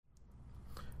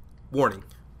Warning.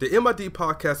 The MID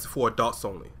podcast is for adults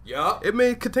only. Yup. It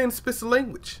may contain explicit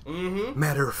language. Mm-hmm.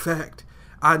 Matter of fact,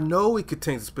 I know it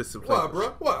contains explicit Why, language. bro?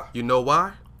 Why? You know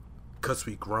why? Because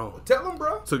we grown. Tell them,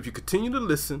 bro. So if you continue to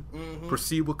listen,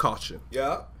 proceed with caution.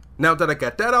 Yeah. Now that I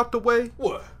got that out the way,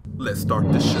 What? let's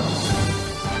start the show.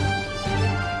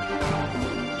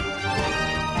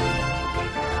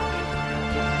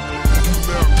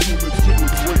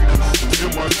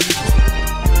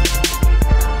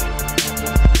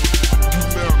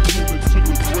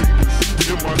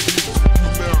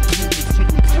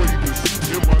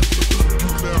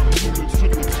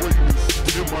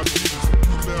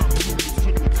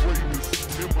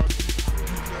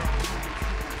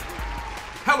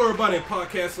 Hello everybody in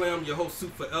Podcast Land, I'm your host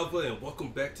Soup Forever, and welcome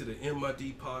back to the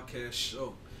MID Podcast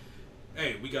Show.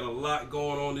 Hey, we got a lot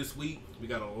going on this week. We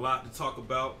got a lot to talk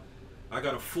about. I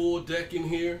got a full deck in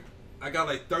here. I got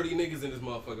like 30 niggas in this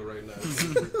motherfucker right now. It's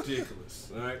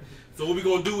ridiculous. Alright. So what we're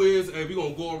gonna do is we're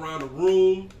gonna go around the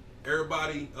room.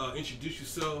 Everybody introduce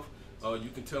yourself. You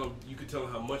can tell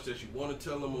them how much that you want to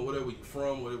tell them or whatever you're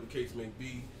from, whatever the case may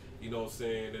be. You know what I'm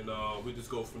saying? And we just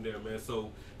go from there, man.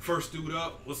 So first dude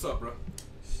up, what's up, bro?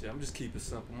 Shit, I'm just keeping it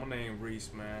simple. My name Reese,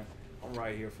 man. I'm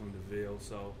right here from DeVille,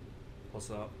 so what's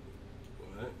up?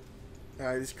 All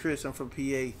right, it's Chris. I'm from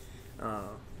PA.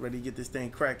 Ready to get this thing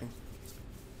cracking.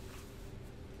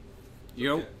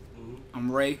 Yo, Okay. Mhm.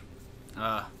 I'm Ray.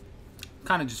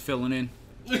 Kind of just filling in.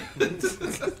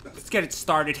 Let's get it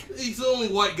started. He's the only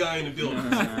white guy in the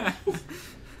building.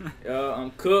 Yo,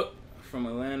 I'm Cook from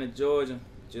Atlanta, Georgia.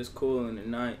 Just cooling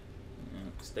tonight.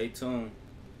 Stay tuned.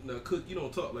 Now, Cook, you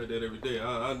don't talk like that every day.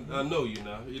 I know you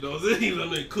now. You know what I'm saying?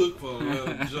 You Cook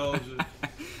from Georgia.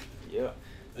 Yeah.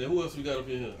 And who else we got up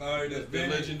in here? All right, that's the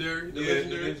Benny. legendary. The Yeah,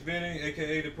 legendary. it's Benny,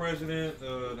 aka the president.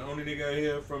 The only nigga out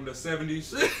here from the 70s.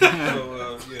 So, yeah.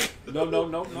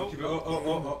 No. Keep it-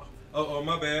 Oh,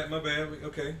 my bad.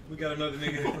 Okay, we got another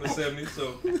nigga here from the 70s.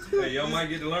 So, hey, y'all might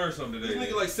get to learn something This today.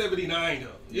 nigga like 79 though.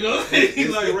 You know what I'm saying? He's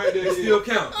like right there. It still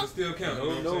count. It still count. You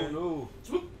know what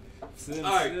I'm saying? No.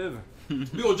 All right.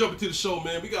 We're going to jump into the show,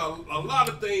 man. We got a lot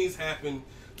of things happen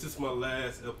since my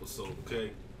last episode,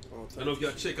 okay? I know if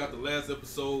y'all check out the last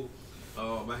episode,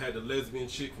 I had the lesbian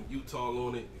chick from Utah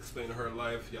on it, explaining her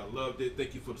life. Y'all loved it.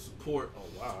 Thank you for the support. Oh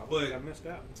wow, But- I missed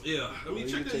out. Yeah, I mean,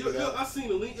 you check check that. it out. I seen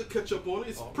the link. You'll catch up on it.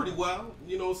 It's pretty wild.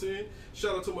 You know what I'm saying?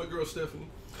 Shout out to my girl Stephanie.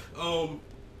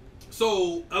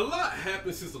 So a lot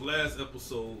happened since the last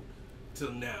episode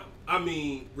till now. I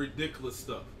mean, ridiculous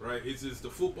stuff, right? It's just the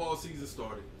football season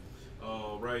started,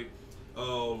 right?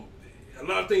 A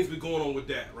lot of things been going on with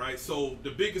that, right? So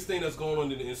the biggest thing that's going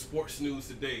on in sports news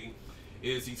today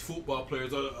is these football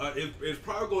players. It's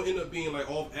probably going to end up being like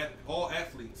all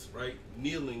athletes, right,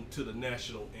 kneeling to the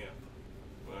national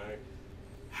anthem, right?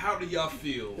 How do y'all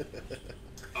feel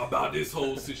about this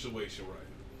whole situation, right?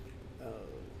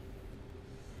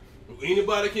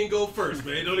 Anybody can go first,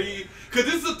 man. Because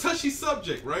this is a touchy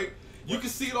subject, right? You can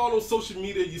see it all on social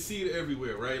media. You see it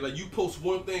everywhere, right? Like you post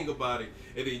one thing about it,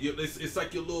 and then it's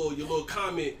like your little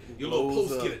comment, your little Blows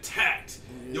post up. get attacked.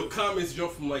 Your comments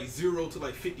jump from like 0 to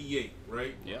like 58,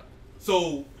 right? Yeah.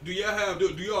 So do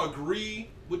y'all agree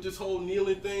with this whole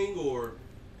kneeling thing, or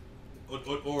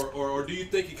do you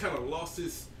think it kind of lost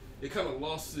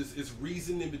its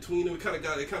reason in between them? It kind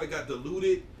of got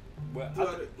diluted.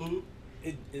 Well,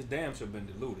 it's damn sure been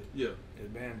diluted. Yeah. It's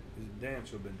damn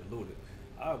sure been diluted.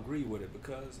 I agree with it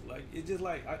because like it's just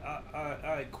like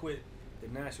I quit the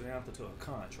national anthem to a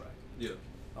contract. Yeah.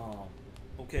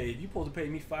 Okay, if you supposed to pay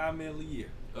me $5 million a year,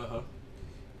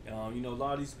 you know, a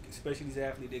lot of these, especially these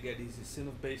athletes, they got these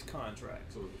incentive-based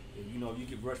contracts. If, you know, if you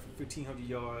get rushed for 1,500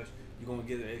 yards, you're gonna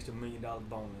get an extra $1 million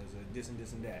bonus, or this and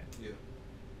this and that. Yeah.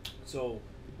 So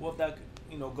what if that,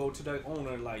 you know, go to the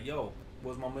owner like, yo,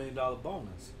 what's my $1 million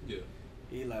bonus? Yeah.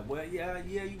 He like, well, yeah,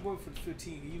 you work for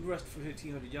you rushed for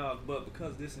 1,500 yards, but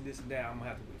because this and this and that, I'm gonna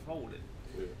have to withhold it.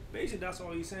 Yeah. Basically, that's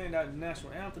all he's saying. That the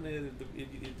national anthem is, if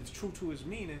it's true to its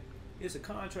meaning, it's a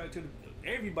contract to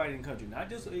everybody in the country, not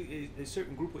just a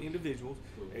certain group of individuals,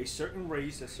 a certain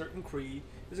race, a certain creed.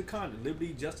 It's a contract.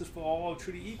 Liberty, justice for all,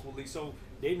 treated equally. So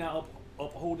they now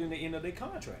upholding the end of their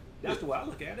contract. That's the way I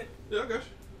look at it. Yeah, I got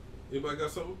you. Anybody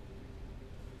got something?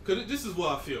 Because this is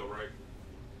what I feel, right?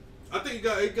 I think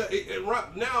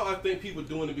right now I think people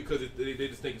doing it because they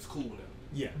just think it's cool now.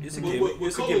 Yeah, it's a But gimmick. with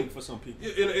It's a Colin- gimmick for some people.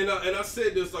 Yeah, and I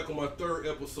said this like on my third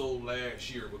episode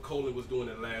last year, but Colin was doing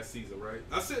it last season, right?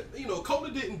 I said, you know,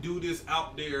 Colin didn't do this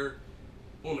out there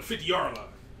on the 50-yard line,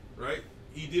 right?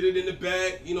 He did it in the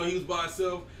back. You know, he was by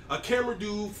himself. A camera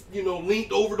dude, you know,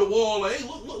 leaned over the wall like, hey,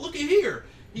 look at here.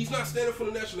 He's not standing for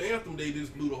the national anthem. They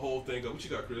just blew the whole thing up. What you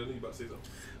got, Chris? I think you about to say something.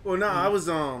 Well, no, I was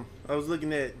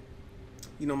looking at,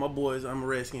 you know, my boys. I'm a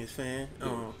Redskins fan.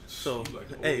 So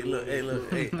hey, look,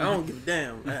 hey, I don't give a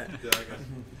damn. Yeah, I got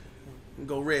you.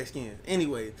 Go Redskins.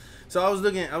 Anyway, so I was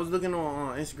looking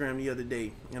on Instagram the other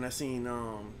day, and I seen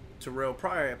Terrell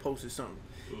Pryor had posted something,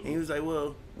 and he was like,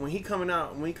 well, when he coming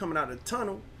out of the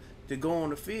tunnel to go on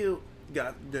the field,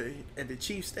 at the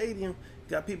Chiefs Stadium,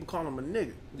 got people calling him a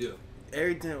nigga. Yeah.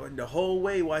 Everything the whole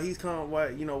way while he's coming,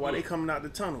 while they coming out the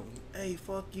tunnel. Hey,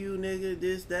 fuck you, nigga.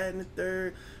 This, that, and the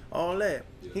third, all that.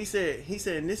 Yeah. He said,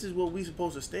 and this is what we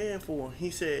supposed to stand for. He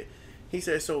said,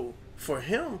 so for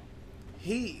him,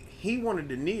 he wanted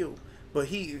to kneel, but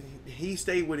he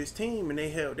stayed with his team and they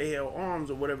held arms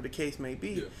or whatever the case may be.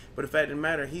 Yeah. But the fact of the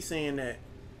matter, he's saying that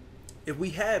if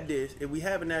we have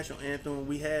a national anthem,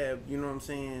 we have, you know what I'm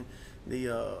saying,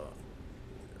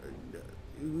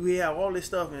 we have all this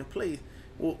stuff in place.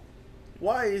 Well,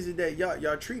 why is it that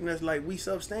y'all treating us like we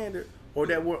substandard or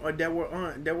that we're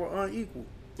unequal?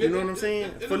 You know what I'm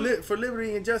saying? For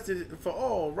liberty and justice for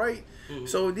all, right? Mm-hmm.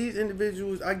 So these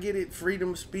individuals, I get it,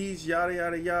 freedom of speech, yada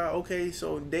yada yada. Okay,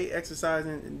 so they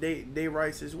exercising they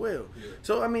rights as well. Yeah.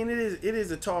 So I mean, it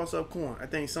is a toss up coin. I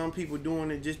think some people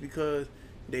doing it just because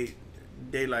they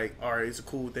like, all right, it's a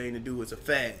cool thing to do. It's a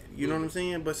fad. You know what I'm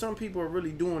saying? But some people are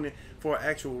really doing it for an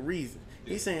actual reason.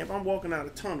 Yeah. He's saying, if I'm walking out a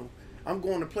tunnel, I'm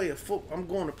going to play a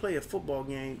football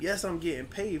game. Yes, I'm getting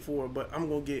paid for it, but I'm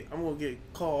gonna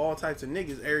get called all types of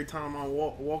niggas every time I'm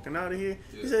walking out of here.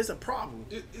 Yeah. He said it's a problem.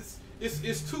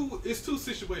 It's two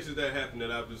situations that happen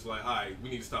that I'm just like, all right, we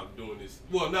need to stop doing this.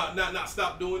 Well, not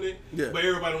stop doing it, but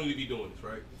everybody don't need to be doing this,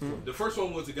 right? Mm-hmm. The first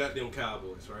one was the goddamn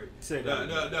Cowboys, right? Say that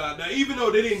now, even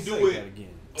though they didn't do it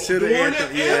again. During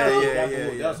that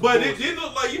anthem, yeah. But it did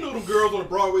look like, you know, them girls on the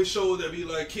Broadway show that be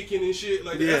like kicking and shit.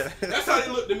 Like that's how they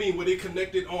looked to me when they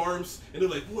connected arms and they're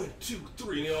like 1, 2,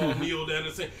 3, and they all kneel down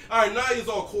and say, all right, now it's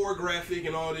all choreographic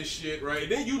and all this shit, right?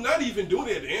 And then you're not even doing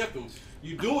it at the anthems.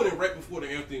 You're doing it right before the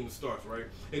anthem starts, right?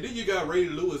 And then you got Ray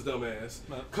Lewis, dumbass,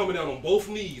 coming out on both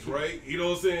knees, right? You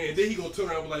know what I'm saying? And then he gonna turn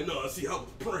around and be like, no, see, I was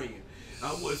praying.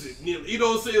 I wasn't kneeling. You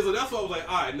know what I'm saying? So that's why I was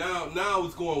like, all right, now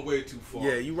it's going way too far.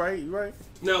 Yeah, you're right.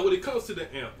 Now, when it comes to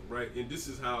the anthem, right, and this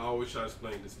is how I always try to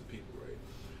explain this to people,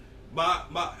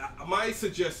 right? My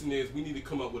suggestion is we need to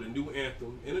come up with a new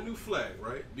anthem and a new flag,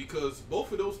 right? Because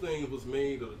both of those things was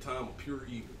made at a time of pure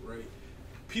evil, right?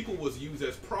 People was used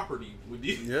as property when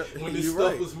this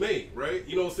stuff was made, right?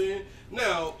 You know what I'm saying?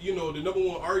 Now, you know, the number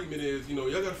one argument is, you know,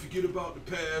 y'all got to forget about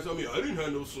the past. I mean, I didn't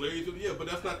have no slaves. Yeah, but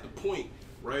that's not the point,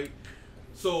 right?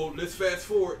 So let's fast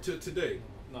forward to today.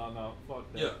 No,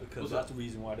 fuck that. Yeah, because that's the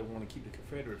reason why they want to keep the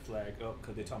Confederate flag up,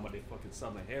 because they're talking about their fucking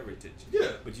Southern heritage.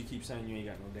 Yeah. But you keep saying you ain't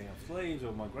got no damn slaves,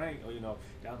 or you know,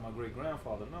 that was my great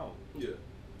grandfather. No. Yeah.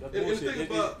 That's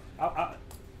bullshit. I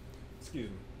excuse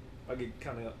me. I get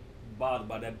kind of bothered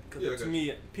by that because to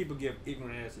me, people give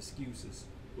ignorant ass excuses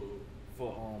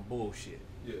for bullshit.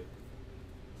 Yeah.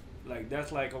 Like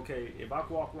that's like, okay, if I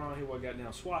walk around here with a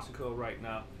goddamn swastika right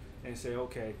now and say,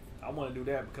 okay, I want to do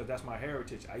that because that's my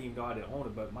heritage. Even though I didn't own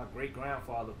it, but my great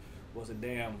grandfather was a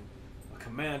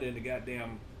commander in the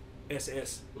goddamn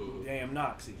SS damn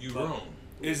Nazi. You wrong.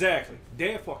 Exactly.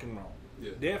 They're fucking wrong.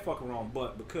 Yeah. They're fucking wrong.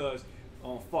 But because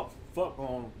fuck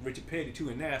on Richard Petty too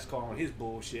in NASCAR on his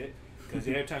bullshit. Because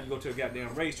every time you go to a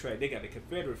goddamn racetrack, they got the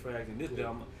Confederate flags, and this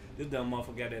dumb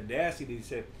motherfucker got the audacity to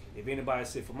say, if anybody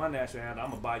said for my national anthem, I'm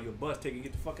gonna buy you a bus, take it,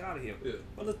 get the fuck out of here. Yeah.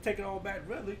 But let's take it all back,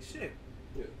 really, shit.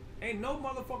 Yeah. Ain't no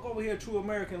motherfucker over here true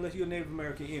American unless you're a Native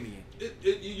American Indian.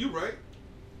 You right,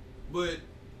 but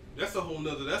that's a whole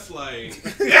nother. That's like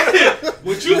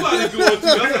what you about to go into.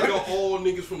 That's like an all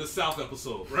niggas from the South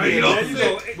episode, right? Yeah, you know what I'm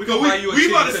saying? We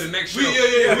about to the next show.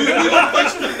 We gonna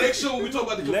fight you to the next show when we talk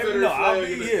about the Confederate flag. I'll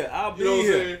be here. I'll be you know what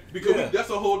here. I'm saying? Because that's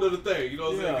a whole other thing. You know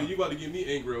what I'm saying? Because you about to get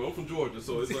me angry. I'm from Georgia,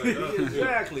 so it's like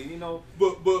exactly. You know.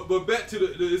 But back to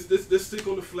let's stick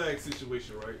on the flag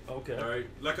situation, right? Okay. All right.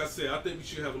 Like I said, I think we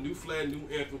should have a new flag, new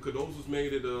anthem, because those was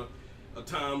made at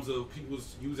times of people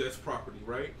was used as property,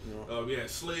 right? Yeah. We had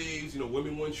slaves, you know,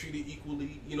 women weren't treated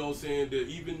equally, you know what I'm saying?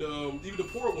 Even the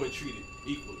poor weren't treated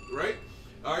equally, right?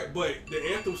 All right, but the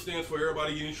anthem stands for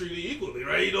everybody getting treated equally,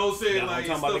 right? You know what I'm saying? Now, like,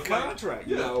 I'm talking about the contract.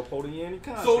 Yeah. You know, upholding any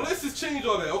contract. So let's just change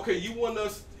all that. Okay, you want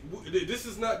us, this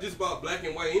is not just about black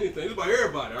and white anything, it's about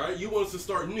everybody, all right? You want us to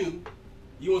start new.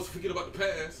 You want us to forget about the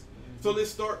past. Mm-hmm. So let's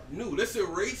start new. Let's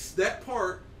erase that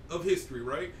part of history,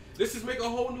 right? Let's just make a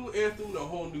whole new anthem and a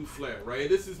whole new flag, right?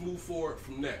 And let's just move forward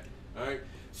from that, all right?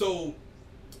 So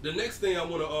the next thing I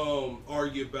want to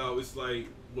argue about is like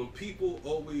when people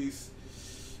always,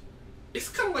 it's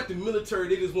kind of like the military.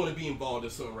 They just want to be involved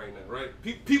in something right now, right?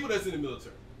 People that's in the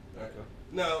military. Right? Okay.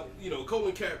 Now,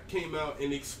 Colin Kaepernick came out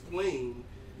and explained.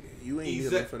 You ain't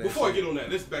for that. Before I get on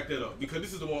that, let's back that up because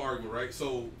this is the one argument, right?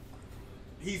 So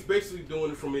he's basically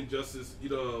doing it from injustice,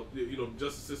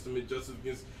 justice system, injustice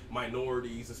against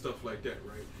minorities and stuff like that,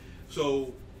 right?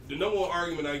 So the number one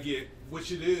argument I get,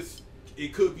 which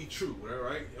it could be true,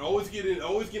 right? I always get in an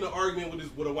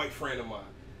argument with a white friend of mine.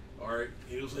 All right,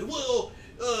 he was like, well,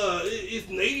 it's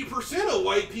 80% of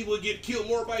white people get killed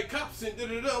more by cops and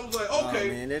da-da-da. I was like, okay.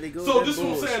 Oh, man, there they go. So this is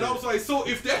what I'm saying. I was like, so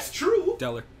if that's true,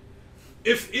 Deller.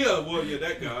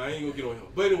 That guy, I ain't gonna get on him.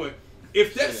 But anyway,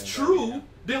 if that's true,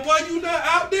 then why you not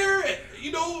out there,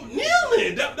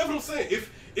 kneeling? That's what I'm saying.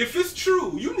 If it's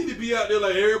true, you need to be out there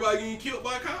like everybody getting killed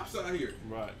by cops out here.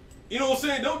 Right. You know what I'm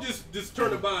saying? Don't just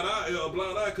turn a blind eye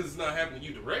because it's not happening to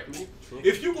you directly. True.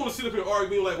 If you're going to sit up here and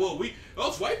argue like, well,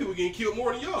 us white people getting killed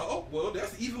more than y'all. Oh, well,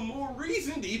 that's even more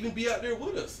reason to even be out there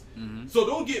with us. Mm-hmm. So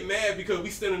don't get mad because we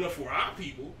standing up for our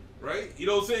people, right? You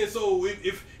know what I'm saying? So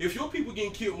if your people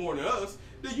getting killed more than us,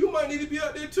 then you might need to be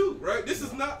out there too, right? This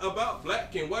is not about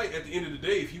black and white at the end of the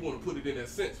day if you want to put it in that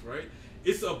sense, right?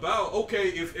 It's about, okay,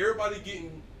 if everybody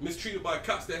getting mistreated by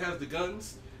cops that has the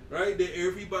guns, right, then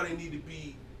everybody need to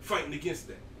be fighting against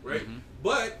that, right? Mm-hmm.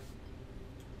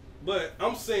 But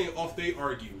I'm saying off their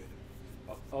argument.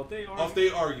 Off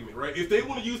their argument, right? If they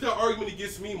want to use that argument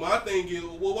against me, my thing is,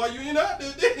 well, why you ain't out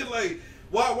there then? Like,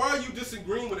 why are you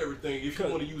disagreeing with everything if you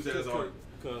want to use that as an argument?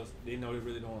 Because they know they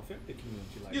really don't affect the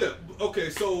community like that. Yeah, okay,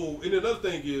 so, and another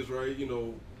thing is, right,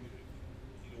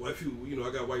 I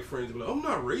got white friends that be like, I'm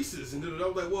not racist, and I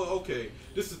was like, well, okay,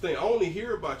 this is the thing. I only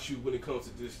hear about you when it comes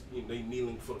to this, they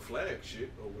kneeling for the flag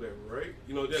shit or whatever, right?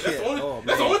 That's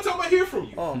the only time I hear from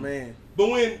you. Oh man. But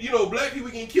when black people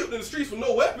getting killed in the streets with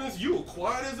no weapons, you were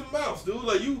quiet as a mouse, dude.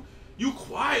 Like you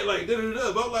quiet like da da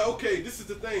da. But I'm like, okay, this is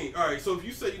the thing. All right, so if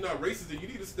you say you're not racist, then you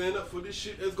need to stand up for this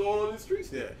shit that's going on in the streets,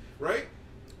 there, right?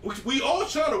 We all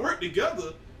trying to work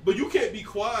together. But you can't be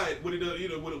quiet when it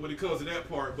comes to that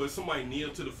part. But somebody kneel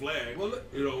to the flag. Well,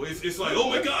 it's like, oh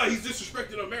my God, he's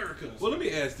disrespecting Americans. Well, let me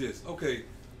ask this. Okay,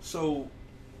 so,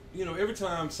 every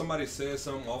time somebody says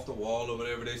something off the wall or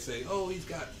whatever, they say, oh, he's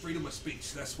got freedom of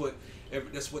speech. That's what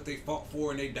they fought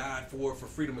for and they died for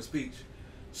freedom of speech.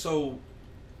 So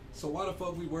why the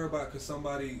fuck we worry about because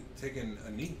somebody taking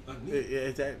a knee? Yeah,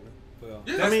 exactly. Well,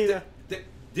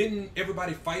 didn't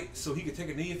everybody fight so he could take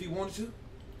a knee if he wanted to?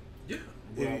 Yeah.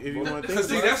 If you want to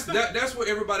think about that's what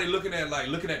everybody looking at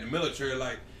the military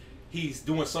like he's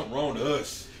doing something wrong to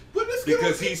us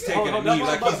because he's taking a knee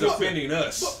like he's offending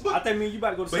us. I think you about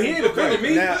to go to the same. But he ain't offending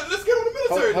me. Let's get on the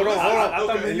military. Hold on. I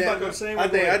thought you about to go the same way.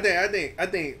 I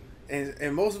think,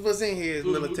 and most of us in here is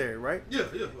military, right? Yeah.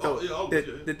 So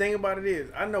the thing about it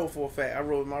is, I know for a fact, I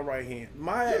roll with my right hand.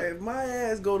 My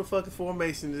ass go to fucking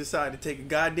formation and decide to take a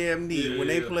goddamn knee when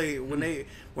they play Reveille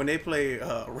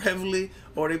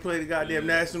or they play the goddamn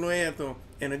national anthem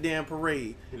in a damn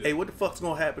parade. Yeah. Hey, what the fuck's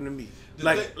gonna happen to me?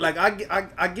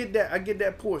 I get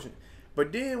that portion.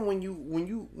 But then when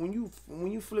you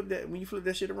flip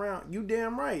that shit around, you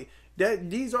damn right. That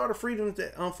these are the freedoms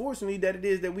that unfortunately that it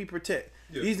is that we protect.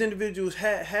 Yeah. These individuals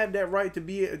have that right to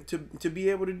be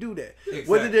able to do that. Exactly.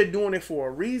 Whether they're doing it for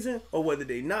a reason or whether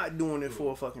they're not doing it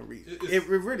for a fucking reason. It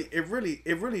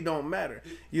really don't matter.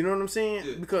 You know what I'm saying?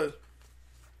 Yeah. Because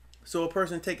so a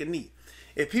person take a knee.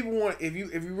 If you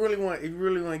really want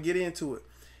to get into it,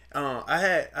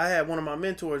 I had one of my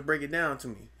mentors break it down to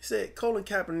me. He said Colin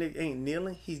Kaepernick ain't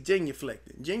kneeling, he's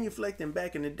genuflecting. Genuflecting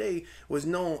back in the day was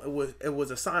known, it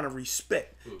was a sign of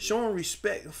respect, showing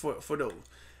respect for those.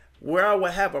 Where I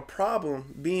would have a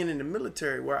problem being in the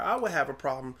military, where I would have a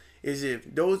problem is if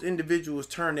those individuals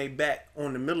turn their back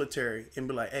on the military and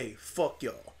be like, hey, fuck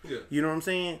y'all. Yeah. You know what I'm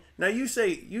saying? Now you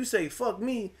say fuck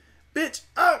me. Bitch,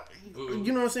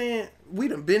 you know what I'm saying? We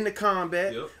done been to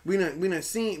combat. Yep. We done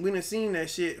seen that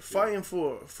shit fighting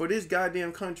for this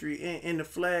goddamn country and the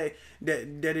flag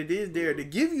that it is there to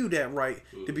give you that right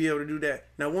to be able to do that.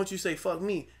 Now once you say fuck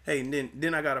me, hey,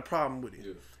 then I got a problem with it.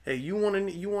 Yeah. Hey, you wanna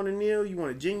kneel, you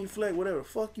wanna genuflect, whatever the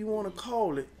fuck you wanna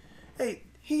call it. Hey,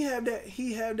 he have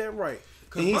that right.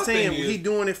 And he's saying he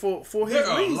doing it for his reason. There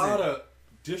are a lot of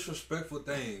disrespectful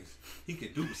things he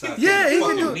could do besides he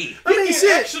can do. Knee. I mean,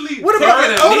 shit. Actually, what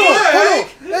about? Hold on.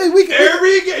 Hey, we can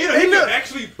he can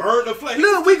actually burn the flag.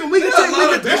 Look, we can take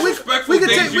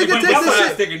this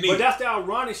shit. But that's the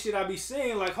ironic shit I be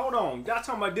saying. Like, hold on, y'all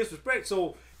talking about disrespect.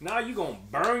 So now you gonna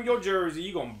burn your jersey,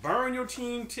 you gonna burn your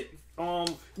team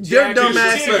They're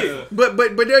dumbasses, but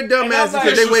they're dumbasses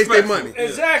because they waste their money.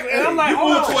 Exactly, and I'm like, You hold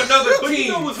move on. to another But you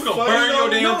team, know what's you gonna funny, burn your though?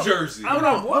 damn No. jersey. Hold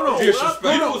on, hold on. Disrespect.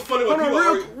 You know what's funny when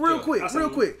people real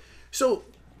quick. So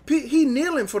he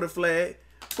kneeling for the flag,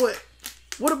 but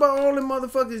what about all the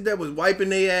motherfuckers that was wiping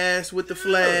their ass with the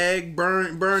flag,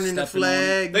 burning the Stepping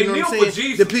flag? They You know kneel what for I'm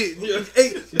saying? Jesus.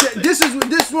 This is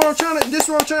what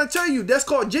I'm trying to tell you. That's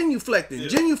called genuflecting.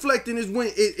 Genuflecting is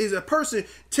when is a person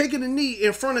taking a knee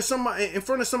in front of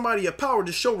somebody of power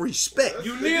to show respect.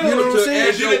 You kneel You know what I'm to saying?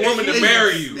 ask your woman to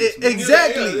marry you.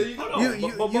 Exactly. Hold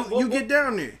on. You get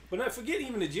down there. But not forget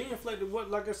even the genuflected.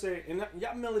 What, like I said, and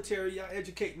y'all military, y'all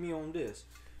educate me on this.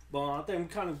 But I think we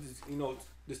kind of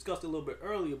discussed it a little bit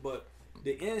earlier. But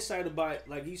the insight about it,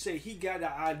 like you say, he got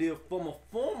the idea from a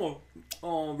former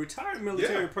retired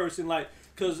military person, like.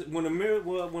 Because when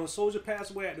a soldier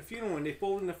passed away at the funeral and they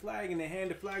folded the flag and they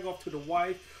hand the flag off to the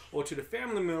wife or to the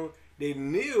family member, they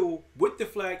kneel with the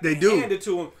flag and hand it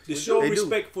to him to show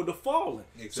respect for the fallen.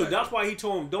 Exactly. So that's why he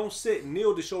told him, don't sit,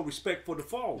 kneel to show respect for the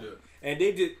fallen. Yeah. And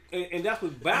they did, and that's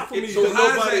what baffled me. So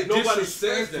nobody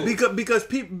says that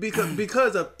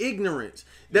because of ignorance.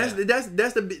 That's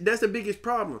the biggest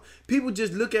problem. People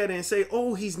just look at it and say,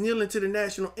 "Oh, he's kneeling to the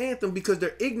national anthem," because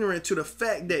they're ignorant to the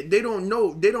fact that they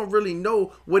don't really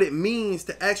know what it means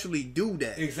to actually do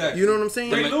that. Exactly. You know what I'm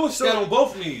saying? Ray Lewis got on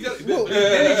both knees. Then he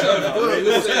tried to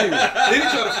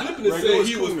flip it and say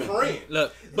he was praying.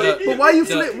 Look, but why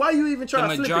you even try to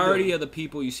flip it? The majority of the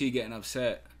people you see getting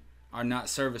upset are not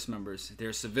service members.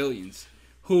 They're civilians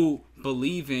who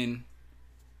believe in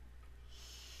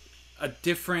a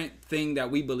different thing that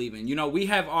we believe in. You know, we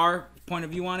have our point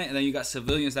of view on it, and then you got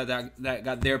civilians that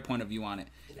got their point of view on it.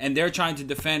 And they're trying to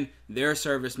defend their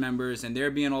service members, and they're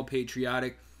being all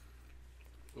patriotic.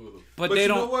 But they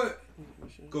don't... You know what?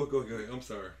 Go ahead. I'm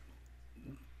sorry.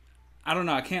 I don't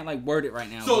know. I can't, word it right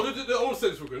now. So, I want to say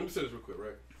this real quick. Let me say this real quick,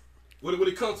 right? When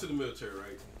it comes to the military,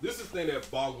 right? This is the thing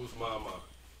that boggles my mind.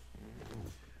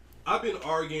 I've been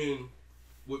arguing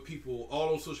with people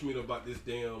all on social media about this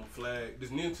damn flag, this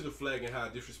kneeling to the flag and how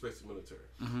it disrespects the military.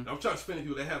 Mm-hmm. I'm trying to explain to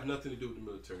people that have nothing to do with the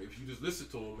military. If you just listen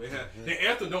to them, their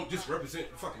anthem don't just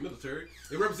represent the fucking military.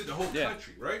 They represent the whole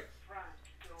country, right?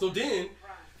 So then,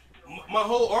 my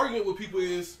whole argument with people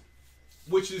is,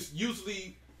 which is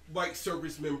usually white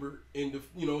service member in the,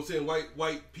 you know what I'm saying,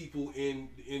 white people in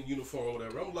uniform or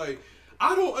whatever. I'm like,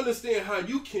 I don't understand how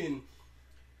you can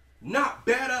not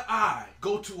bat an eye,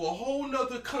 go to a whole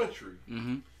nother country,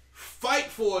 fight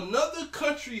for another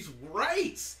country's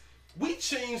rights. We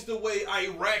changed the way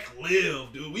Iraq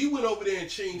lived, dude. We went over there and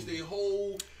changed their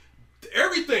whole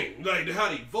everything, like how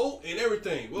they vote and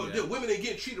everything. Well, the women ain't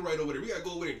getting treated right over there. We gotta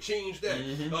go over there and change that.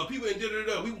 People ain't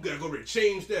we gotta go over there and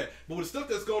change that. But with the stuff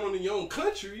that's going on in your own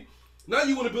country, now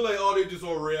you want to be like, oh, they just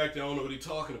overreacting. I don't know what they're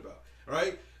talking about,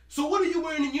 right? So what are you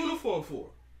wearing in uniform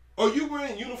for? Are you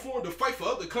wearing a uniform to fight for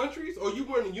other countries, or are you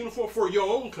wearing a uniform for your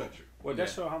own country? Well, that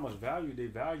shows how much value they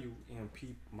value in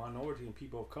minority and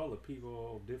people of color,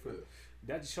 people of different.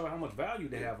 That just shows how much value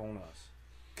they have on us.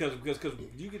 Because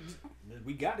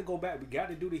we got to go back. We got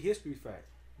to do the history fact.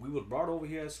 We was brought over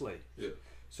here as slaves. Yeah.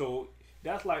 So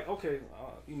that's like, okay,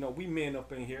 we men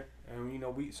up in here,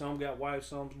 and we some got wives,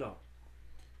 some don't.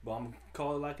 But I'm gonna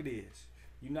call it like it is.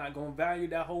 You're not gonna value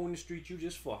that hole in the street you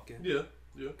just fucking. Yeah.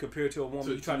 Compared to a woman,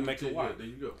 you trying to make her wife. There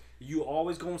you go. You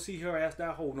always gonna see her as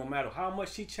that hoe, no matter how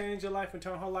much she changed her life and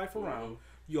turn her life around.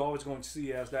 You always gonna see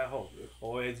her as that hoe,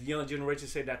 or as young generation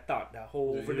say, that thought, that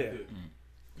hoe over there.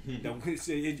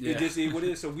 It just is what it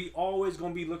is. So we always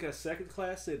gonna be looked at second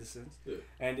class citizens,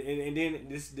 and then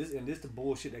this the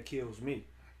bullshit that kills me.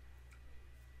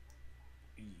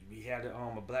 We had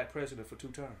a black president for 2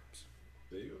 terms.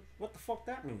 There you go. What the fuck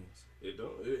that means? It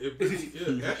don't.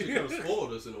 It actually kind of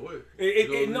spoiled us in a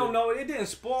way. No, it didn't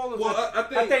spoil us. Well,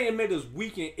 I think it made us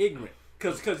weak and ignorant.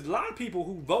 Because a lot of people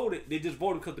who voted, they just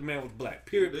voted because the man was black.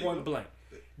 Period. Point blank.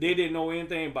 They didn't know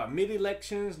anything about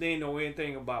mid-elections. They didn't know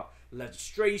anything about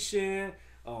legislation,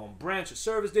 branch of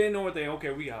service. They didn't know anything.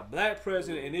 Okay, we got a black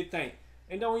president, and they think,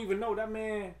 and don't even know that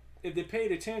man. If they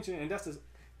paid attention, and that's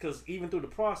because even through the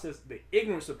process, the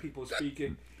ignorance of people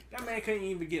speaking. That man couldn't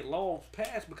even get laws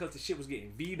passed because the shit was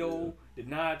getting vetoed,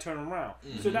 denied, turned around.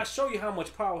 So that show you how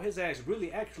much power his ass really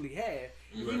actually had.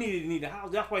 He need a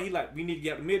house. That's why we need to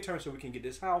get the midterm so we can get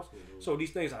this house. So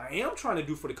these things I am trying to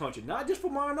do for the country, not just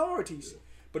for minorities,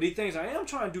 but these things I am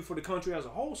trying to do for the country as a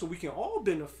whole, so we can all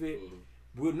benefit.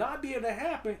 Will not be able to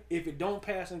happen if it don't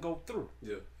pass and go through.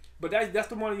 Yeah. But that's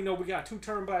the one. We got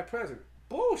 2-term black president.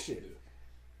 Bullshit.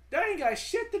 That ain't got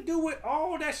shit to do with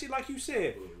all that shit like you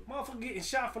said. Motherfucker getting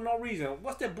shot for no reason.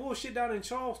 What's that bullshit down in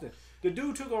Charleston? The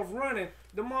dude took off running.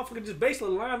 The motherfucker just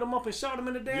basically lined him up and shot him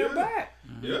in the damn back.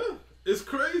 Yeah. It's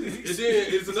crazy. And then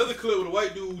it's another clip with a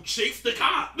white dude chased the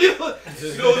cop. You know,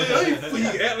 he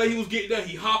acted like he was getting down.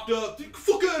 He hopped up.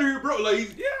 Fuck out of here, bro.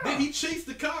 Like, then he chased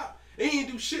the cop and he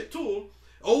didn't do shit to him.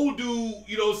 Old dude,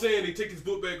 you know what I'm saying? They take his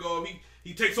book back off.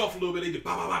 He takes off a little bit. They just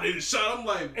they just shot. I'm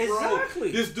like, bro,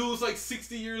 exactly. This dude's like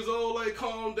 60 years old. Like,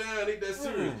 calm down. Ain't that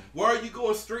serious? Why are you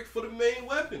going straight for the main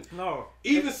weapon? No.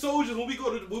 Even soldiers, when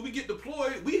we get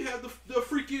deployed, we have the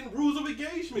freaking rules of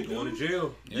engagement. You're going to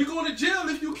jail. You're going to jail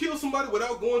if you kill somebody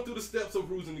without going through the steps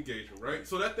of rules of engagement, right?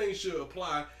 So that thing should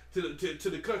apply to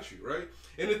the country, right?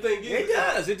 And the thing is, it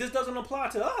does. It just doesn't apply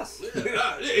to us. And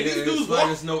these dudes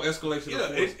there's no escalation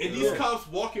of force. And these cops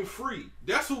walking free.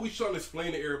 That's what we trying to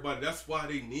explain to everybody. That's why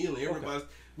they kneeling. Everybody's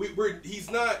he's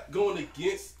not going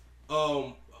against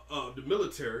the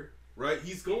military, right?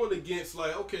 He's going against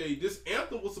like, okay, this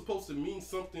anthem was supposed to mean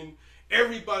something.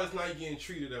 Everybody's not getting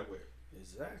treated that way.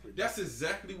 Exactly. That's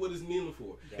exactly what it's kneeling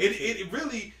for. It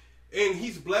really. And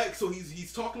he's black, so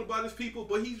he's talking about his people,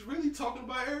 but he's really talking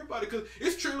about everybody because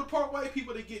it's trailer park white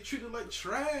people that get treated like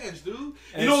trash, dude. You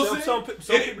and know what I'm saying?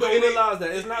 Some people don't realize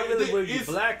that it's not really whether you're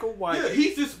black or white. Yeah,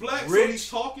 he's just black, rich, so he's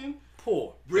talking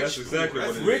poor. Rich, that's exactly poor.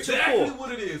 what That's it is. Rich or exactly poor.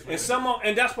 what it is, man.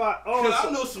 And that's why. Because I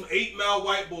know some 8 Mile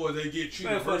white boys that get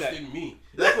treated worse than me.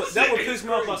 That would piss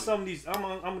me off by some of these. I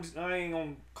ain't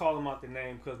gonna call them out the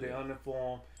name because they're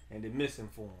uninformed and they're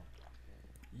misinformed.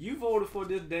 You voted for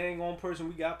this dang on person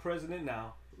we got president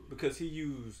now because he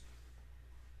used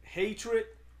hatred,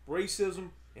 racism,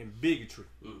 and bigotry.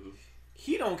 Mm-hmm.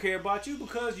 He don't care about you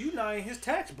because you not in his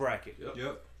tax bracket.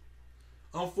 Yep.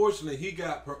 Unfortunately, he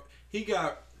got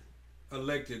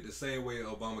elected the same way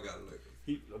Obama got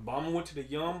elected. Obama went to the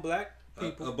young black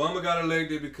people. Obama got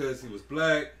elected because he was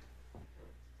black,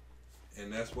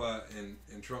 and that's why.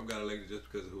 And Trump got elected just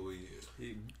because of who he is.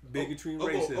 Bigotry and I'm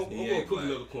racism. gonna prove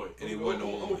another point. And he I'm wasn't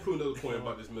gonna prove another point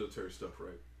about this military stuff,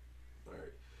 right? All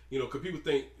right. You know, because people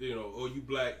think, you know, oh, you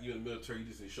black, you in the military, you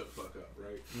just need to shut the fuck up,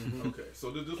 right? Mm-hmm. Okay,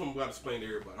 so this one I'm about to explain to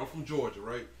everybody. I'm from Georgia,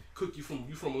 right? Cook, you from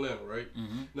Atlanta, right?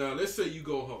 Mm-hmm. Now, let's say you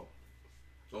go home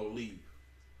on leave,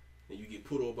 and you get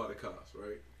put over by the cops,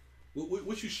 right?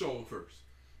 What you show them first?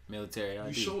 Military ID.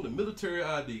 You show them the military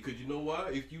ID, because you know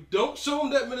why? If you don't show them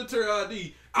that military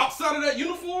ID outside of that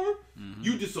uniform,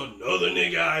 you just another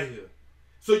nigga out here.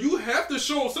 So you have to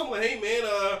show them something like, hey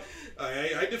man,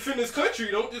 I defend this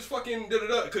country. Don't just fucking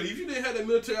da-da-da. Because if you didn't have that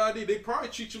military ID, they probably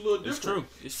treat you a little different.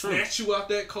 It's true. Snatch you out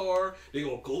that car. They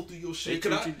gonna go through your shit. They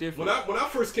treat you different. When I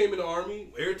first came in the Army,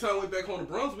 every time I went back home to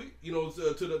Brunswick, you know,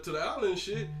 to the island and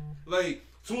shit, like,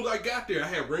 as soon as I got there, I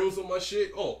had rims on my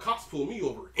shit. Oh, cops pulled me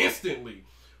over instantly.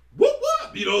 Whoop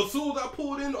whoop! You know, as soon as I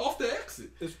pulled in off the exit,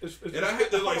 and I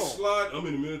had to like slide. I'm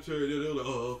in the military. They were like,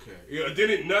 oh okay.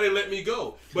 Yeah, now they let me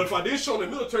go. But if I didn't show them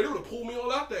the military, they would have pulled me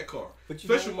all out that car.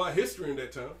 Especially with my history in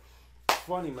that time.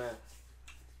 Funny man.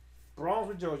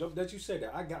 Brunswick, Georgia. That you said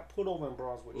that I got put over in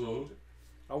Brunswick, Georgia.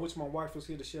 I wish my wife was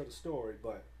here to share the story,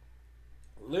 but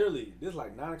literally, this is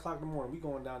like 9 o'clock in the morning. We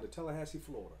going down to Tallahassee,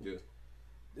 Florida.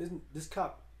 Yeah. This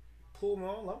cop pulled me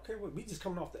on. Like, okay, well, we just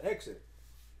coming off the exit.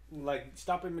 Like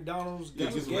stop at McDonald's,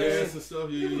 get some gas and stuff.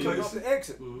 Coming off the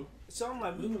exit. Mm-hmm. So I'm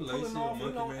like, we pulling off.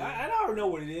 You know, I already know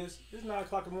what it is. It's 9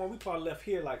 o'clock in the morning. We probably left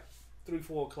here like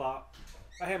 3-4 o'clock.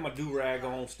 I had my do rag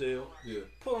on still. Yeah.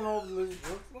 Pulling over.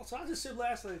 So I just sit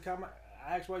last night.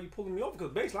 I asked why you pulling me over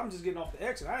because basically I'm just getting off the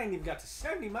exit. I ain't even got to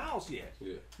 70 miles yet.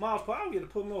 Yeah. Miles per hour. You had to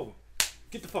pull me over.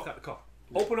 Get the fuck out the car.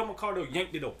 Open up my car door.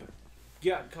 Yanked it open.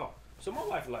 Get out the car. So my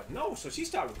wife was like, no. So she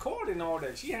started recording all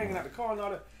that. She hanging out the car and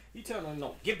all that. You telling her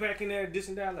no, get back in there, this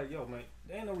and that. Like, yo, man,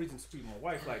 there ain't no reason to speak to my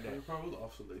wife like that. Probably the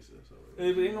officer they said so. There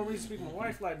ain't no reason to speak to my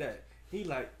wife like that. He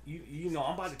like, you know,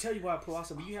 I'm about to tell you why I pulled. I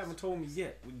said, but you haven't told me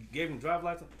yet. We gave him driver's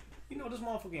license. You know, this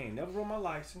motherfucker ain't never run my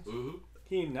license. Mm-hmm.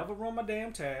 He ain't never run my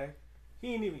damn tag.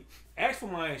 He ain't even asked for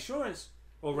my insurance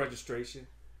or registration.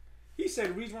 He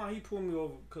said the reason why he pulled me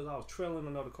over because I was trailing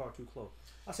another car too close.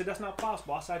 I said, that's not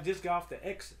possible. I said, I just got off the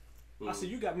exit. I said,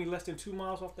 you got me less than 2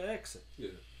 miles off the exit.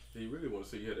 Yeah. He really want to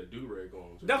say you had a do-rag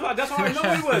on. That's why I know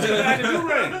he was. Because I had a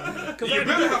do-rag. You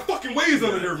better have fucking waves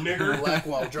under there, nigga. Black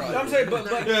Wall Drive. I'm saying, but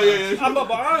yeah. But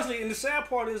honestly, and the sad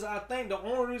part is, I think the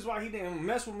only reason why he didn't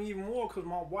mess with me even more because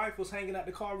my wife was hanging out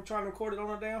the car trying to record it on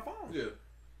her damn phone. Yeah.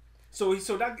 So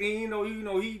that he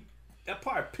that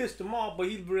probably pissed him off, but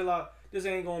he realized this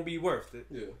ain't gonna be worth it.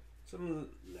 Yeah. So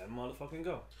let motherfucking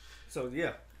go. So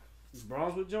yeah. It's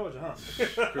Brunswick, Georgia, huh?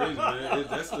 Crazy, man.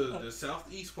 That's the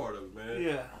southeast part of it, man.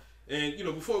 Yeah. And, you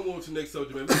know, before we move on to the next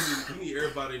subject, man, we need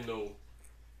everybody to know.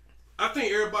 I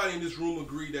think everybody in this room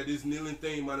agree that this kneeling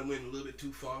thing might have went a little bit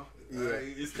too far. Yeah. Right?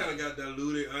 It's kind of got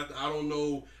diluted. I don't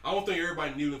know. I don't think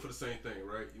everybody kneeling for the same thing,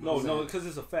 right? You know what I'm No, saying? because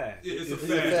it's a fad. It's a It's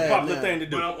fad. a popular now. thing to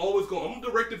do. But I'm always going. I'm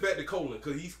gonna direct it back to Colin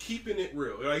because he's keeping it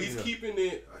real. Right? He's keeping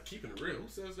it real. Who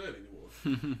says that anymore?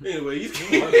 Anyway, he's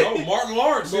keeping Oh, Martin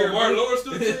Lawrence here. Martin Lawrence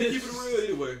still keeping it real.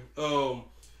 Anyway,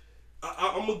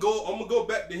 I'm gonna go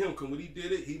back to him because when he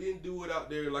did it, he didn't do it out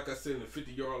there like I said in the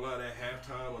 50-yard line at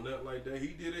halftime or nothing like that. He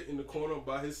did it in the corner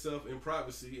by himself in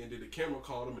privacy, and then the camera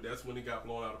called him, and that's when it got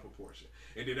blown out of proportion.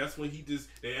 And then that's when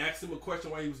they asked him a question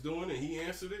why he was doing it, and he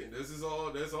answered it. And that's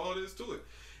all there is to it.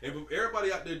 And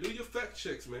everybody out there, do your fact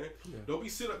checks, man. Yeah. Don't be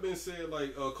sit up and say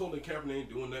like Colin Kaepernick ain't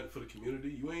doing nothing for the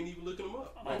community. You ain't even looking him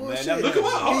up. Oh, Right? man, Look him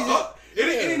up. It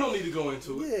ain't no need to go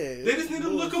into it. Yeah, They just need to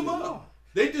look him up.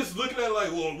 They just looking at it like,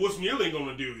 well, what's kneeling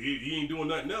gonna do? He ain't doing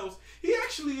nothing else. He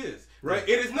actually is, right?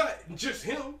 It is not just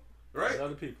him, right? There's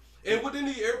other people. And what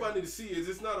everybody need to see is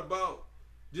it's not about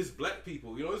just black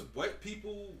people. You know, it's white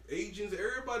people, Asians,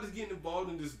 everybody's getting involved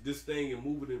in this thing and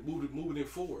moving it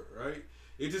forward, right?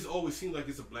 It just always seems like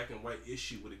it's a black and white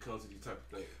issue when it comes to these type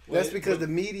of things. That's because the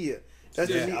media. That's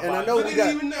Yeah, and I know we got.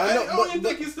 I don't even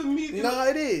think it's the media. No,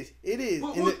 it is. It is.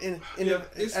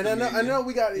 And I know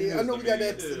we got. I know we got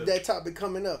that topic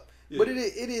coming up. Yeah. But it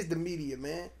is the media,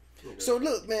 man. Okay. So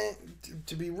look, man.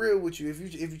 To be real with you, if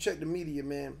you check the media,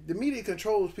 man, the media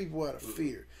controls people out of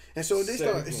fear, and so they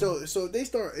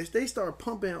start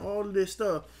pumping all of this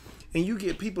stuff, and you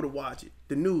get people to watch it.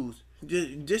 The news,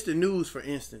 just the news, for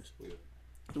instance. Yeah.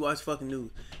 You watch fucking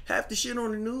news. Half the shit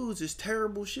on the news is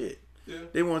terrible shit. Yeah.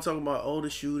 They want to talk about all the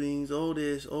shootings, all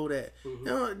this, all that.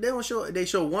 Mm-hmm. They don't show. They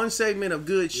show one segment of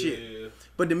good shit,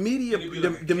 but the media,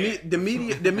 the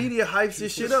media hypes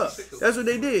this shit up. That's what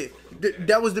they did.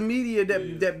 That was the media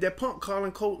that pumped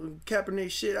Colin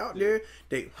Kaepernick shit out there.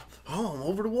 I'm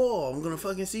over the wall. I'm gonna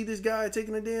fucking see this guy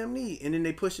taking a damn knee, and then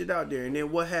they pushed it out there. And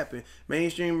then what happened?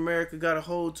 Mainstream America got a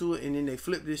hold to it, and then they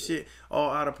flipped this shit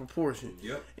all out of proportion.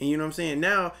 Yep. And you know what I'm saying?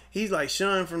 Now he's like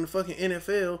shunned from the fucking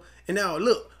NFL, and now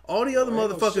look. All the other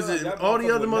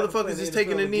motherfuckers is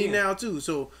taking a knee now too.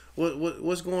 So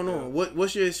what's going on?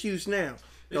 What's your excuse now?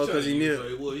 No, because he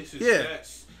knew.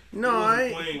 No, I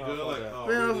ain't.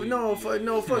 No,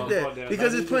 fuck that.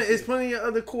 Because it's plenty of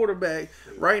other quarterbacks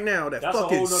right now that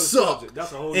fucking suck.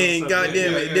 And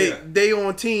goddamn it, they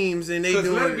on teams and they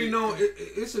doing. Let it be known,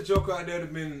 it's a joke out there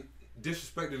that's been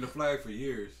disrespecting the flag for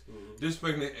years,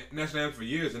 disrespecting the national anthem for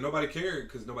years, and nobody cared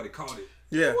because nobody caught it.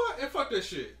 Yeah. What? And fuck that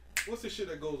shit. What's the shit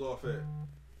that goes off at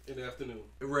in the afternoon?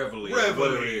 Reveille.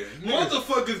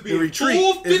 Motherfuckers be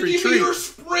full 50-meter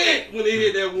sprint when they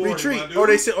hit that warning. Retreat. Or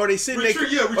they sit in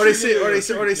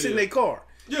their car.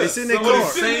 Yeah, they sit in their car.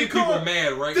 Same people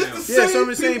mad right now. Yeah, some of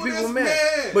the same people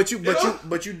mad. But you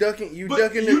ducking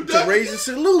to raise a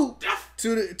salute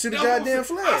to the goddamn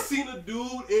flag. I seen a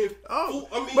dude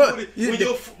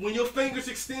when your fingers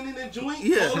extending that joint,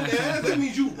 holding ass, that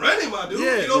means you running, my dude.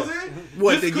 Yeah. You know what I'm saying?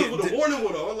 What just because the warning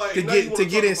went on, like to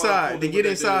get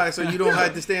inside, so you don't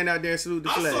have to stand out there and salute the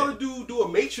flag. I saw the dude do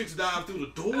a matrix dive through the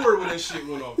door when that shit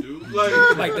went off, dude.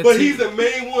 But he's the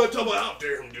main one talking about out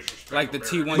there disrespect. Like the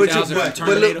T-1000 from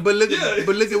Terminator. But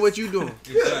look at what you doing.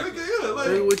 Exactly. Look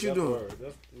at what you doing.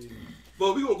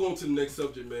 But we gonna go on to the next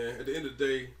subject, man. At the end of the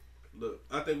day, look,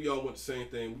 I think we all want the same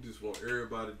thing. We just want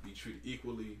everybody to be treated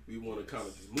equally. We want to kind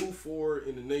of just move forward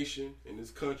in the nation, in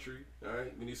this country. All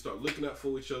right, we need to start looking out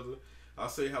for each other. I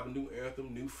say have a new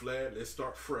anthem, new flag. Let's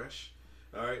start fresh.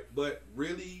 All right, but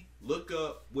really look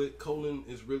up what Colin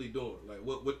is really doing. Like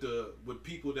what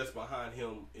people that's behind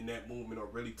him in that movement are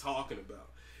really talking about.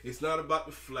 It's not about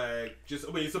the flag.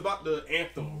 It's about the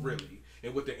anthem, really,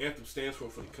 and what the anthem stands for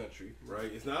the country,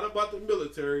 right? It's not about the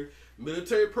military.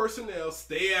 Military personnel,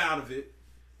 stay out of it.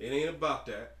 It ain't about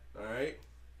that, all right?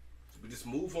 We just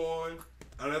move on,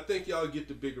 and I think y'all get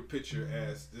the bigger picture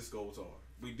as this goes on.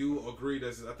 We do agree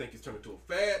that I think it's turned into a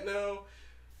fad now,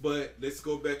 but let's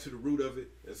go back to the root of it.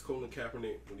 As Colin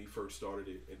Kaepernick when he first started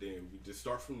it, and then we just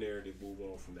start from there and then move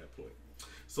on from that point.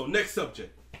 So next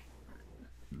subject.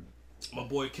 My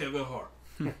boy Kevin Hart.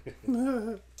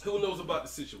 Who knows about the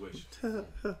situation?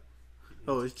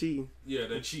 Oh, it's cheating. Yeah,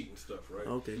 that cheating stuff, right?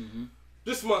 Okay. Mm-hmm.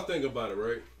 This is my thing about it,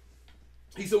 right?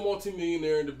 He's a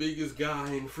multimillionaire and the biggest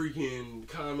guy in freaking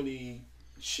comedy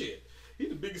shit. He's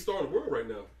the biggest star in the world right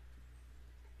now.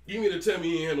 You mean to tell me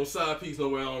he ain't had no side piece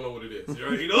nowhere? I don't know what it is,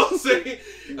 right? You know what I'm saying?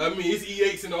 I mean, it's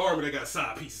E8s in the army that got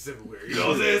side pieces everywhere. You know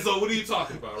what I'm saying? So what are you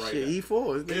talking about right now?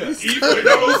 E4. Yeah, E4. You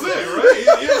know what I'm saying,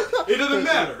 right? It doesn't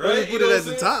matter, right? Put it at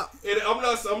the top. And I'm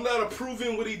not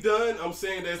approving what he done. I'm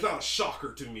saying that it's not a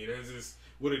shocker to me. That's just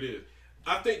what it is.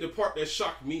 I think the part that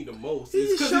shocked me the most He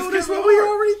is because showed us what we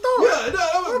already thought. Yeah,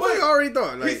 no, What we already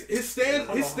thought. Like, his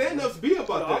stand-ups be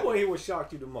about I that. want to hear what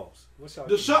shocked you the most. What shocked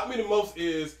The you? shocked me the most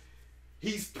is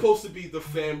he's supposed to be the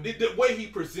family. The way he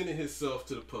presented himself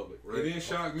to the public, right? It didn't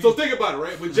shock me. So think about it,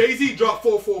 right? When Jay-Z dropped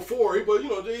 444, but you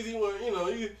know Jay-Z went, you know,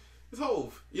 it's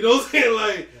Hov. You know what I'm saying?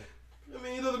 Like, I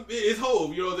mean, it's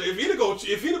Hov. You know, if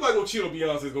anybody gonna cheat on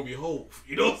Beyonce, it's gonna be Hov.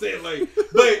 You know what I'm saying? Like,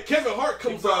 but Kevin Hart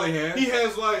comes out. He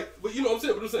has like, but you know what I'm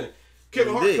saying? But I'm saying.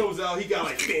 Kevin Hart comes out, he got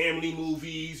like family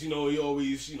movies, you know, he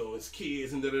always, you know, his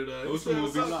kids and da-da-da. Those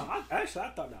movies. No, I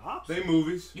thought the opposite. They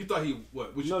movies. You thought he,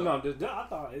 what? What you No, thought? I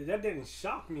thought that didn't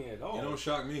shock me at all. It don't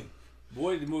shock me.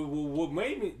 Boy, what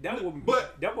made me that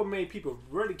what made people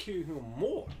ridicule him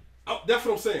more. That's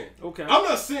what I'm saying. Okay. I'm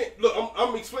not saying, look,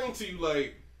 I'm explaining to you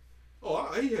like,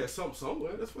 he had something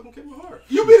somewhere. That's fucking Kevin Hart.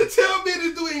 You mean to tell me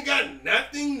this dude ain't got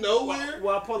nothing nowhere?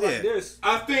 Well, I put it like this.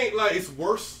 I think like it's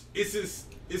worse.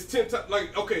 It's 10 times,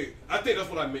 like, okay, I think that's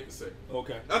what I meant to say.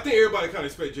 Okay. I think everybody kind of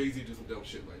expect Jay-Z to do some dumb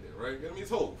shit like that, right? I mean, it's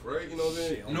Hov, right? You know what I'm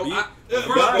saying? Shit, No,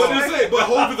 But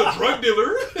Hov is a drug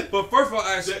dealer. But first of all,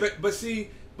 I expect. But see,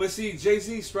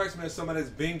 Jay-Z strikes me as somebody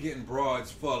that's been getting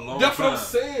broads for a long time. That's what I'm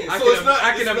saying.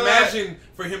 I can imagine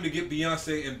for him to get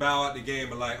Beyonce and bow out the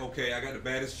game and like, okay, I got the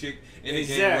baddest chick in the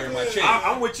game wearing my chain.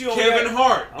 I'm with you on Kevin that.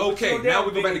 Hart. I'm with you Okay, on now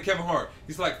that, we go back to Biggie. Kevin Hart.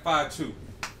 He's like 5'2".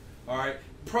 All right.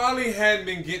 Probably hadn't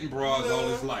been getting bras all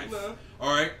his life.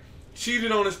 All right.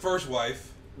 Cheated on his first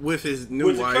wife. with his new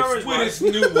With the wife. current With his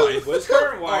new wife. With his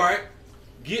current wife. All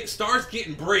right. Starts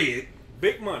getting bread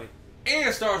Big money.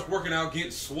 and starts working out, getting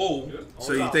swole.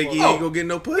 So you think he ain't gonna get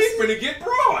no pussy? He's finna get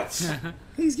broads.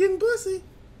 He's getting pussy.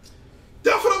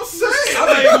 That's what I'm saying.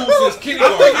 I've been cool since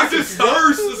kindergarten. I think it's just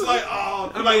worse. It's like,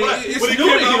 oh, I like, mean, it's when it new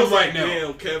came to out, I him was right like, now.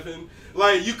 damn, Kevin.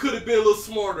 Like, you could have been a little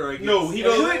smarter, I guess. No, he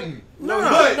couldn't.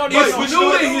 But It's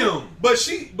new to him.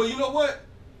 But you know what?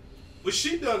 What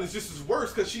she done is just as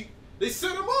worse because they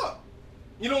set him up.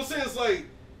 You know what I'm saying? It's like,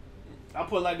 I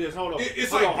put it like this. Hold on.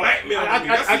 it's Hold like on. blackmail. I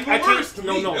That's even can't- worse to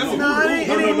me. No, That's no, even no, No, it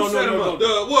ain't- no, set him no, up.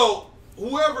 no. well,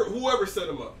 whoever set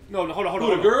him up. No, hold on.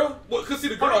 Who, the girl? Well, because see,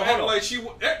 the girl Hold on, acted hold on.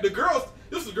 like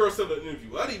this was the girl said in an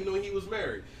interview. I didn't even know he was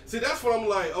married. See, that's what I'm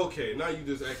like, okay, now you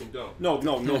just acting dumb. No.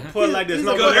 Put it like this.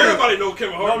 No, Because everybody know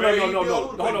Kevin Hart. No. married. He be all over the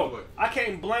Hold place, on. but- I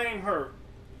can't blame her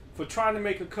for trying to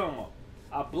make a come up.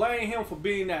 I blame him for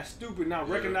being that stupid, not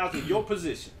recognizing your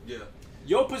position. Yeah.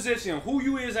 Your position, who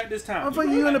you is at this time. I'm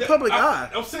fucking you in the public eye.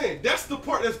 I'm saying that's the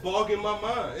part that's bogging my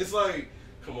mind. It's like,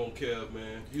 come on, Kev,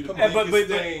 man. You the But- biggest but-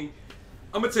 thing.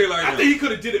 I'm gonna tell you like I this. think he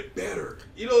could have did it better.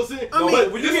 You know what I'm saying? I mean,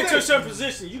 But when you this get to a thing- certain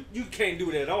position, you can't do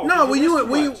that at all. No, when you risk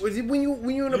too much. when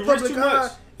you in the You risk public too eye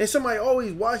much. and somebody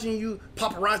always watching you,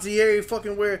 paparazzi every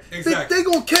fucking where, Exactly. they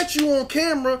gonna catch you on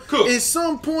camera Cook. at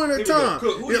some point Here of we go. time.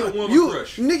 Cook, who your woman you,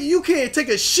 crush? nigga, you can't take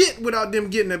a shit without them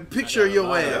getting a picture of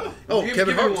your ass. yeah. Oh, Give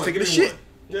Kevin me Hart was one, taking a give me shit.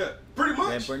 Yeah, pretty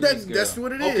much. That's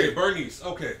what it is. Okay, Bernice.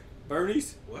 Okay,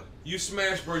 Bernice? What? you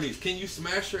smash Bernice. Can you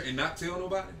smash her and not tell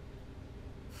nobody?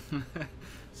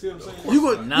 See what I'm saying?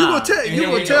 You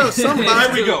gonna tell somebody.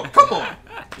 There we go. Come on,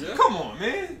 come on,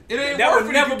 man. It ain't That worth would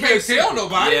it never if be you a can't tell secret.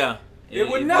 nobody. Yeah. It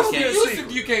would you never What's be the a use secret.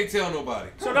 if you can't tell nobody?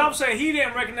 So I'm saying he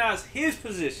didn't recognize his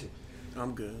position.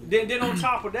 I'm good. Then on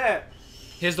top of that,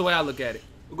 Here's the way I look at it.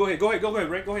 go ahead,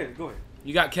 Ray. Go ahead.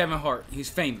 You got Kevin Hart. He's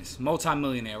famous,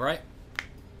 multi-millionaire, right?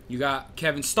 You got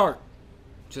Kevin Stark,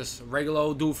 just a regular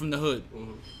old dude from the hood.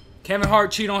 Mm-hmm. Kevin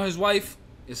Hart cheat on his wife.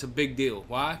 It's a big deal.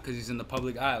 Why? Because he's in the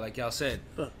public eye, like y'all said.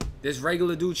 This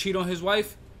regular dude cheat on his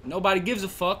wife. Nobody gives a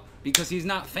fuck because he's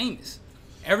not famous.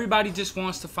 Everybody just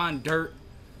wants to find dirt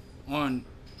on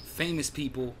famous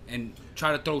people and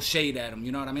try to throw shade at them.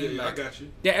 You know what I mean? Yeah, I Like, got you.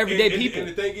 they're everyday And people. And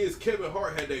the thing is, Kevin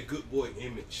Hart had that good boy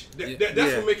image. That's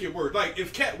Yeah. what make it work. Like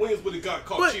if Cat Williams would have got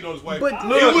caught cheating on his wife, but it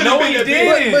look, wouldn't no, have been he that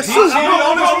didn't. But He Sue- cheated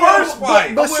on his first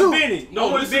wife. But I'm Sue- with Benny. No,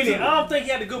 I'm with listen Benny. to me. I don't think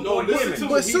he had a good No, boy listen image. to me.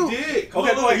 But He Sue- did.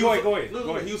 Okay, go ahead.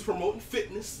 Look, he was promoting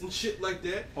fitness and shit like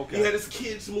that. Okay. He had his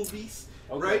kids' movies,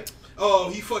 Okay. right?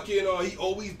 He fucking he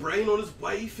always bragging on his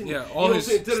wife and Yeah, you all know what I'm his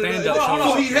saying? Da-da-da. stand-up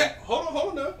So shows. he had hold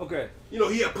on now. Okay. You know,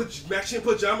 he had matching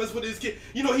pajamas with his kid.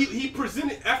 You know, he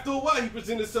presented after a while. He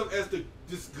presented himself as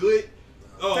this good,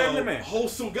 Family man.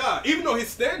 wholesome guy. Even though his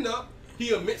stand up, he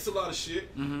admits a lot of shit.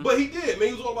 But he did, man.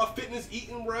 He was all about fitness,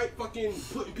 eating right, fucking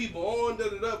putting people on, da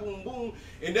da da, boom boom.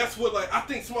 And that's what I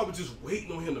think somebody was just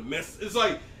waiting on him to mess. It's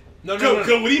like No. Cause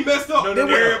when he messed up, No,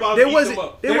 everybody They beat him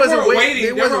up. wasn't waiting.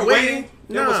 They wasn't waiting.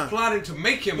 They Nah. was plotting to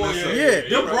make him mess up. yeah.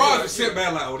 Them bras are sitting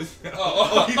back like, oh, this.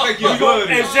 Oh, he think you're good.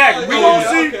 Exactly. We Oh, gonna yeah,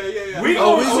 see. okay, yeah. We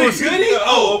Oh, gonna oh, see. good he?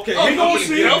 Oh, okay. We He gonna gonna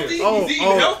see. get healthy. Oh, He's eating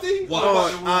oh, healthy.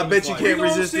 I bet you We can't gonna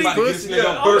resist see. this pussy.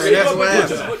 Yeah, Oh, That's what but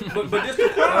happened. But this the I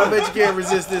problem. bet you can't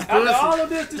resist this After all pussy. of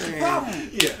this is the problem.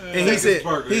 Yeah. And he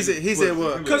said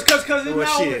what? Cause it's Well,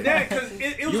 not only shit. that. Cause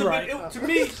it was You a right. bit, to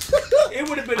me, it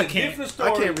would have been a different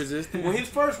story. I can't resist it. When his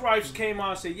first wife came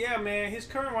out and said, "Yeah, man, his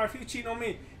current wife, he cheating on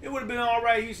me," it would have been all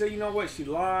right. He said, "You know what? She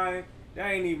lying.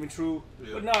 That ain't even true." Yeah.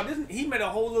 But no, he made a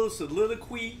whole little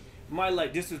soliloquy.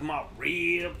 This is my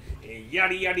rib and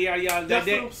yada yada yada yada. That's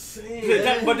that, what I'm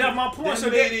saying. but that's my point. That So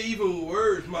made that, it even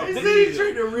worse. My He bed.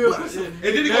 treated her real And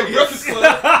then he go to Breakfast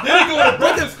Club. Then he go to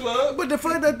Breakfast Club. But the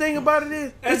funny thing about it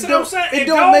is, That's it what I'm don't, saying. it It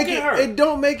don't don't make get it. her. It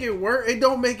don't make it worse. It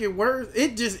don't make it worse.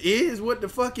 It just is what the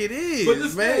fuck it is, But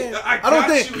this man. thing, I don't got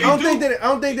think. you, I don't you think do. that. I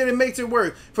don't think that it makes it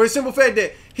worse for the simple fact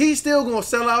that he's still gonna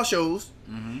sell out shows.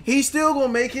 He's still gonna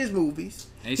make his movies.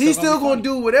 And He's still be gonna funny.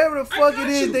 do whatever the fuck got it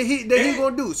is you. that he And-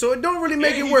 gonna do. So it don't really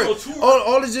make and it he worse. gonna tour.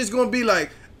 All is just gonna be like,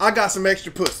 I got some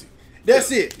extra pussy.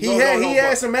 That's it. He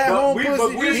had some at home but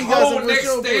pussy. his He His got whole some next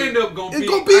show pussy. stand-up gonna It's be,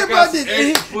 gonna be I got about some this,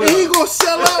 and extra he gonna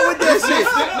sell out with that shit.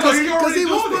 Because he Because already he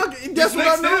was doing it. fucking. That's His what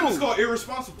next I stand-up is know. called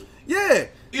Irresponsible. Yeah,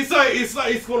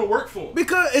 It's gonna work for him.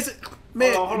 because it's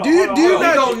man. Hold on, do you hold do you on.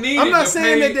 not? He gonna need I'm it not to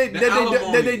saying pay that the they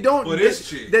alimony don't for this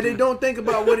chick. that they don't think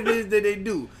about what it is that they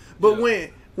do. But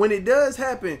when it does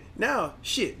happen, now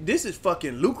shit, this is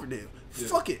fucking lucrative.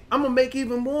 Fuck it, I'm gonna make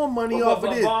even more money off of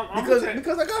this I'm because okay.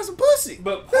 I got some pussy.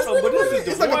 But That's hold on, really but what this it is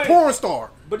the It's like a one- porn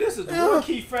star. But this is the Yeah. one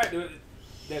key factor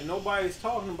that nobody's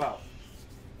talking about.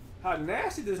 How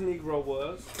nasty this Negro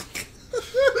was.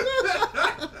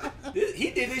 He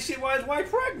did this shit while his wife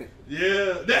pregnant.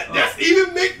 Yeah, that's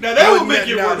even make now that would make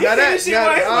it Now worse. that- This shit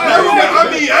while his now- wife That would make-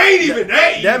 pregnant. I mean, I ain't even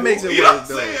that. That evil. makes it You know worse, what I'm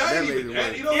saying? though. I That ain't makes even it that.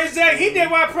 worse. You know what I'm Exactly. He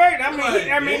did while pregnant. I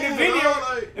Like, mean, damn, the video, dog,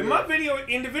 like, in my video,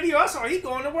 in the video I saw, he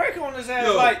going to work on his ass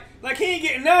Yo. like he ain't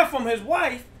getting none from his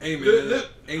wife. Hey man, Look,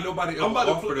 ain't nobody I'm ever about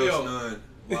to offered put- us yo. none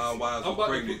while wives I'm were about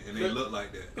to pregnant put- and they look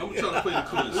like that. I'm trying to play the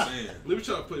clip. Just saying. Let me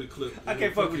try to play the clip. I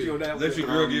can't fuck with you on that Let one. your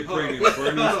girl get hold on. pregnant.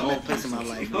 Burn this I'm at a off. place in my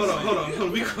life. Hold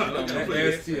on. We gotta play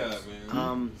this. STI,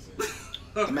 man.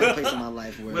 I'm at a place in my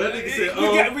life where But that nigga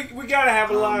said, We gotta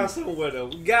have a line somewhere though.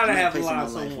 We gotta I'm at have a place in my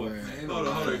line life somewhere. where Hold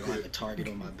on, I hold have on. a target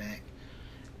on my back,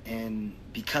 and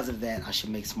because of that, I should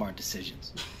make smart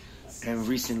decisions. And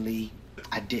recently,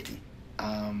 I didn't.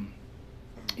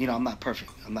 You know, I'm not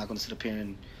perfect. I'm not going to sit up here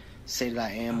and say that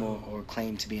I am or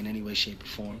claim to be in any way, shape, or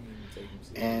form.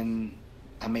 And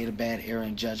I made a bad error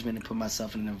in judgment and put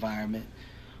myself in an environment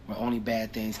where only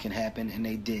bad things can happen, and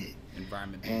they did.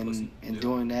 Environment. And in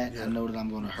doing that, I know that I'm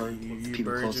going to hurt You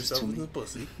people buried closest yourself to in the me,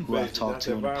 pussy. who I've talked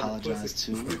to and Environment apologized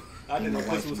to. I and didn't my know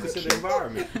wife this was and my considered kid.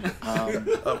 environment.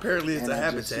 Apparently, it's And a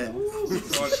I just, habitat. you know,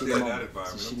 it's a Hard to shitty get moment. that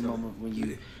environment, It's a I'm shitty telling moment when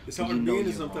you It's when hard you to know be in it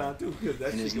you're wrong. sometimes too because that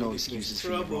And there's shit no gonna get you in excuses for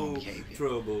your wrong trouble. behavior.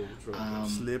 Trouble. At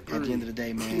Slippery. the end of the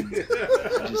day, man,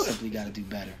 I just simply got to do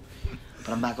better. But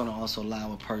I'm not going to also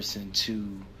allow a person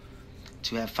to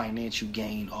have financial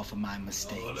gain off of my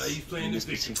mistakes Oh, now he's playing in this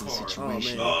this victim particular card.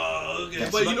 situation. Oh, okay.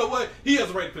 That's But you right. know what? He has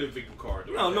the right to play the victim card.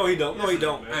 No, he don't. No, he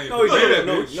don't. Man. No, he Look at don't. that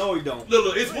No, bitch. he don't.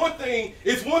 Look, it's one thing.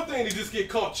 It's one thing to just get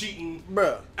caught cheating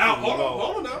Bruh. out. Hold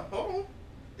on now. Hold on.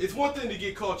 It's one thing to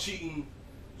get caught cheating.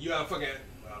 You out fucking,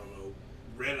 I don't know,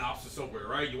 Red Lobster somewhere,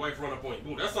 right? Your wife run up on you.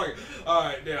 Boom. That's like, all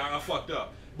right, then I fucked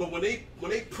up. But when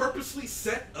they purposely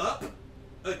set up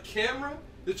a camera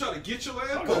to try to get your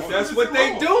ass, both of them That's is what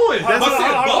they wrong. doing. But Hold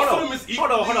on, both hold of on. them is equally.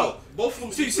 Hold on. Both of them.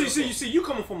 is equally wrong. See, you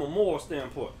coming from a moral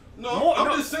standpoint. No,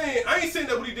 I'm just saying. I ain't saying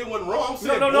that what he did wasn't wrong. I'm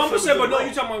saying No, both I'm of just them saying, but did no, wrong.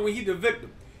 you talking about when he the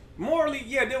victim. Morally,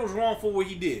 yeah, that was wrong for what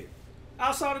he did.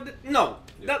 Outside of no,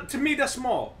 that, to me that's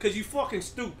small, cause you fucking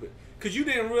stupid, cause you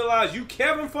didn't realize you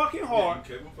Kevin fucking Hart,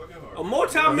 Yeah, Kevin fucking Hart. a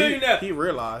multi-millionaire. He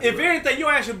realized. If anything,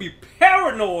 your ass should be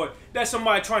paranoid that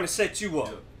somebody trying to set you up.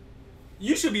 Yeah.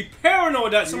 You should be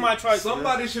paranoid that somebody trying to.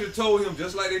 Somebody should have told him,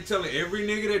 just like they telling every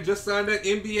nigga that just signed that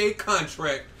NBA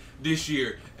contract this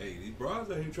year. Hey, these bras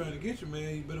out here trying to get you,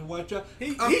 man. You better watch out.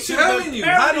 He I'm should've telling been you.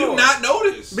 How do you paranoid. not know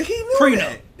this? But he knew Prenup.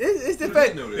 that. It's the He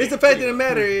fact. knew that. It's the fact of the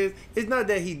matter is, it's not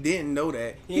that he didn't know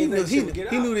that. He He didn't knew. think shit would get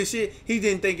He out. knew this shit. He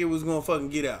didn't think it was gonna fucking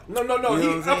get out. No. You know what I'm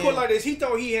I put saying? it like this. He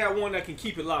thought he had one that can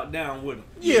keep it locked down with him.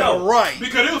 Yeah, No. right.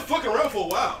 Because it was fucking around for a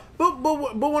while. But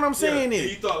what I'm saying Yeah, is,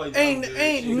 he thought like that ain't was good.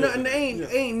 ain't She nothing,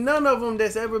 knows. ain't none of them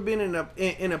that's ever been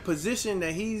in a position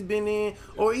that he's been in,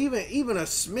 or even a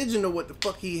smidgen of what the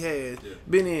fuck he has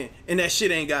been in and that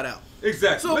shit ain't got out.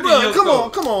 Exactly. So, Look bro, at Young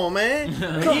Thug. come on, man.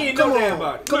 He ain't know that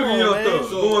about it. Come Look at on, Young man. Thug.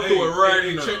 Going through it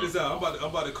right now. Check this out. I'm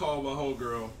about to call my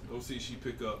homegirl. Let me see if she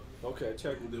pick up. Okay,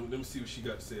 check it. Let me see what she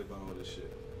got to say about all this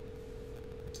shit.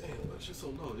 Damn, that shit's so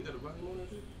low. They got a volume on that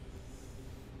shit?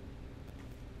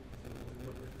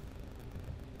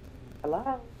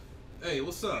 Hello. Hey,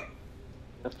 what's up?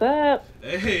 What's up?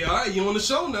 Hey, all right, you on the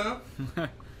show now.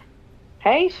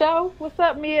 Hey, show. What's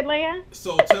up, Midland?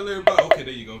 So tell everybody, okay,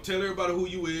 there you go. Tell everybody who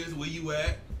you is, where you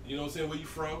at, you know what I'm saying, where you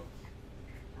from.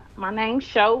 My name's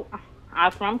Sho.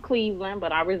 I'm from Cleveland,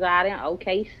 but I reside in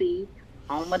OKC,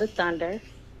 home of the Thunder.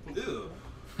 Ew.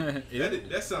 Yeah.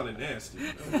 That sounded nasty.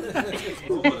 Sound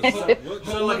like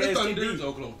the Thunder, STD.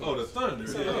 Oklahoma. Oh, the Thunder.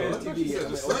 Sound Yeah. like I thought you said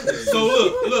the Sunday.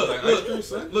 So Like ice cream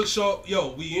Sunday? look, Shaw,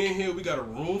 yo, we in here, we got a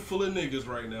room full of niggas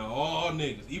right now, all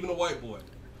niggas, even a white boy.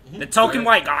 The token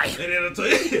white guy. And then I'll tell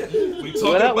you, we talking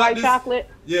What up, about white this. chocolate?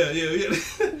 Yeah.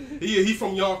 He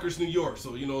from Yonkers, New York,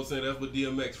 so you know what I'm saying, that's where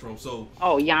DMX from, so.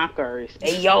 Oh, Yonkers.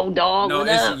 Hey, yo, dog. No, what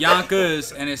it's up?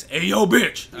 Yonkers and it's Ayo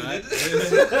bitch.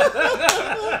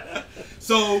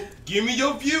 So, give me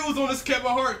your views on this Kevin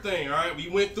Hart thing, all right? We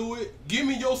went through it. Give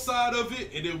me your side of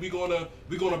it, and then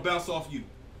we're gonna bounce off you.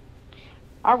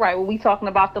 All right, well, we talking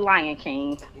about the Lion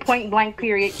King. Point blank,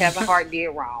 period. Kevin Hart did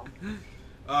wrong.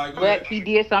 All right, go But ahead. he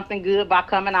did something good by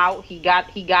coming out. He got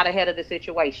ahead of the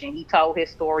situation. He told his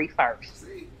story first.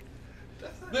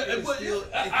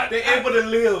 They able to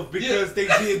live because they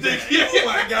did that. Oh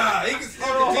my God! He can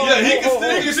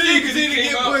still continue to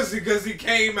get pussy because he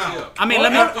came out. I mean,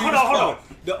 Hold let me. on.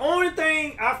 The only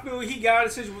thing I feel he got a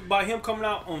decision by him coming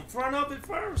out on front of it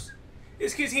first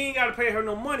is because he ain't got to pay her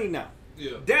no money now.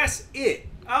 Yeah. That's it.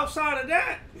 Outside of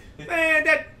that, man,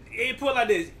 it put like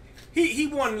this. He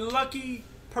one lucky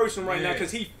person right now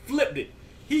because he flipped it.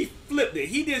 He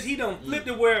done flipped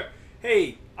it where,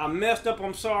 hey, I messed up,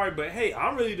 I'm sorry, but hey,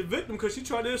 I'm really the victim because she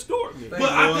tried to extort me. But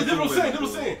that's what I'm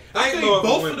saying. I think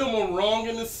both of them are wrong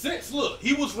in the sense. Look,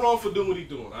 he was wrong for doing what he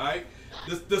doing, all right?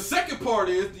 The second part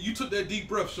is, you took that deep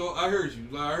breath, Sean. I heard you.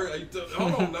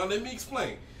 Hold on now, let me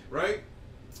explain, right?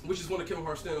 Which is one of Kevin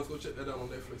Hart stand-ups. Go check that out on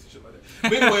Netflix and shit like that.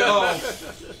 But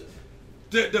anyway,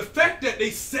 the fact that they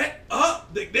set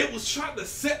up, they was trying to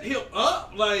set him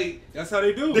up, like That's how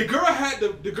they do. the girl had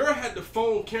the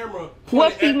phone camera.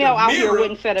 What pointed at female the out here mirror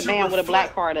wouldn't set a to man with a black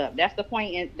reflect. card up? That's the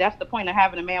point. That's the point of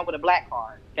having a man with a black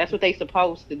card. That's what they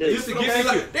supposed to do. They used to get me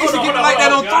like, Hold on,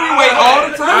 that on hold on. three-way all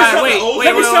the time. All right, wait,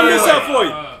 Let me sum this wait. up for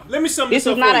you. Let me sum This this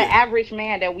is up not for an you. average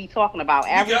man that we talking about.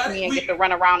 Average got it. men We- get to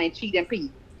run around and cheat and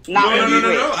pee. Not No. when you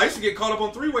rich. I used to get caught up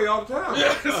on three-way all the time.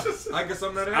 I guess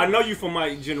I'm not I average. know you from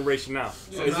my generation now.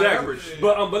 not Exactly. average.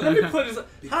 But let me put this.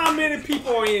 How many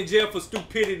people are in jail for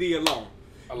stupidity alone?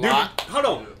 A lot. Hold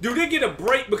on. Do they get a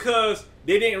break because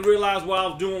they didn't realize what I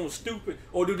was doing was stupid,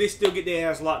 or do they still get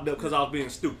their ass locked up because I was being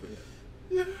stupid?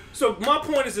 So my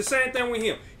point is the same thing with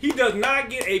him. He does not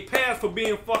get a pass for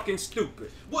being fucking stupid.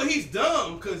 Well, he's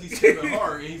dumb because he's Kevin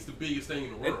Hart and he's the biggest thing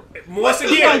in the world. Once He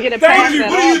don't again, get a thank pass you. at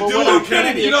What are all, you but what doing, I'm saying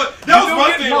Kevin? is- You know, that was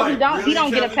my thing. No, like, he don't. really, He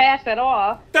don't get a Kevin? pass at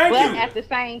all. Thank but you. at the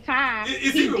same time,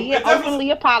 It's he even- did that was-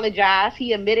 openly apologize.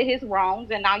 He admitted his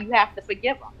wrongs, and now you have to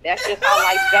forgive him. That's just how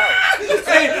life goes.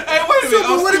 Hey, wait a minute.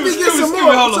 So what if he gets some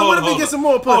more? So what if he gets some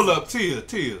more pussy? Hold up,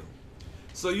 Tia.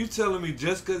 So you telling me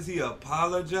just because he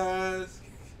apologized,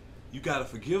 you gotta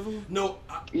forgive him? No,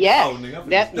 Yes, Oh, nigga, I'm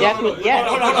that's no, what. Yes.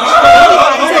 hold on.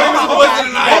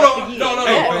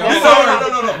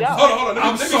 Hold on. Let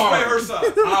me explain her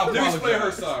side. Let me explain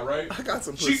her side, right? I got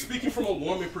some pussy. She's speaking from a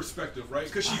woman perspective, right?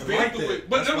 Because she's I been like through that. it.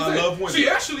 But That's let me why I say, love women. she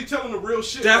actually telling the real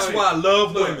shit. That's like, why I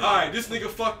love look, women. all right, this nigga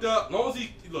fucked up. As long as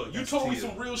he look, you That's told me Tia.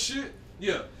 some real shit.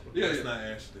 Yeah. That's not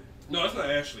Ashley. No, that's not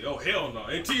Ashley. Oh hell no.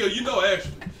 And Tia, you know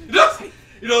Ashley.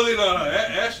 No,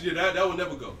 Ashley, that would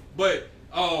never go. But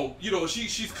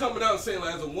she's coming out and saying,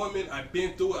 like, as a woman, I've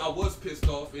been through it. I was pissed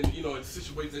off, and in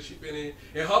situations that she's been in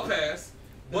her past.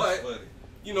 But funny.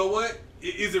 you know what?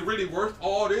 Is it really worth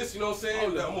all this? You know what I'm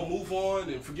saying? That I'm gonna move on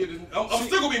and forget it. I'm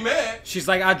still gonna be mad. She's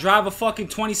like, I drive a fucking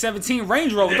 2017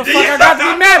 Range Rover. What the fuck I got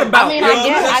to be mad about? I mean, Yeah, I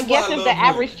guess that's why I if love the women.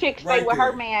 average chick stay Right with her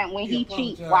there. man when he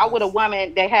cheats, apologize. why would a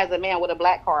woman that has a man with a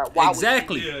black card? Why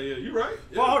Exactly. Yeah, you're right.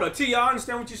 Well, hold on, T. I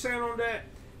understand what you're saying on that,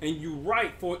 and you're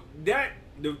right for that.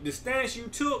 The stance you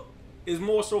took is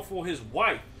more so for his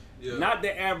wife, Yeah. not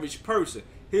the average person.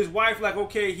 His wife, like,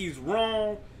 okay, he's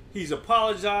wrong. He's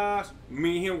apologized.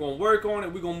 Me and him gonna work on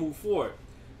it. We're gonna move forward.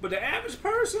 But the average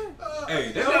person,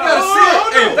 Hey, that nigga got a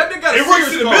Sears. Hey, that nigga got a It works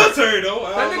Sears in the card. military though.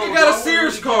 That nigga got a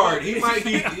Sears card. He might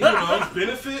be, you know,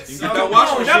 benefits. You get that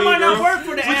washing machine, that might not girl. work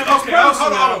for the average Okay, person.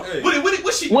 hold on. Hey.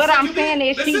 What she? What I'm you saying did?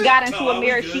 is That's she it? got into No, a we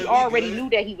marriage. good, She we already good. knew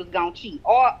that he was gonna cheat.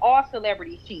 All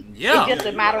celebrities cheat. Yeah. It's just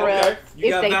a matter Okay. of You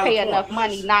if got they valid pay point. enough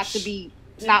money not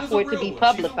for it to be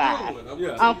publicized.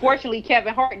 Yeah. Unfortunately,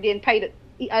 Kevin Hart didn't pay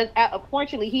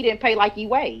unfortunately, he didn't pay like he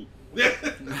weighed.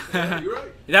 Yeah, you're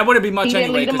right. That wouldn't be much He didn't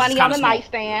anyway. leave the 'cause money it's on kinda the small.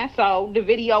 nightstand, so the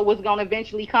video was gonna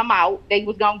eventually come out. They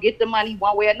was gonna get the money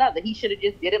one way or another. He should have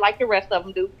just did it like the rest of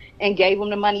them do and gave them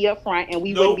the money up front, and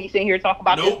we wouldn't be sitting here talking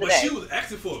about No, this but today. she was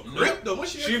asking for a grip though. What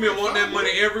She been wanting that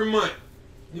money every month.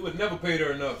 He would never pay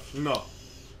her enough. No.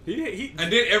 He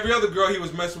And then every other girl he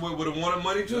was messing with would have wanted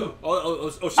money too. she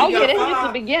Oh got yeah, this is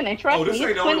five. the beginning. Trust Oh, me, this there's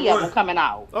ain't the only plenty of one. them coming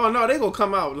out. Oh no, they gonna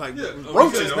come out like Yeah.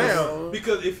 roaches because, now.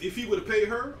 Because if he would have paid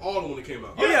her, all of them would have came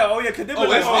out. Oh yeah, cause they Oh, were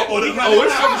like, it's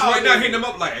right now hitting him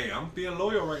up like, hey, I'm being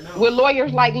loyal right now. With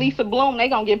lawyers like Lisa Bloom, they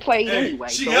gonna get played Hey, anyway,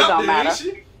 she so it out don't there, matter.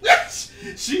 ain't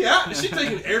she? She out. She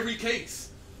taking every case.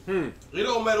 It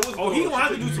don't matter what's oh, going he on. gonna have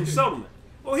to She do taking some every settlement.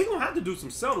 Oh, he gonna have to do some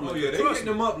settlement. Oh yeah, they Trust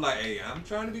hitting me. him up like, hey, I'm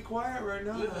trying to be quiet right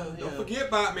now. Don't forget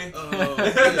about me.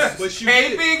 case. But you Hey,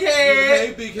 did. big head.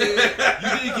 Hey, big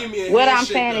head. You did give me a What I'm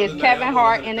handshake saying the is other Kevin night.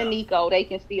 Hart and Nico, they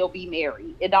can still be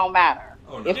married. It don't matter.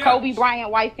 Oh, no. If Yeah. Kobe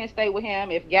Bryant's wife can stay with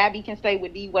him, if Gabby can stay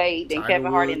with D Wade, then Tiger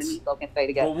Kevin Hart and Woods. Nico can stay But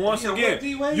together. once Yeah, again, what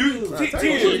D-Wade you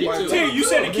do? T, you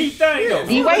said the key thing though.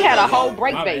 D Wade had a whole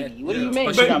break My bad. baby. What do you Yeah. mean?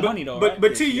 But she got money though, right?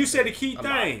 But T, you said the key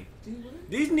thing.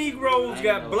 These Negroes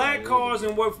got black cars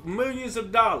and worth millions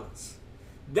of dollars.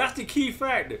 That's the key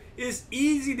factor. It's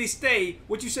easy to stay.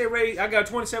 What you say, Ray? I got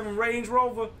a 27 Range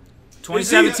Rover.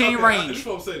 2017 Okay, I range. just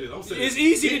want to say this. I'm saying It's this.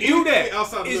 easy to do Anything that.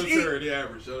 outside the It's military, the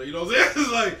average. You know what I'm saying?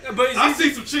 It's like, But it's I easy-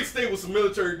 see some chicks stay with some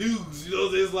military dudes. You know what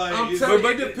I'm saying? It's like, I'm it's, telling you,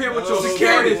 but it depends what your Oh,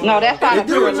 security is. No, that's not a They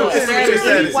do pure it to love. the Any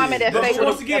status. woman that But stays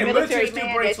once with again, a military military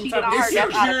man breaks that some cheated type on of her, that's not a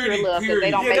pure security, love because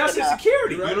they don't Yeah, make that's the enough.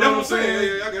 security. You You know know what I'm saying?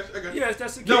 saying? Yeah, I got you. Yes,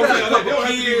 that's No, security. but- A couple don't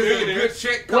have to be kids and a millionaires. good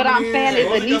check What I'm coming saying in. is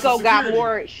Only got some Nico got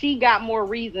security. she got more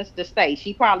reasons to stay.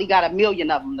 She probably got 1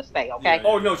 million of them to stay, okay?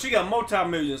 Oh no, she got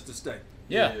multi-millions to stay.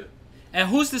 Yeah. And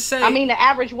who's to say? I mean, the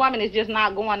average woman is just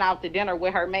not going out to dinner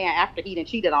with her man after he done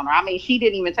cheated on her. I mean, she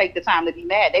didn't even take the time to be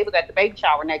mad. They was at the baby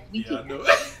shower next Yeah, I weekend.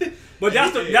 know. But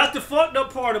that's the fucked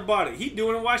up part about it. He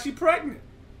doing it while she pregnant.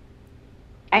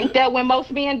 Ain't that when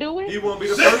most men do He it? won't be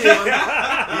the first one.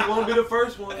 He won't be the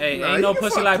first one. hey, Nah, ain't no you can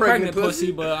pussy fuck like pregnant pregnant pussy,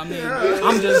 pussy. but I mean, Yeah.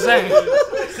 I'm just saying.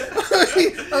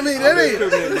 I mean, that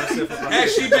ain't. Had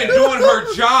she been doing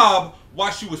her job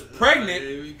while she was There pregnant,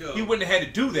 we go. he wouldn't have had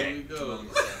to do There we that. go.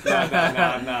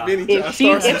 Nah. Then he If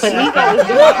starts Anika to- was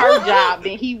doing her job,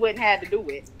 then he wouldn't have to do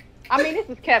it. I mean, this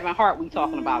is Kevin Hart we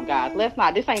talking about, guys. Let's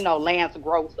not. This ain't no Lance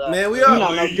Gross. Man, we you are. know,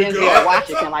 no There you Denzel go.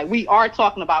 Washington. Like we are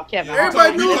talking about Kevin Hart.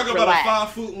 Everybody We knew- talking Let's about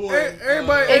relax. a 5'1".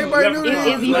 Everybody knew Is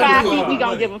that. he Let 5 him feet? go. We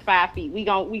gonna give him 5 feet. We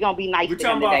gonna be nice We to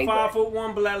him talking today. about but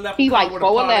 5'1" black left. He like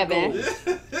 4'11".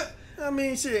 I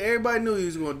mean, shit. Everybody knew he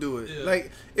was gonna do it. Yeah.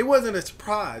 Like it wasn't a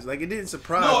surprise. Like it didn't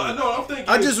surprise me. No, I'm thinking.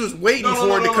 I just was waiting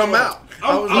for it to come out.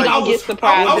 I was He like, don't get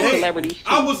surprised I when was- celebrities cheat.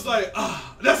 I was like,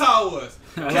 that's how I was.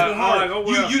 Kevin Hart, oh,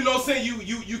 well. you know what I'm saying?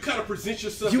 You kind of present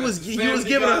yourself. You as was- this you was family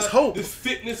giving guy, us hope. This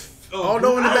fitness.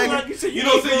 Although in the back, You know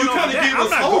what I'm saying? You kinda gave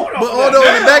us hope. but although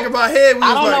in the back of our head, we I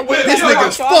was don't know like, what this Kevin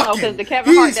nigga's Hart y'all know, fucking. the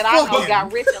Kevin Hart He's that I know fucking.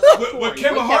 got rich and left When Tory.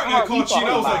 Kevin What Hart got we caught cheating,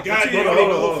 I was talking like, about? God, you Hold don't on,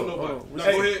 know hold for on, nobody. hold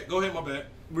on. No, go ahead, my bad.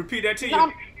 Repeat that to you.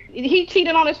 No, he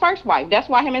cheated on his first wife. That's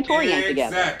why him and Tory ain't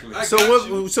together. Exactly. I So got what?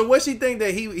 you. So what she think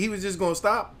that he was just gonna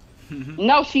stop?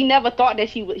 No, she never thought that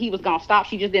he was gonna stop.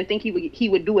 She just didn't think he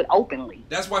would do it openly.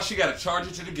 That's why she got to charge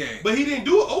it to the game. But he didn't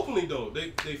do it openly though.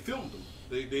 They filmed him.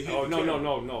 They hit Oh the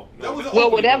no. That was Well, openly,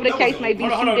 whatever the though. That case was may be,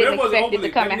 Hold on, she hold on. didn't That wasn't expect it to openly.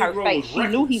 come That in her Negro face. was She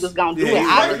knew he was gonna do Yeah, it. he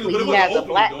was Obviously, But it he has a wasn't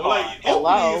black openly, though. card. Like, openly,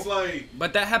 Hello. it's like,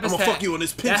 But that happens I'ma to fuck you on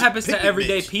this that happens to pimpin'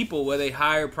 everyday bitch. people where they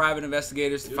hire private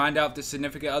investigators to find out if the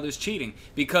significant other's cheating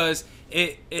because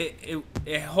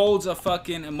it holds a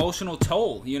fucking emotional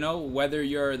toll, you know, whether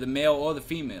you're the male or the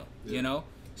female, you know.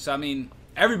 So I mean,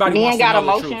 everybody Men wants to got know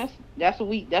the emotions. truth. That's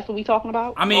what we talking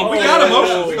about. I mean, we got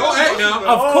emotions. Go ahead now.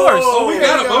 of course. Oh, we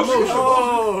got emotions.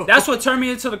 Oh, That's what turned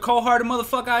me into the cold-hearted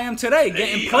motherfucker I am today,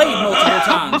 getting played multiple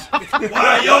times.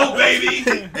 why yo, baby?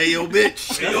 Hey yo,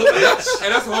 bitch. Hey, yo, bitch. Hey,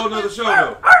 that's a whole nother show,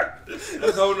 though.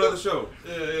 That's a whole nother show.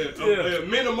 Yeah.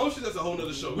 Men emotions. That's a whole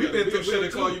nother show. We've been through shit shit,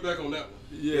 and call too. you back on that one.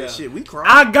 Yeah. Shit, we cried.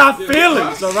 I got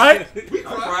feelings, all right? I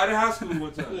cried in high school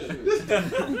one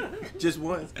time. Just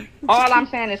once. All I'm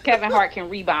saying is Kevin Hart can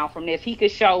rebound from this. He could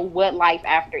show what life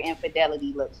after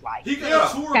infidelity looks like. He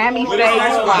got a tour. Tammy going.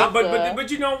 Faye,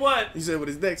 But you know what? He said with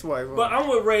his next wife. Huh? But I'm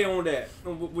with Ray on that,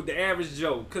 with the average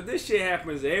Joe, because this shit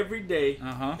happens every day.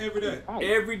 Every day.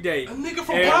 Every day. A nigga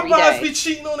from Every Popeyes day. be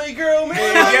cheating on their girl, man.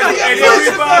 And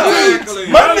Exactly.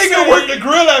 My nigga worked the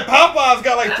grill at Popeyes,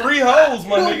 got like 3 hoes,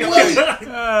 my nigga.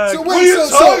 So What are you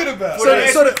talking about?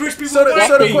 So the question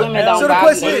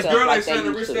is, Girl ain't trying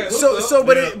to risk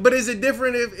that. but is it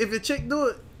different if a chick do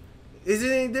it? Is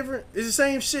it any different? It's the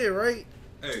same shit, right?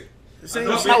 Hey. The same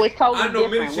I know shit. No, it's totally I know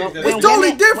many different. chicks that- It's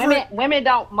totally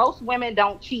different. Most women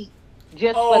don't cheat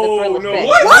just for the thrill of sex.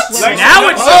 What? Most women-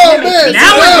 Nowadays, Oh,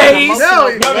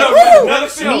 man.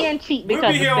 nowadays, Men cheat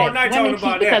because of sex. Women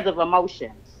cheat because of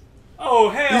emotions. Oh,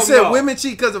 hell You said no. women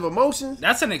cheat because of emotions?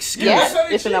 that's an excuse. Yes, how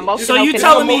they it's an cheat. emotional. So you It's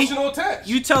telling me- emotional attached.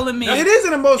 You telling me It is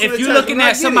an emotional if you're attachment, looking I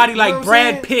at get somebody it, you know like what I'm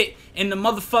Brad saying? Pitt in the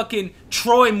motherfucking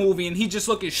Troy movie and he just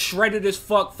looking shredded as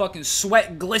fuck, fucking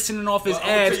sweat glistening off his Well,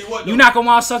 I'ma abs, tell you what, you though. not gonna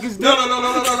want to suck his dick? No.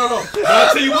 But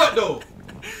I'll tell you what, though.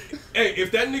 Hey,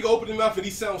 if that nigga open his mouth and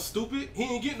he sounds stupid, he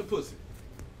ain't getting the pussy.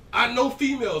 I know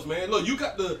females, man. Look, you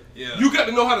got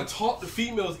to know how to talk to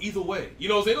females either way. You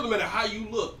know what I'm saying? It doesn't matter how you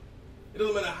look. It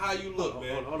doesn't matter how you look,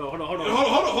 man. Hold on. Hold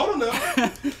on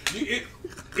now. It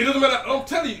doesn't matter. I'm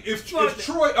telling you, if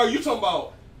Troy, are you talking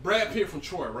about Brad Pitt from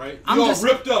Troy, right? I'm You all just-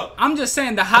 ripped up. I'm just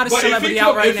saying the hottest But if celebrity he,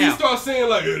 out right if he now. starts saying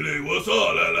like, "Hey, what's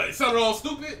up?" Like, sounding all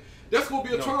stupid, that's gonna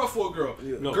be a turn off for a girl.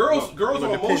 Girls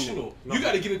are emotional. You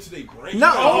got to get into their brain. No.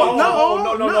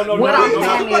 What I'm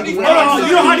saying is, You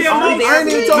know how the emotions- I ain't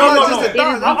even talking about just the it is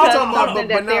thoughts. I'm because talking about something but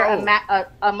that they're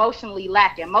now. emotionally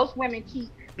lacking. Most women cheat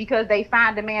because they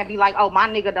find a man be like, oh, my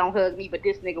nigga don't hug me, but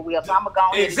this nigga will, so I'm gonna go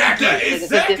ahead Exactly, and cheat this nigga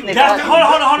 'cause exactly. this nigga That's- hug me.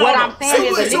 hold on. What I'm saying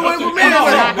is, a So nigga what cheat man because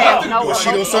is I that? have no Well, she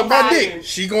gonna emotional suck my value. dick.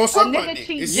 She gonna A suck my nigga dick.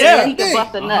 cheat It's because the he can thing.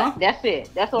 bust a nut. That's it.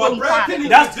 That's all But he's Brad trying Pitt to do.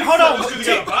 That's- hold hold on. because he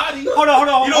got a body. Hold on. You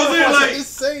know what I'm saying? Like, It's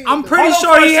saying I'm that. pretty Hold on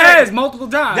sure for a he second. has multiple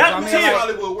times. That- I mean, Tia, like,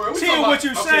 Hollywood world. We Tia, talking what about-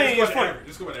 you okay, saying let's is go to funny. average.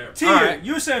 Let's go to average. Tia, Alright.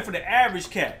 you're saying for the average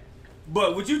cat.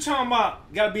 But what you talking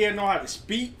about, gotta be able to know how to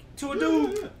speak to a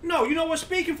dude? No, you know what's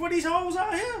speaking for these hoes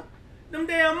out here? Them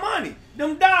damn money.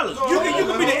 Them dollars. You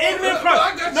can be the ignorant I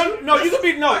got person. you. You can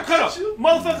be, I got you.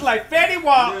 motherfuckers like Fetty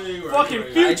Wap, Yeah, you right, fucking you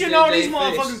right. Future and all these IJJ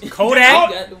motherfuckers. Fish.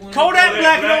 Kodak. Kodak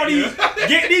Black and all these, yeah.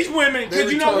 get these women, They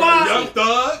cause you know retarded. why? Young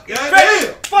Thug. Fetty,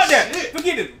 Goddamn. fuck that. Shit.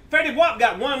 Forget it. Fetty Wap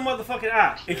got one motherfucking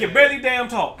eye and can barely damn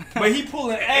talk. But he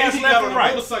pulling And ass he left got and on a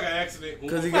right. motorcycle accident.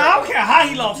 Because he Man, I don't care how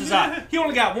he lost his eye. He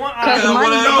only got one eye. Cause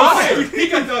money No, he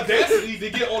got the audacity to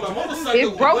get on a motorcycle. If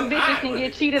with broke one bitches eye. can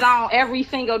get cheated on every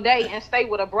single day and stay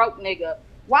with a broke nigga,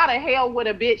 why the hell would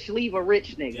a bitch leave a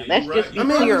rich nigga? Yeah, Let's you just right. be I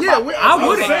mean, clear yeah, about that. I I'm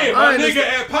wouldn't. saying, I my understand.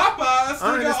 nigga at Popeyes still got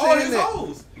all understand his that.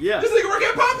 hoes. Yeah. This nigga work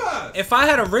at Popeyes. if I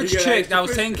had a rich You got chick extra that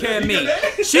was taking care of You me, got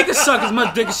that? she could suck as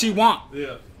much dick as she want.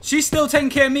 Yeah. She's still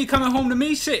taking care of me, coming home to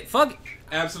me. Shit, fuck it.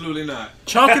 Absolutely not.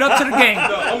 Chalk it up to the game. No,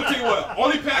 I'm gonna tell you what.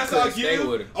 Only pass I couldn't stay with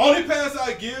her. give. Only pass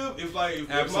I give is like if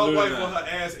my Absolutely wife not. want her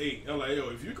ass ate. I'm like, yo,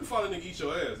 if you can find a nigga eat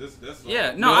your ass, that's.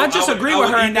 Yeah, no, No, I just I would- agree I with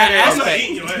would her eat in that that ass. I'm not aspect.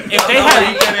 eating your ass. If they I would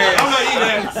had, eat that ass. I'm not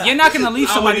eating ass. you're not gonna leave I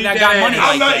would somebody eat that that got ass. money I'm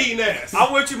like not that. eating ass.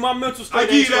 I want you, my mental I state give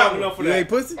ain't you that strong one. enough for You that. ain't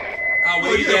pussy? I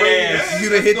would eat that ass. You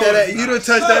done hit that. You done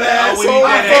touched that I would eat asshole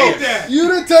that before. ass. You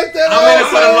done touched that I'm in it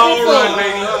for the asshole long before. run,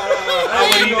 baby. I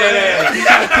would eat that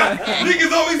ass.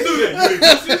 Niggas always do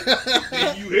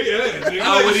that. You hit ass. Nigga.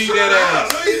 I would eat that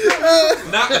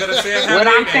ass. Not gonna say What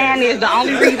I'm saying is the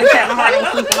only reason Kevin Hart ain't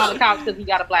sleeping on the couch because he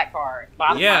got a black card.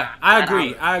 Bottom Yeah, line. I That's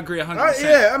agree. all. I agree 100%.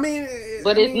 Yeah, I mean.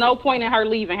 But I it's mean, no point in her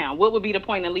leaving him. What would be the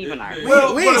point in leaving her?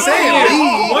 Well, we ain't saying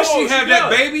leave. Once she Oh, have she that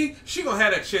does. baby, she gonna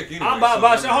have that check anyway. I'm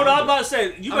about to say, hold on, I'm I'm about to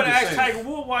say, you I'm better just ask saying. Tiger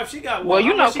Woods' wife. She got Well,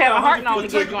 you know she got Kevin Hart 150 only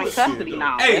get joint custody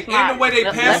now. Hey, Let's and not- the way they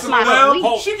let's pass him not around,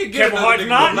 leave. she could get Kevin another Hart nigga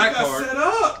not? with a He black got card. set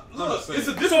up. Look, saying. it's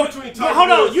a So, difference between but Tiger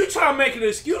hold on, Woods- you trying to make an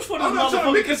excuse for this I'm not trying to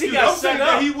motherfucker make because he excuse. got I'm saying set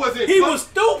that up. he wasn't He fuck- was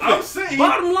stupid. I'm saying he-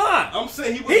 Bottom line. I'm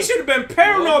saying he was. He should have been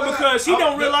paranoid because he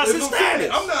don't realize his status.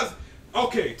 I'm not.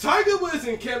 Okay, Tiger Woods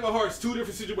and Kevin Hart's two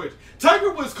different situations.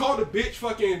 Tiger Woods called a bitch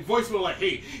fucking voicemail like,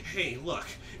 hey, look,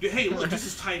 this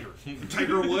is Tiger.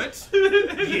 Tiger Woods?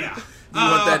 Yeah. You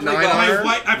want that I play 9-iron?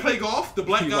 golf. I play golf, the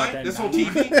black You guy want that that's on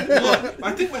TV. Look,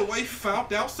 I think my wife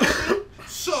found out something,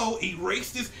 so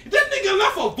erased this. That nigga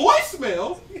left a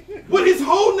voicemail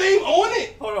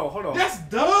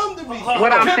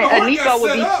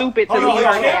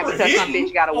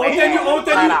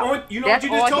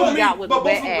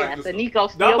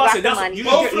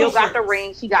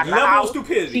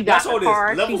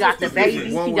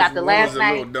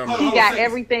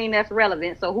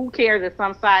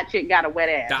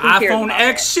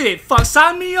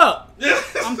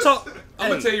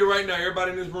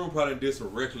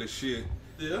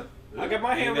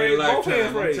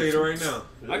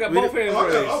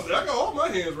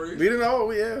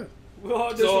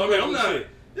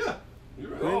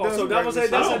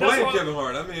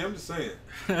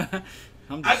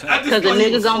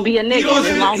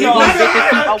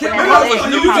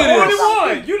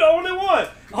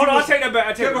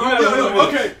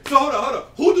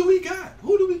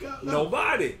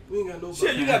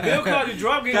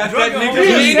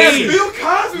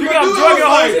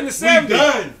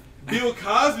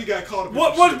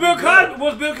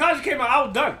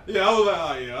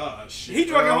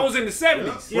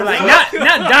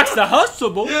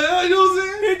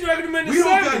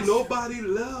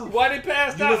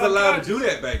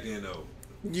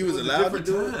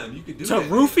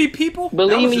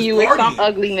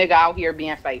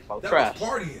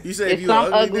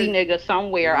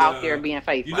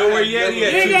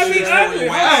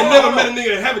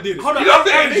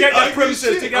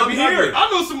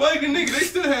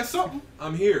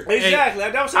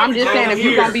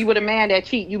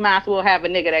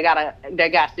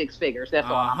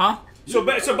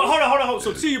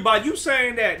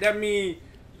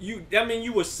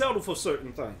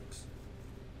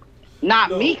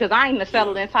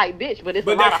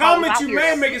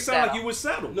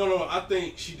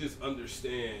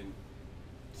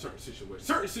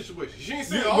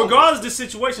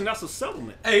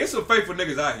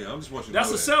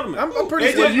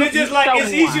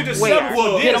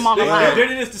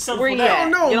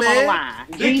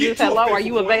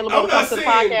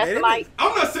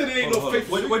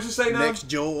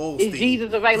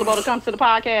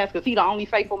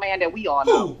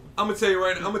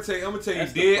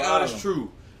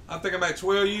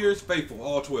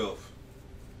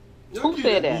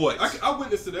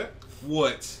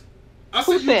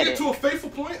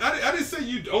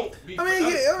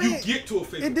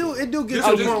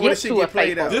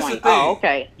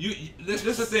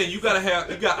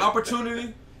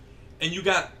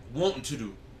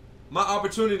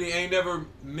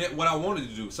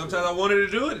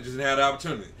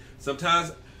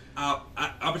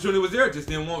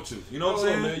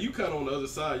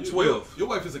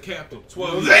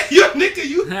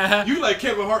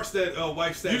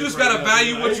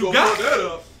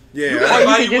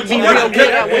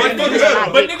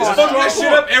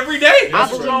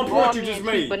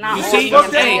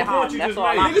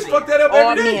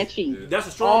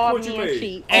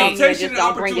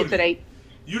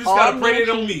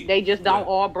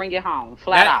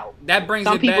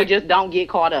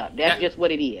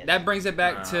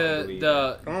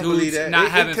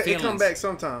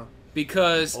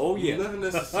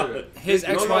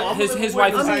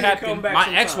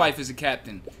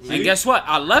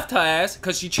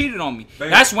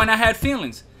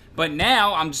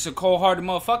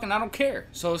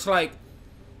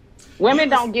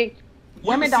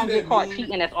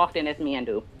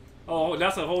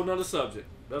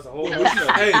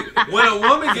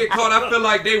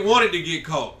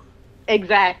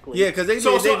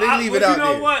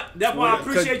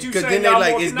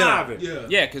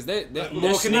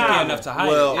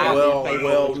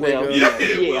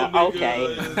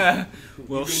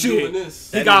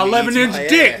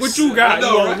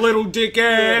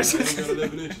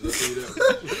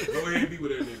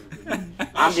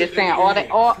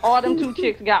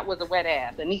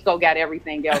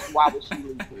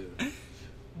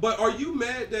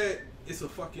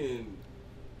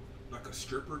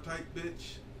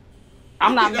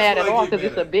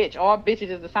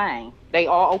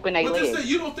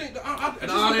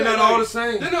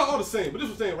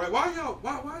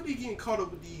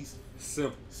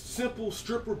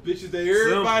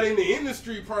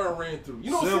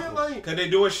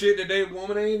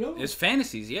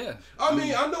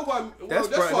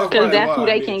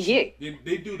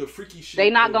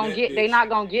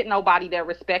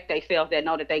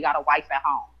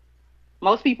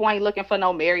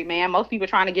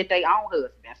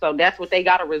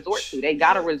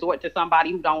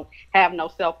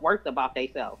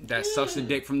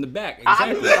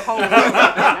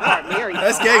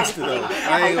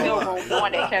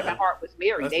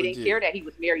care that he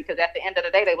was married because at the end of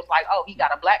the day, they was like, oh, he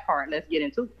got a black card. Let's get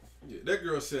into it. Yeah, that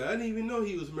girl said, I didn't even know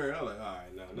he was married. I was like, all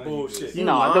right, now Bullshit. you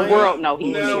No, the world know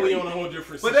he's now we married. on a whole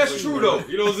different But that's situation, true, though. right?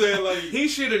 You know what I'm saying? Like, He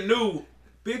should have knew,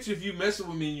 bitch, if you messing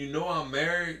with me and you know I'm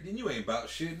married, then you ain't about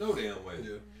shit no damn way.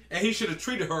 Yeah. And he should have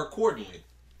treated her accordingly.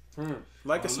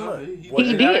 Like a oh, no, slut.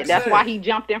 He did. That's why he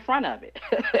jumped in front of it.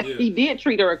 He did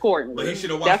treat her accordingly. But he should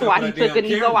have watched That's why her he for that took an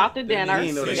damn ego camera. out to dinner. He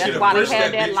ain't know that That's shit. why they First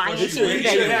had that that bitch line when in she the went. He baby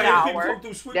should have had shower. people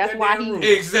through sweep That's that why damn he room.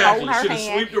 Exactly. told her Should've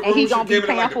hand, swept the and he room, gonna be should've given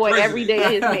paying her like for the it every day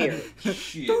of his president. marriage.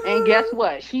 Shit. And guess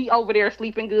what? She over there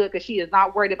sleeping good because she is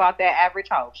not worried about that average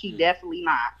hoe. She definitely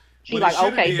not. She What like, he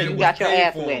shoulda okay, did so you was got your pay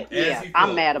ass for him wet. as Yeah, he I'm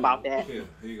called. mad about that. Yeah,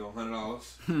 here you go,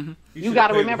 $100. You got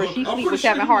to remember, she I'm sleep pretty with sure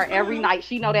Kevin he Hart was every married. night.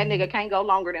 She know that nigga can't go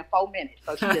longer than 4 minutes.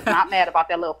 So she is not mad about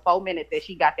that little 4 minutes that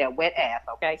she got that wet ass,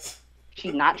 okay?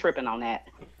 She not tripping on that.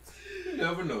 You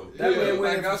never know. That Yeah, man like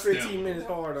went I in for 15 stamped. minutes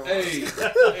hard on. hey,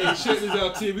 check this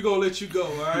out, T. We're going to let you go,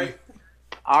 all right?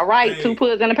 All right, Hey. 2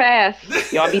 puds in the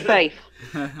past. Y'all be safe.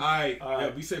 All right. Yeah,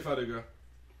 be safe out there, girl.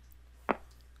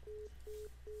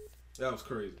 That was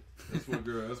crazy. That's my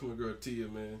girl. That's my girl, Tia,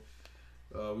 man.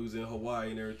 We was in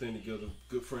Hawaii and everything together.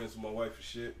 Good friends with my wife and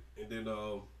shit. And then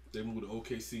they moved to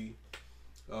OKC.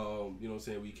 You know what I'm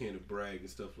saying? We came to brag and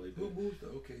stuff like Who that. moved to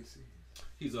OKC?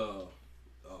 He's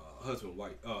husband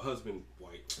white.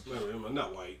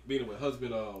 Not white. But anyway,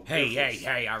 husband. Hey,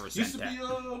 I Used resent to that.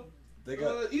 be They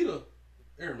got. Ida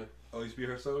Airman. Oh, used to be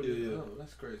her soldier. Yeah, yeah. Oh,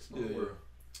 that's crazy. Small Yeah, world.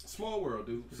 Small world,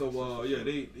 dude. So yeah,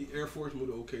 the Air Force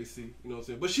moved to OKC. You know what I'm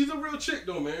saying? But she's a real chick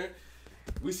though, man.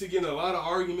 We see getting a lot of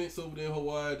arguments over there in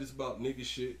Hawaii just about nigga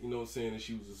shit. You know what I'm saying? And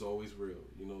she was just always real.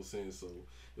 You know what I'm saying? So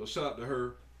shout out to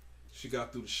her. She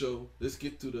got through the show. Let's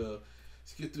get through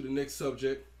the next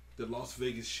subject, the Las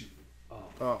Vegas shooting.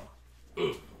 Oh.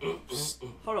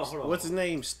 Hold on. What's his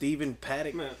name? Stephen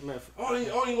Paddock? Man, I don't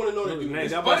even want to know that dude. Man,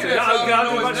 It's that funny boy that said- y'all y'all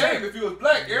know about his to say- name. If he was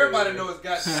black, everybody know his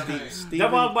goddamn name. Stephen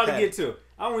That's what I was about to Paddock. get to.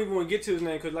 I don't even want to get to his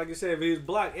name because, like I said, if he was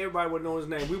black, everybody would know his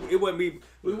name. We wouldn't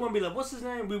be like, what's his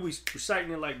name? We was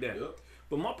reciting it like that. Yep.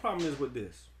 But my problem is with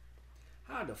this.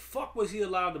 How the fuck was he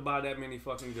allowed to buy that many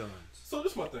fucking guns? So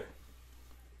this is my thing,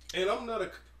 and I'm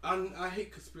not I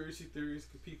hate conspiracy theories,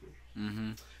 people.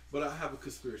 Mm-hmm. But I have a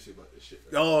conspiracy about this shit.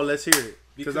 Oh, let's hear it.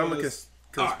 Because I'm a Because-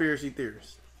 conspiracy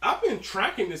theorist. I've been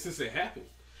tracking this since it happened.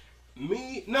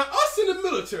 Us in the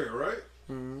military, right?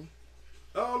 Mm-hmm.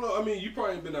 I don't know. I mean, you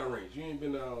probably ain't been out range. You ain't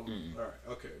been out. All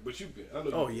right, okay, but you've been. I know.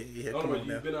 Oh, you, yeah, I don't come know. on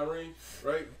now. You've been out range,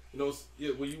 right? You know,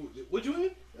 yeah. Would you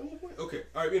in at one point? Okay,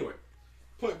 all right. Anyway,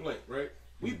 point blank, right?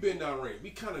 We've been down range. We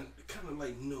kind of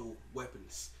like know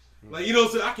weapons. Like, you know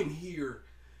what I'm saying? I can hear.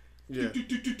 Yeah.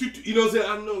 You know what I'm saying?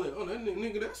 I know that. Oh, that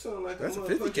nigga, that sound like That's a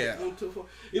motherfucker 50 cal. M24.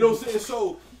 You know what I'm saying?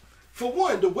 So, for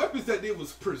one, the weapons that they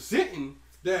was presenting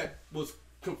that was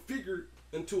configured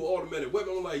into an automatic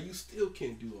weapon, I'm like, you still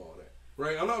can't do all that,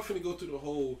 right? I'm not finna go through the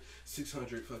whole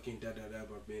 600 fucking da da da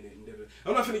per minute and da da.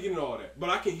 I'm not finna get into all that, but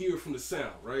I can hear it from the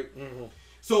sound, right? Mm-hmm.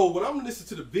 So when I'm listening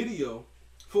to the video,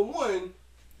 for one,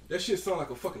 that shit sound like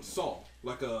a fucking saw,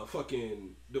 like a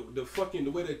fucking the way that the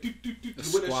way that shit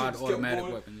Squad kept automatic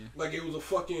going, weapon, yeah. like it was a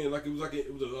fucking it was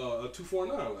a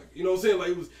 249, like, you know what I'm saying, like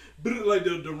it was like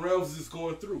the rounds just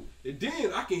going through, and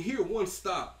then I can hear one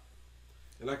stop,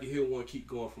 and I can hear one keep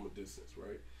going from a distance,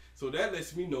 right? So that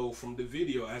lets me know from the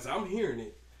video as I'm hearing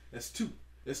it, that's two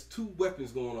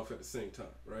weapons going off at the same time,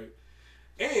 right?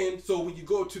 And so when you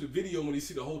go to the video, when you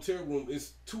see the hotel room,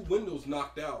 it's 2 windows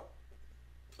knocked out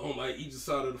on like either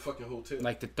side of the fucking hotel.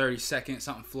 Like the 32nd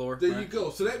something floor. There right? you go.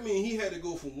 So that means he had to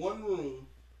go from one room,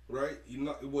 right?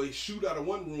 He shoot out of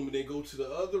one room and then go to the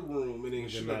other room and then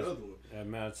shoot out the other one. A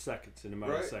matter of seconds. In a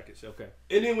matter of Right. seconds. Okay.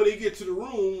 And then when they get to the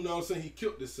room, now I'm saying he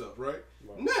killed himself, right?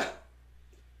 Now,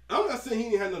 I'm not saying he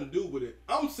didn't have nothing to do with it.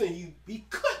 I'm saying he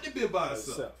couldn't have been by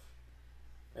himself. Himself.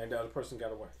 And the other person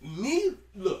got away.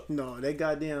 No, that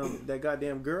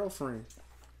goddamn girlfriend.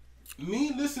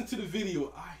 Me listen to the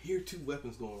video, I hear 2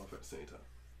 weapons going off at the same time.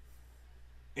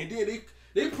 And then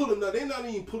they pulling up, they're not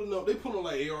even pulling up, they pulling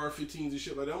like AR-15s and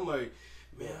shit like that. I'm like,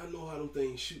 man, I know how them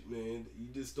things shoot, man. You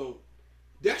just don't,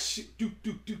 that shit,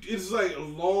 it's like a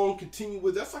long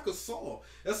continuous, that's like a saw.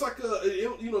 That's like a,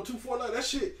 249, that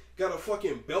shit got a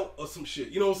fucking belt or some shit.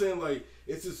 You know what I'm saying? Like,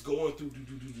 it's just going through,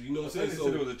 you know what I'm saying? So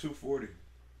it was a 240.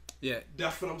 Yeah.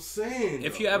 That's what I'm saying.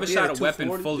 If though. you ever Yeah, shot a weapon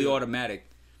 240, fully yeah. automatic,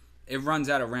 it runs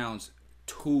out of rounds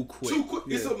too quick. Too quick.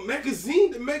 It's a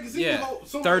magazine. The magazine Yeah, hold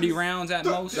 30 rounds at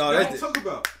most. No, That's that's what I'm talking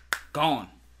about. Gone.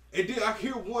 And then I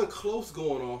hear one close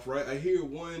going off, right? I hear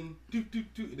one and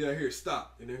then I hear it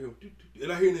stop, and then I hear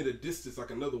and I hear it in the distance like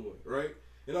another one, right?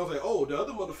 And I was like, oh, the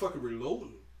other motherfucker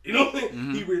reloading. You know what I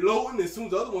mean? He reloading, and as soon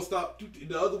as the other one stopped,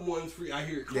 the other one's free. I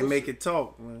hear it They closer. make it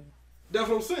talk, man. That's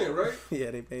what I'm saying, right?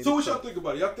 Yeah, they paid. So what y'all think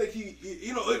about it? Y'all think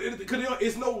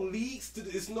it's no leaks,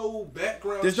 it's no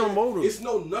background. There's no check. motive. It's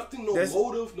no nothing, no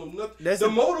motive, no nothing. That's the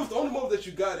only motive that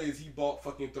you got is he bought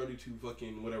fucking 32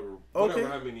 fucking whatever. Okay.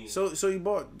 How many? So he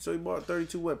bought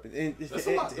 32 weapons, and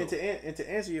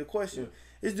to answer your question,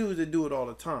 it's dudes that do it all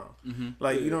the time. Mm-hmm.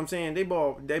 Like you know what I'm saying? They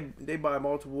buy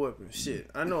multiple weapons. Shit,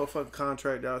 I know a fucking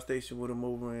contract out station with them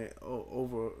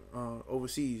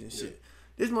overseas and shit.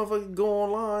 This motherfucker go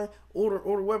online,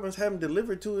 order weapons, have them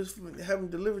delivered to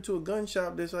a gun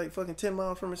shop that's like fucking 10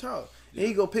 miles from his house, and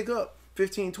he go pick up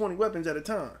 15, 20 weapons at a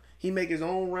time. He make his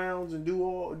own rounds and do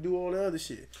all the other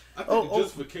shit. I think the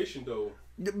justification though.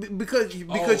 Because you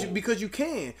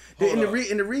can, and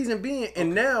the reason being,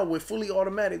 and now with fully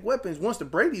automatic weapons, once the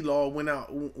Brady law went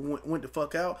the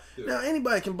fuck out, now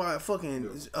anybody can buy a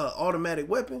fucking automatic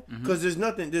weapon because there's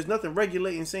nothing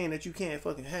regulating saying that you can't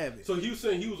fucking have it. So he was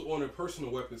saying he was on a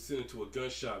personal weapon sent it to a gun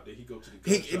shop that he go to the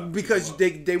gun shop because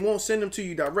they won't send them to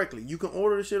you directly. You can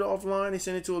order the shit offline and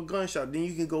send it to a gun shop, then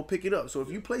you can go pick it up. So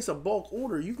if you place a bulk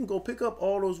order, you can go pick up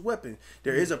all those weapons.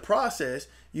 There is a process.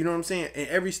 You know what I'm saying? And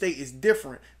every state is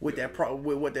different with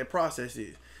with what that process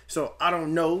is. So I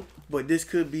don't know, but this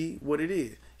could be what it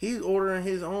is. He's ordering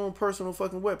his own personal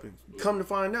fucking weapons. Come to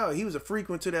find out, he was a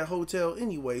frequent to that hotel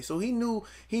anyway, so he knew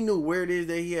where it is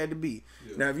that he had to be.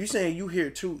 Yeah. Now, if you're saying you hear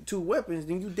two weapons,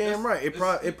 then you damn right. It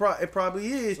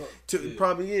probably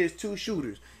is two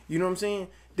shooters. You know what I'm saying?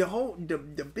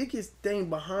 The biggest thing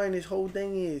behind this whole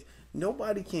thing is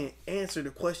nobody can answer the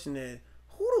question that,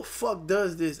 who the fuck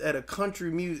does this at a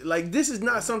country music? Like, this is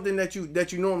not something that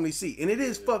you normally see, and it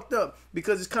is fucked up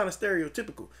because it's kind of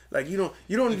stereotypical. Like you don't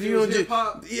just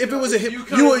if it was a hip, you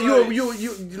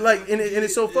like, and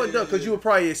it's so fucked up because you would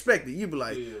probably expect it. You'd be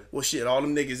like, well, shit, all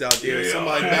them niggas out there,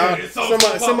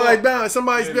 somebody's bound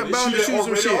to shoot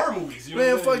some shit. Movies,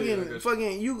 man,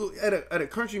 fucking, you go at a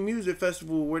country music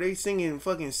festival where they singing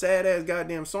fucking sad ass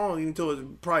goddamn songs, even though it's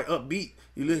probably upbeat.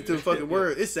 You listen to the fucking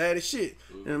word, it's sad as shit.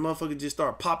 And the motherfucker just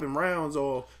start popping rounds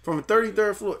off from a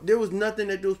 33rd floor. There was nothing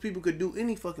that those people could do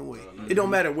any fucking way. It don't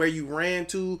matter where you ran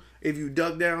to, if you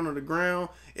dug down on the ground,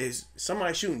 if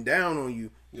somebody shooting down on you,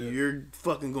 you're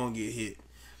fucking gonna get hit.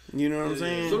 You know what I'm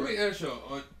saying? So let me ask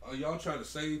y'all, are y'all trying to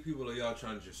save people or y'all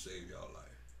trying to just save y'all life?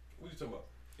 What are you talking about?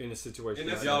 In a situation.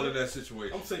 Y'all in that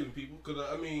situation. I'm saving people because,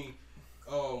 I mean,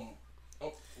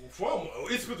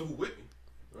 it's with who with me.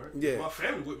 Right? Yeah. My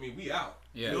family with me, we out.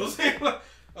 Yeah. You know what I'm saying?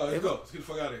 Let's go. Let's get the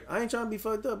fuck out of here. I ain't trying to be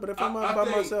fucked up, but if I'm out by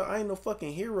myself, I ain't no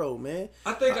fucking hero, man.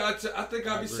 I think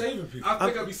I'd be saving people. I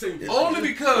think I'd be saving people. Only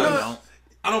because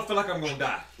I don't feel like I'm gonna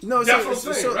die. No, that's what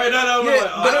I'm saying. Right?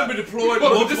 But I've been deployed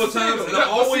multiple times, and I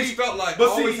always felt like I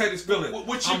always had this feeling.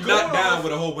 I'm not down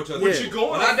with a whole bunch of other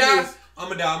people. When I die, I'm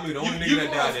gonna die. I'm the only nigga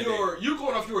that died that day. You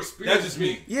going off your experience. That's just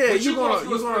me. Yeah, you going off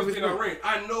your experience.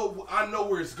 I know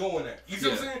where it's going at. You see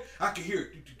what I'm saying? I can hear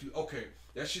it. Okay.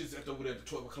 That shit's over there at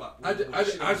 12 o'clock. I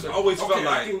just always felt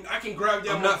like I can grab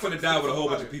that. I'm not finna die with a whole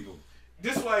bunch of people.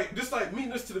 This like me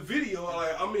listening to the video.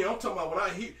 Like, I mean, I'm talking about when I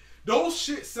hear those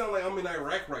shit sound like I'm in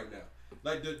Iraq right now.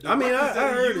 Like I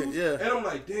heard it, yeah. And I'm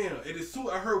like, damn. And as soon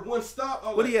as I heard one stop, I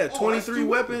was what do you have? 23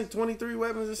 weapons? 23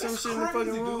 weapons or some shit in the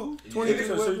fucking room? 23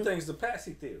 weapons. So you think it's the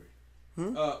Patsy theory?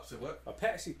 Say what? A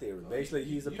Patsy theory. Basically,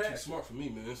 he's a Patsy. You're too smart for me,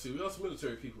 man. See, we all some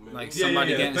military people, man. Like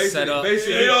somebody getting set up.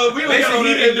 Basically,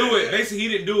 he didn't do it. Basically, he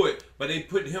didn't do it. But they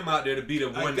put him out there to be the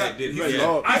one that did. He's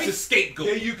a scapegoat.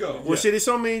 There you go. Well, shit, there's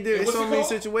so many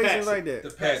situations like that.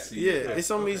 The Patsy. Yeah, it's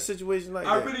so many situations like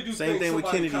that. I really do. Same thing with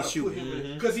Kennedy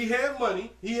shooting. Because he had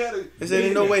money. He had a.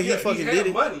 There's no way he fucking did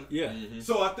it. Money. Yeah.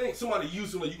 So I think somebody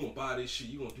used him like, you gonna buy this shit.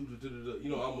 You gonna do the. You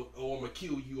know, I'm gonna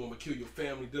kill you. I'm gonna kill your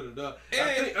family.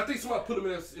 I think somebody put him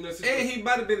in that situation. And he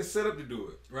might have been set up to do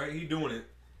it, right? He doing it.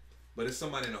 But it's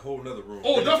somebody in a whole other room.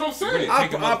 Oh, that's what I'm saying.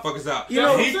 Taking motherfuckers out. He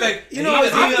up there, and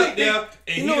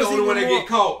he's the only one that get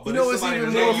caught. But it's somebody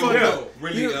in the whole room.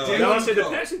 Really, y'all said the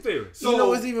Patsy theory. So, you know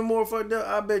what's even more fucked up?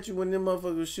 I bet you when them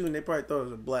motherfuckers was shooting, they probably thought it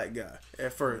was a black guy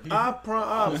at first. I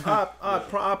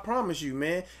promise you,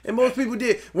 man. And most people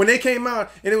did. When they came out,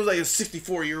 and it was like a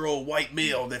 64-year-old white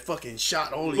male that fucking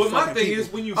shot all these fucking people. But my thing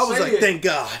is, when you say it, I was like, thank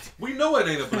God. We know it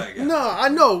ain't a black guy. No, I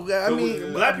know. I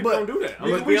mean, black people don't do that.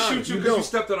 Nigga, we shoot you because you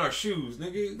stepped on our shoes,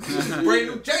 nigga. Brand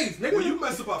new J's, nigga. When you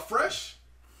mess about fresh,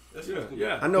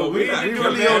 yeah. I know. We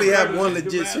really only have one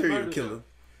legit serial killer.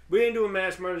 We ain't doing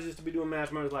mass murders just to be doing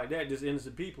mass murders like that, just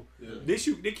innocent people. Yeah. They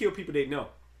kill people they know.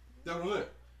 That's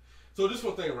what. So this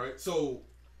one thing, right? So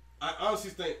I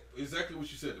honestly think exactly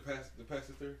what you said. The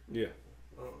Patsy theory. Yeah.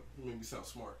 You made me sound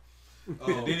smart.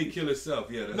 Did he kill himself?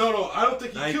 Yeah. No, I don't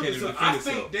think he killed himself. I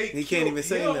think he can't even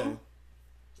say nothing.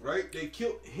 Right? They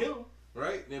killed him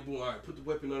right? And then boom, all right, put the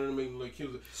weapon under him and like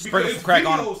kill it. Sprinkle some crack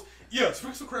on him. Yeah,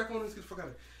 sprinkle some crack on him. Get the fuck out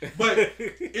of here. But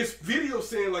it's video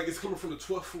saying like it's coming from the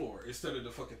 12th floor instead of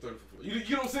the fucking 35th floor. You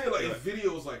know what I'm saying? Like it's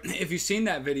videos like. If you've seen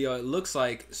that video, it looks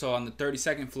like so on the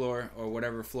 32nd floor or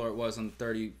whatever floor it was on the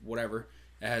 30 whatever,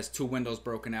 it has 2 windows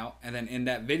broken out, and then in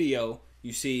that video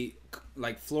you see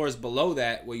like floors below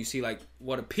that where you see like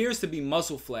what appears to be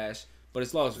muzzle flash, but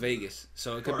it's Las Vegas,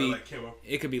 so it could be like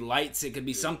it could be lights, it could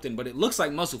be something, but it looks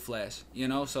like muzzle flash, you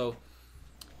know. So,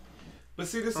 but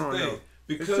see, this is the thing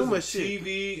because of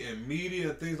TV and media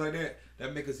and things like that,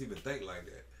 that make us even think like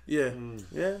that. Yeah,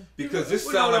 yeah. Because this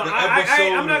sounds like an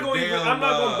episode. I'm not going to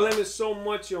to blame it so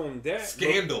much on that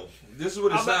Scandal. This is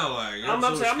what it sounds like. I'm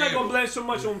not going to blame it so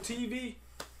much on TV.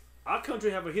 Our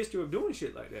country have a history of doing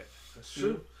shit like that. That's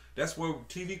true. That's where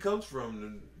TV comes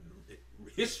from.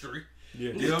 History.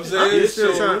 Yeah. You know what I'm saying? I'm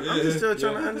just still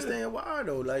trying to understand why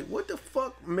though. Like, what the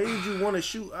fuck made you want to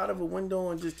shoot out of a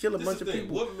window and just kill a bunch of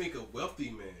people? What make a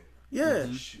wealthy man?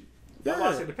 Yeah. Shoot.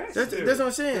 Yeah, that's what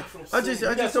I'm saying. I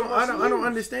don't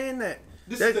understand that.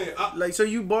 Like, so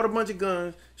you bought a bunch of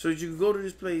guns so that you could go to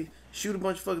this place, shoot a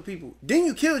bunch of fucking people. Then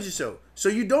you killed yourself. So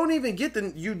you don't really get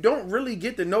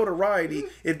the notoriety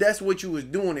if that's what you was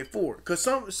doing it for. Cause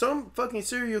some fucking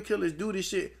serial killers do this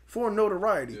shit for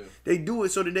notoriety. Yeah. They do it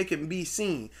so that they can be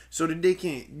seen, so that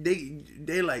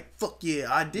they like, fuck yeah,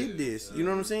 I did this. You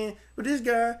know what I'm saying? But this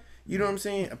guy, you know what I'm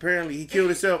saying? Apparently he killed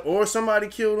himself or somebody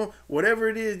killed him. Whatever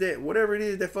it is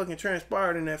that fucking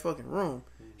transpired in that fucking room.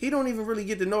 He don't even really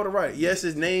get the notoriety. Yes,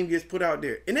 his name gets put out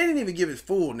there. And they didn't even give his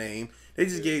full name. They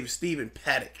just gave Stephen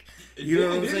Paddock. You know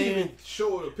what I'm saying? They didn't even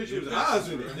show a picture of his eyes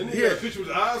in it. Then they got a picture of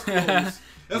his eyes closed.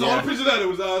 That's all the picture that it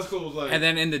was eyes closed. Like. And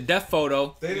then in the death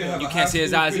photo, you can't see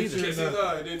his eyes either. You can't see his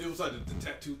eyes. And then it was like the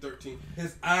tattoo 13.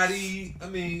 His ID, I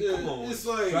mean, come on. It's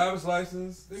like driver's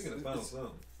license. They could have found something.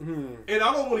 And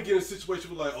I don't want to get in a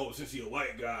situation where like, oh, since he a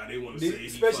white guy, they want to say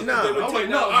especially I'm like,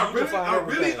 no, I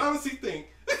really honestly think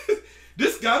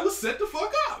this guy was set the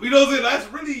fuck up. You know what I'm saying? That's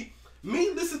really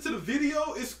me. Listen to the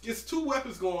video. It's 2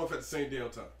 weapons going off at the same damn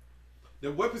time.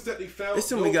 The weapons that they found. It's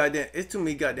too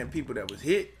many goddamn people that was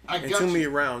hit, and too many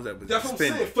rounds that was That's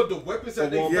expended. what I'm saying. For the weapons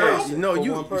that they found.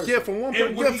 For one person. Yeah,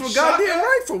 for goddamn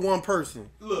right for one person.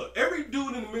 Look, every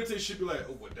dude in the military should be like,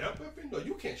 oh, with that weapon? No,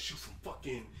 you can't shoot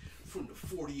from the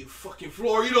 40th fucking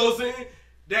floor. You know what I'm saying?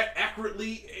 That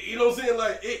accurately. You know what I'm saying?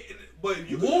 Like it. But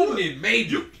you wounded,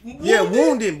 maybe.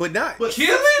 Wounded, but not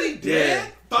killing.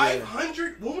 Dead.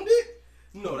 500 wounded.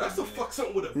 No, that's the fuck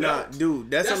something with a belt. Nah,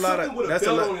 dude, that's a lot.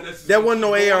 That wasn't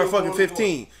no AR fucking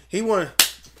 15. He won.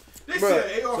 They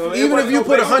said AR. So even if you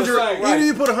put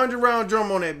 100 round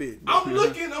drum on that bitch. I'm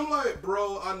looking. I'm like,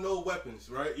 bro, I know weapons,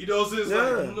 right? You know, it's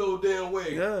like no damn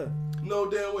way. Yeah.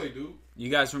 No damn way, dude. You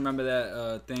guys remember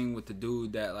that thing with the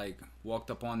dude that like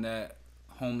walked up on that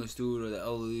homeless dude or the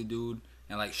elderly dude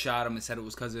and like shot him and said it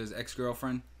was because of his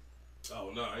ex-girlfriend?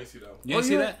 Oh no, I ain't see that one. You didn't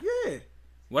see that? Yeah.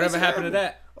 Whatever happened to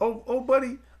that? Old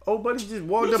buddy just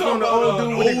walked up on the old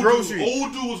dude with the groceries.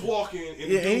 Old dude was walking, and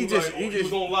he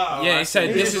was on live. Yeah, he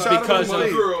said this is because of my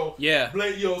girl. Yeah,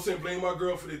 blame my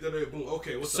girl for the boom.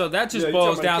 Okay, what's so up? That just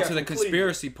boils down to the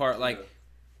conspiracy part. Like,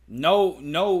 no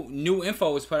new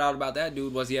info was put out about that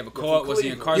dude. Was he ever caught? Was he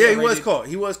incarcerated? Yeah,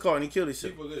 he was caught, and he killed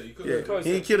himself.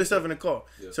 He killed himself in the car.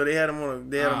 Yeah. So they had him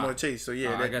on a chase. So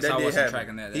yeah, I guess I wasn't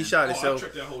tracking that. He shot himself.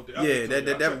 Yeah, that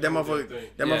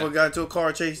motherfucker got into a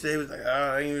car chase. They was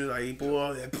like, he pulled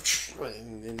off that,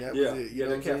 and that was it. You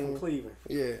know that cat from Cleveland.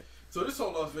 Yeah. So this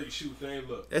whole Las Vegas shoot thing,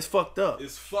 look, it's fucked up.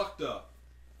 It's fucked up,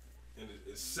 and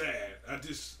it's sad. It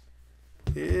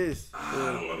is.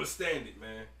 I don't understand it,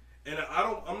 man. And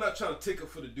I'm not trying to take up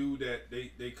for the dude that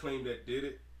they claim that did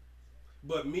it,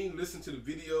 but me listening to the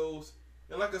videos,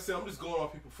 and like I said, I'm just going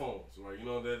off people's phones, right? You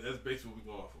know, that's basically what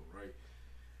we're going off of, right?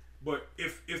 But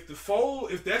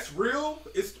if that's real,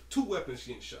 it's 2 weapons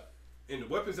getting shot, and the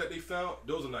weapons that they found,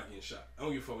 those are not getting shot. I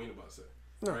don't give a fuck what anybody said,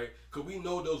 right? Because we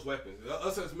know those weapons.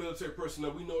 Us as military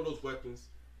personnel, we know those weapons,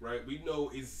 right? We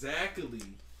know exactly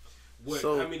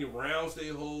how many rounds they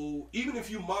hold, even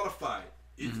if you modify it.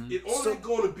 It's only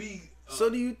going to be. So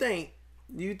do you think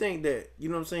that, you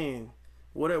know what I'm saying?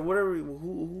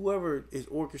 Whoever is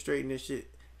orchestrating this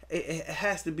shit, it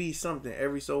has to be something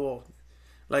every so often.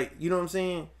 Like, you know what I'm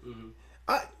saying? Mm-hmm.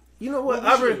 You know what?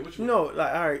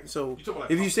 All right. So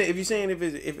if you're saying if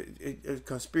it's a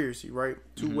conspiracy, right?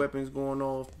 2 weapons going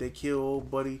off, they kill old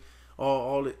buddy,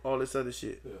 all this other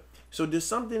shit. Yeah. So does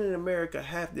something in America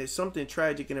something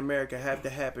tragic in America have to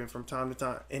happen from time to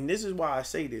time? And this is why I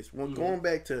say this. When going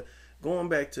back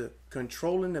to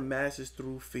controlling the masses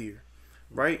through fear,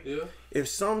 right? Yeah. If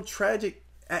some tragic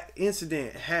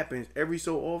incident happens every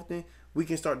so often, we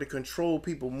can start to control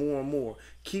people more and more.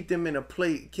 Keep them in a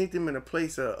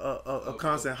place of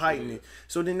constant heightening.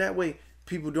 So then that way,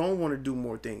 people don't want to do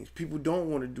more things. People don't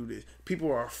want to do this. People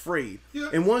are afraid. Yeah.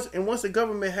 And once the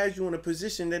government has you in a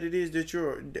position that it is that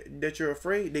you're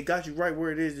afraid, they got you right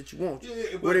where it is that you want you.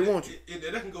 Yeah, where they want you.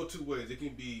 That can go two ways. It can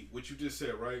be what you just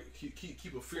said, right?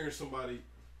 Keep a fear in somebody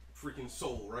freaking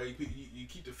soul, right? You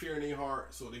keep the fear in their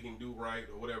heart so they can do right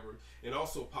or whatever, and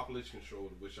also population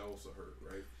control, which I also heard,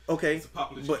 right? Okay,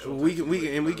 but we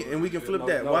can flip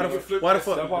that. Why the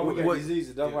fuck? That's why we got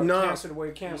diseases. That's why cancer the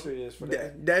way cancer is for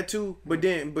that. That too, but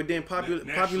then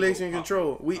population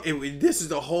control. This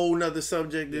is a whole nother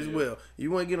subject as well.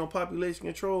 You want to get on population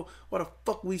control? Why the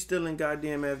fuck we still in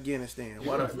goddamn Afghanistan?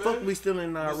 Why the fuck we still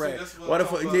in Iraq? Why the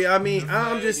fuck? Yeah, I mean,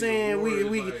 I'm just saying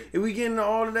if we get into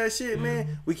all of that shit,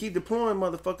 man, we keep deploying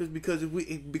motherfuckers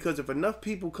because if enough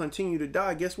people continue to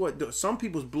die, guess what? Some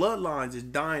people's bloodlines is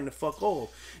dying the fuck off,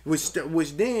 which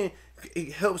then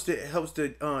it helps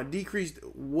to decrease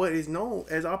what is known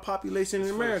as our population in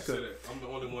America. I'm the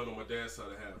only one on my dad's side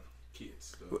to have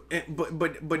kids. But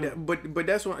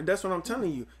that's what I'm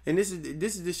telling you. And this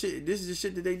is the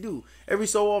shit that they do. Every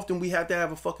so often we have to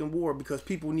have a fucking war because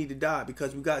people need to die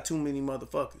because we got too many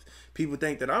motherfuckers. People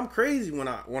think that I'm crazy when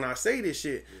I say this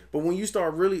shit. But when you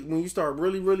start really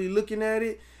looking at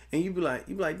it, and you be like,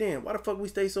 damn, why the fuck we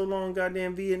stay so long in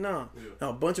goddamn Vietnam? Yeah. Now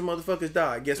a bunch of motherfuckers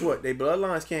died. Guess what? Their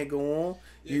bloodlines can't go on.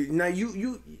 Yeah.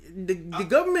 The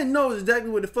government knows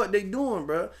exactly what the fuck they doing,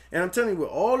 bro. And I'm telling you, with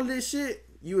all of this shit,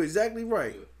 you exactly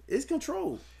right. Yeah. It's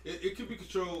control. It could be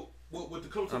controlled. When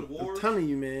it comes to the war, I'm telling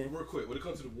you, man. Real quick, when it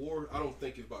comes to the war, I don't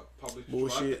think it's about public control.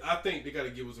 Bullshit. I think they got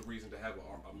to give us a reason to have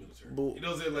a military. You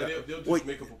know what I'm saying? They'll just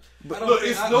make up. But look,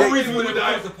 it's no reason when it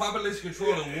comes to population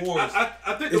control and wars.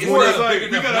 I think the war is like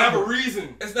we got to have a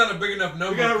reason. It's not a big enough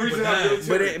number. We got a reason to have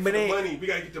military. But money. We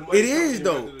got to get the money. It is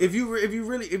though. If you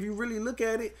really look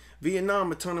at it,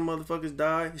 Vietnam, a ton of motherfuckers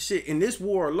died. Shit, in this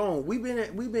war alone, we've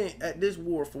been at this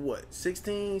war for what?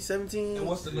 16, 17? And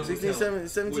what's the number? 16,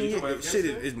 17 years. Shit,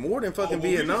 it's more than fucking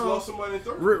we Vietnam. Just lost somebody in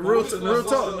third. Real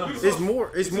talk.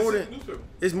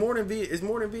 It's more than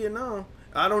Vietnam.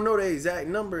 I don't know the exact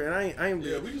number, and I ain't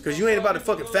because you ain't about to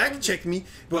fucking fact check me.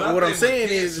 But what I'm saying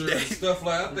is that stuff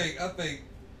like I think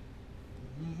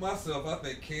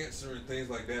cancer and things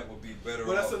like that would be better.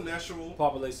 Well, that's a natural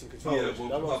population control. Yeah,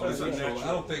 population control.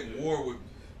 I don't think war would.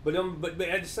 But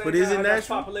at the same time, is it that's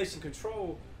population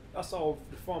control. That's all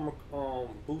the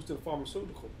boosting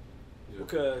pharmaceutical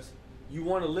because you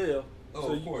want to live. Oh,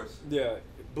 so of course. Yeah,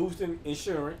 boosting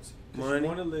insurance. Money. You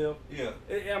want to live. Yeah.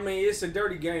 I mean, it's a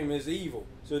dirty game. It's evil.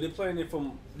 So they're playing it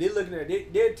from. They're looking at.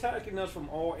 They're attacking us from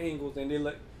all angles, and they're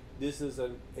like, this is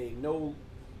a no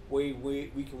way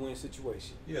we can win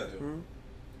situation. Yeah.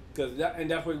 Because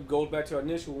that's what goes back to our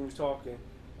initial when we was talking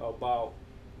about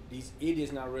these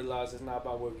idiots not realize it's not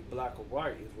about whether you black or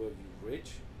white. It's whether you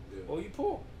rich or you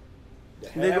poor. The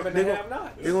have and the have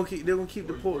not. They're gonna keep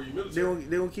the poor. They're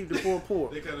gonna keep the poor.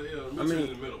 They kind of in the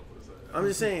middle. I'm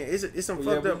just saying, it's some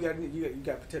fucked up. You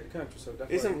got to protect the country, so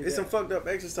that's it's some fucked up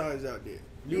exercise out there.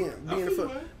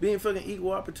 Being fucking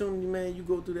equal opportunity, man. You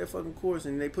go through that fucking course,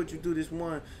 and they put you through this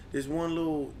one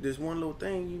little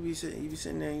thing. You be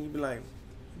sitting there, and you be like,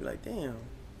 damn.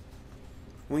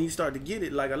 When you start to get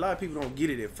it, like a lot of people don't get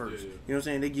it at first. Yeah. You know what I'm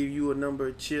saying? They give you a number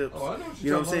of chips. Oh, I know what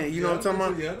you know what I'm saying? You know what I'm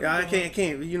talking about? Yeah, I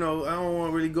can't. You know, I don't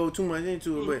want to really go too much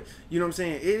into it, but you know what I'm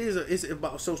saying? It's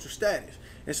about social status.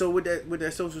 And so with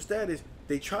that social status,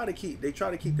 they try to keep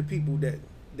the people that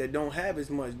don't have as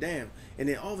much down. And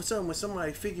then all of a sudden, when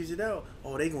somebody figures it out,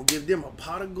 they gonna give them a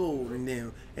pot of gold and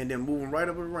then move them right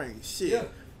up the range. Shit, yeah.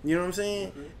 You know what I'm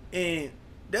saying? Mm-hmm. And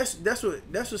that's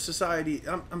what society.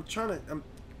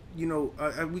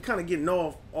 We kind of getting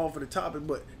off of the topic,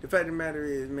 but the fact of the matter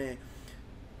is, man,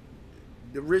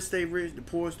 the rich stay rich, the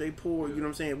poor stay poor. You know what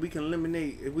I'm saying? If we can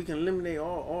eliminate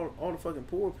all the fucking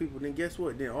poor people, then guess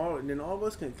what? Then all of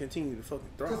us can continue to fucking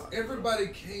thrive. Because everybody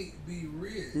can't be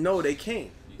rich. No, they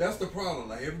can't. That's the problem.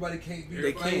 Like everybody can't be.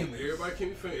 Everybody can't be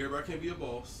famous. Everybody can't be a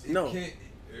boss.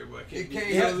 Everybody can't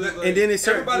be. And then it's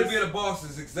everybody being a boss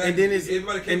is exactly. And then it's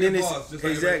everybody can't be a boss. Just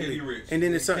like everybody can't be rich. And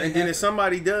then if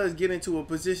somebody does get into a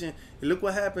position, look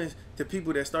what happens to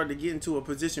people that start to get into a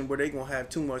position where they gonna have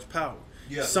too much power.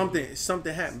 Yeah. Something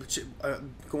happened.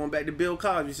 Going back to Bill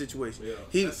Cosby situation.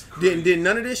 Yeah. Then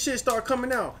none of this shit start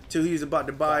coming out till he's about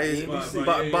to buy his buy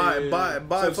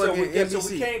fucking NBC. So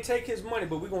we can't take his money,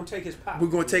 but we're gonna take his power. We're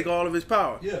gonna take all of his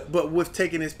power. Yeah. But with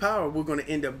taking his power, we're gonna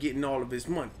end up getting all of his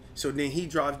money. So then he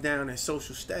drops down in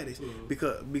social status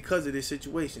because of this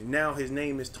situation. Now his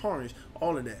name is tarnished.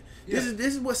 All of that. Yeah.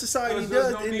 This is what society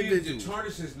does to individuals. To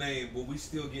tarnish his name, but we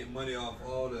still get money off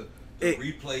all the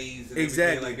replays and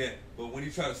exactly. everything like that. But when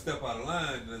you try to step out of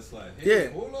line, it's like,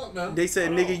 hey, hold up now. They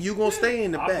said, nigga, you gonna stay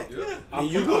in the back, Yeah. and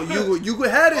you go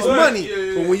have this money.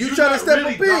 But when you try to step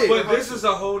up big, but this is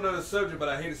a whole nother subject. But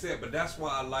I hate to say it, but that's why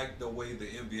I like the way the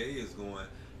NBA is going.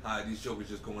 How these jokers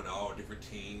just going to all different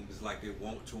teams like they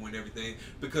want to and everything.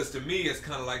 Because to me, it's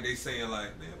kind of like they saying like,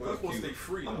 man, fuck you. Stay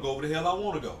free, I'm gonna go where the hell I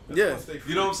want to go. Yeah.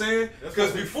 You know what I'm saying?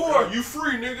 Because before you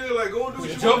free, nigga, like go and do what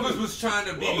the you jokers want. was trying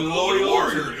to be Well, loyal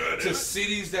Warrior, to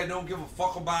cities that don't give a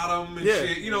fuck about them and Yeah.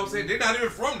 shit. You know what I'm saying? They're not even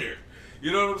from there.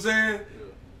 You know what I'm saying?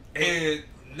 And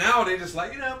now they just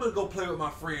like, I'm gonna go play with my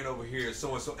friend over here,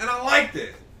 so and so, and I like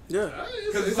that. yeah,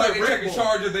 Because it's like they're taking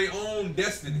charge of their own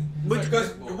destiny.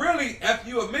 Because really, after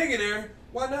you a millionaire,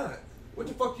 why not? What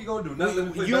the fuck you gonna do?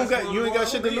 Nothing. you ain't got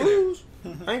shit to lose.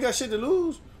 I ain't got shit to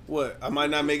lose. What? I might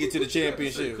not make it to the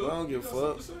championship. I don't give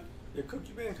a fuck. Yeah, Cook,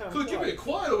 you been kind of Cook, you been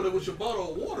quiet over there with your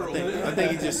bottle of water over there. I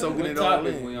think he's just soaking What it all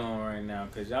topic in. we on right now?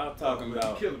 Because y'all talking Man,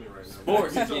 about you killing me right now.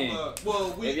 sports We talking again. about-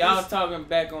 well, If y'all let's talking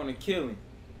back on the killing.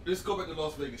 go back to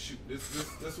Las Vegas shoot.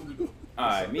 That's what we do.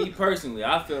 Alright, me personally,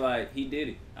 I feel like he did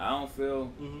it. I don't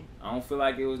feel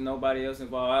like it was nobody else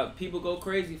involved. People go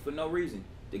crazy for no reason.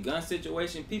 The gun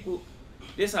situation, people,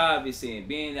 this how I be seeing.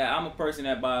 Being that I'm a person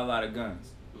that buy a lot of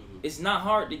guns. It's not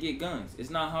hard to get guns.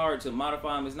 It's not hard to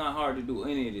modify them. It's not hard to do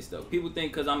any of this stuff. People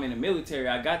think because I'm in the military,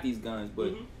 I got these guns,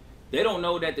 but they don't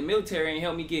know that the military ain't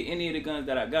helped me get any of the guns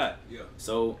that I got. Yeah.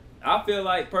 So I feel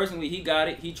like personally, he got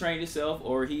it. He trained himself,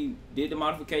 or he did the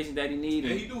modifications that he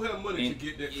needed. And he do have money to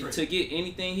get that training. to get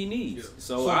anything he needs. Yeah.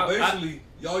 So, So I, basically,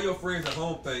 y'all your friends at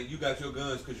home think you got your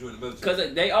guns because you're in the military.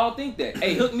 because they all think that.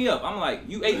 Hey, hook me up. I'm like,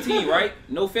 you 18, right?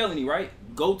 No felony, right?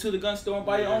 Go to the gun store and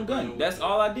buy your own gun. That's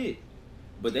all I did.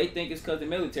 But they think it's because the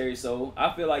military. So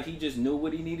I feel like he just knew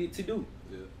what he needed to do.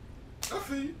 Yeah. I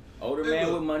feel you. Older Hey, man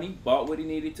look. with money bought what he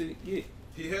needed to get.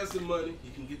 He has the money. He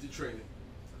can get the training.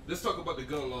 Let's talk about the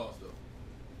gun laws,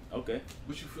 though. Okay.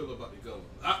 What you feel about the gun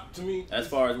laws? To me, As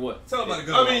far as what? Tell about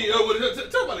the gun. I mean,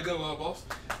 tell about the gun law, boss.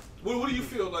 What do you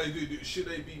feel like? Should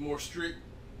they be more strict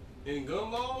in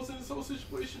gun laws in this whole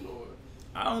situation, or?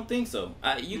 I don't think so.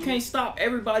 You can't stop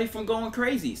everybody from going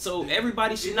crazy. So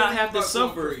everybody should It's not not have to about going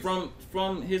suffer crazy.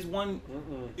 from his one.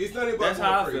 It's not about That's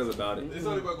going how I crazy. feel about it. It's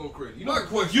not about going crazy. You My know,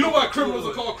 question- you know why criminals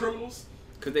are called criminals?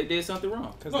 Because they did something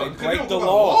wrong. Because No, they 'cause break don't the go by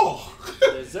law.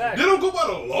 Exactly. They don't go by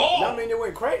the law. I mean, they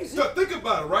went crazy. So think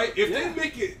about it, right? If Yeah. they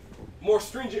make it more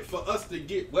stringent for us to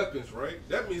get weapons, right?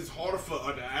 That means it's harder for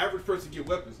the average person to get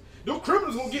weapons. Them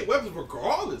criminals gonna get weapons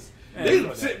regardless. Man, They you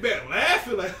know sit back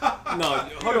laughing like, No, hold on,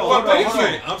 But hold on, they hold on.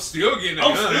 say, I'm still getting a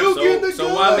I'm gun. still getting the So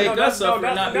gun. why make No, us that's- suffer no,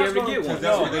 and not be that's able to gonna- get one?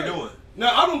 That's No. what they're doing.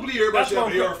 Now I don't believe everybody should have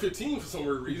That's an what- AR-15 for some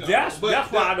weird reason. That's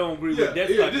But why I don't agree with that. That's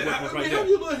like the I weapons mean, right have there.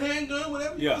 your little handgun,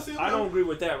 whatever. You know Yeah, what I'm saying? I don't agree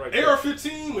with that right there.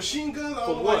 AR-15, machine guns, I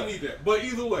don't know why what? you need that. But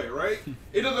either way, right?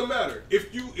 It doesn't matter.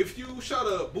 If you try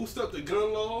to boost up the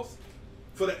gun laws,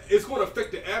 it's going to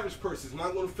affect the average person. It's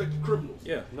not going to affect the criminals.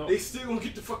 Yeah. No. They still going to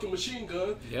get the fucking machine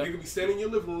gun. Yep. They can be standing in your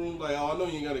living room like, oh, I know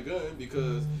you ain't got a gun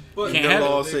because... But Can't The have it.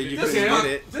 law say you This couldn't is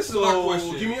get it. This is So, my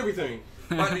question. give me everything.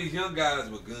 About these young guys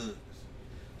with guns.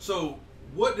 So,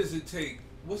 what does it take?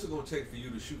 What's it gonna take for you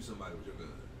to shoot somebody with your gun?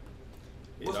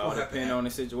 It What's all gonna happen? depends on the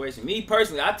situation. Me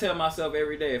personally, I tell myself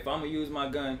every day if I'm gonna use my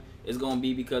gun, it's gonna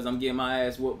be because I'm getting my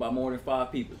ass whooped by more than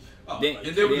 5 people. Oh, Then- you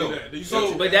and there we can't go. do that. You So-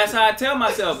 can't But do that's that. how I tell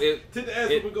myself. Take the ass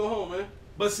it- up and go home, man.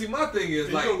 But see, my thing is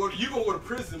You like, gonna go to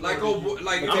prison. like, more oh, than you-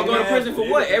 like, I'm Take going to the prison ass for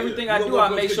whooped. what? Yeah, Everything yeah. I You do, gonna I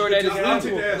go make to sure get that your it's ass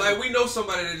legal. whooped. like we know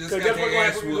somebody that just Because got guess what their ass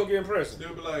happens when you gonna whooped get in prison?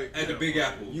 They'll be like, at the yeah. Big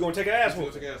Apple. You gonna take an ass They'll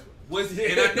whooping. take ass whooping.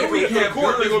 And I If know they we go to have court,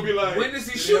 guns. they gonna be like, When does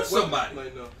he "Do you shoot have weapons?" somebody?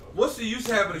 Like, no. What's the use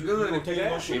of having a gun gonna if take you ain't ass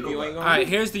gonna shoot whooping. nobody? All All right,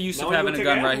 here's the use Now of you having gonna a take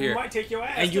gun ass right whooping, here. you might take your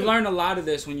ass And you too. learn a lot of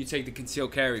this when you take the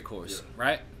concealed carry course,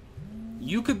 right?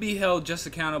 You could be held just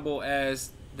accountable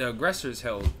as the aggressor's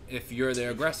held if you're the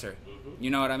aggressor. You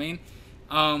know what I mean?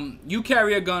 You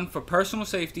carry a gun for personal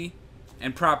safety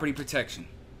and property protection.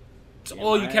 It's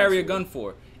all you carry a gun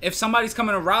for. If somebody's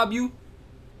coming to rob you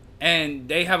and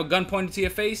they have a gun pointed to your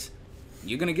face,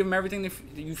 you're going to give them everything that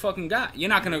you fucking got. You're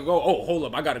not going to go, oh, hold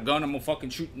up, I got a gun, I'm going to fucking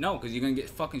shoot. No, because you're going to get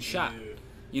fucking shot. Yeah.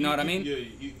 You know what I mean? Yeah,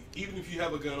 even if you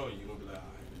have a gun on you, you're gonna be like, all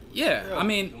right. Yeah, I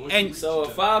mean, and So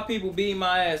if 5 people beat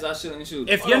my ass, I shouldn't shoot.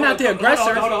 if you're not the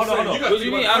aggressor, Hold on. You got What do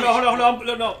you mean? Hold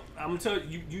on. I'm gonna tell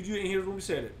you. You didn't hear when we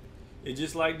said it. It's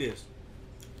just like this.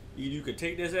 You could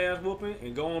take this ass whooping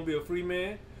and go on and be a free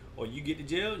man, or you get to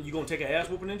jail and you gonna take an ass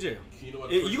whooping in jail. You know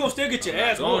what? You gonna still get your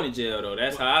ass going to whooped. jail though.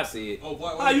 That's how I see it. Oh,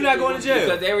 why How you not going to jail?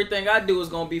 Because everything I do is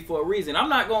gonna be for a reason. I'm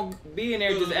not gonna be in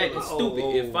there just acting stupid.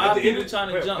 If At 5 the people end-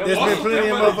 trying to jump, There's been plenty of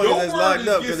Your motherfuckers that's word locked is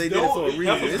up because they did it for a against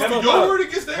reason. your- It's If fucked your up. word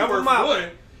against their Help word, them out. for one,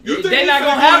 They're not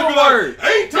gonna have a word.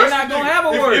 I ain't They're touched not the gonna nigga. have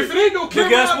a word. If it ain't no camera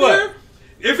guess out what? there,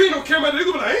 if ain't no camera out there,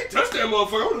 they gonna be like, I ain't touched that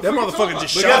motherfucker. That motherfucker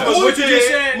just But shot guess us. what you just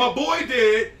said? My boy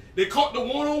dead. They caught the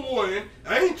one-on-one.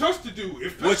 I ain't touched the dude.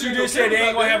 If What you just said, they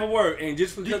ain't gonna have a word, and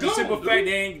just for You the simple gone, fact dude.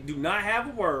 they do not have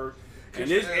a word, and Kiss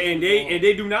this your ass and with they the and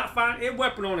they do not find a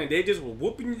weapon on it. They just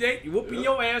whooping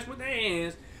your ass with their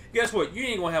hands. Guess what? You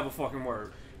ain't gonna have a fucking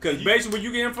word, because basically when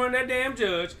you get in front of that damn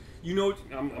judge, you know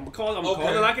I'm gonna call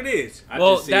it like it is.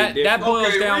 Well, that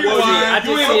boils down. rewind. I You just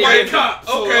ain't see a it white different. cop.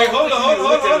 So Okay, I don't hold think on. you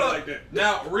look at it like that.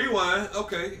 Now rewind.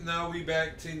 Okay, now we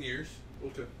back 10 years.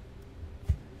 Okay.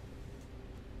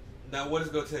 Now what is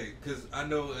it gonna take? Cause I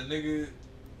know a nigga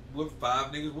with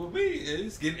 5 niggas with me,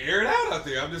 it's getting aired out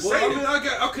there. I'm just Well, saying. I mean,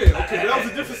 okay, but that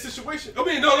was a different situation. I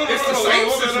mean, no. It's the same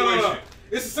situation.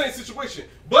 It's the same situation.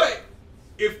 But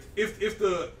if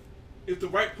the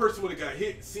right person would have got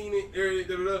hit, seen it,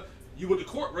 everything, you went to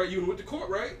court, right? You went to court,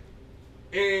 right?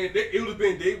 And it would have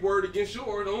been their word against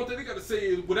yours. The only thing they got to say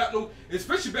is without no,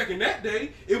 especially back in that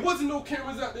day, it wasn't no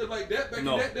cameras out there like that back in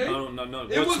that day. No.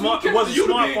 It wasn't no It cameras. wasn't You'd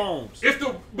have been- smartphones. If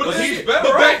the But see, he's better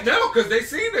but right now because they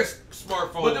seen this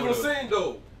smartphone. But that's what I'm with us. saying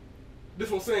though. This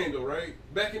what I'm saying though, right?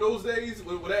 Back in those days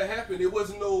when that happened, there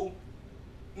wasn't no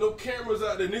cameras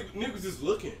out there. Niggas just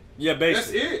looking. Yeah, That's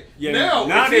basically. it. Yeah, now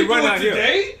now if they you do run it out here.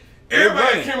 today, They're everybody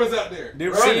running. got cameras out there.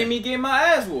 They're right? Seeing me get my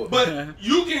ass whooped. But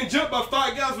you getting jumped by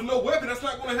 5 guys with no weapon, that's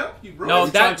not going to help you, bro. No,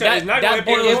 It's not that gonna be-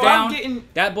 boils if I'm down. getting-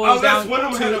 That boils Unless down one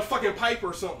of them had a to fucking pipe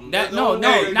or something. that. That's No, all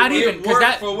they- not even because Worked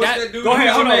that. for what's that dude Go ahead,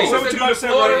 in hold on. Florida? Say what you about to say,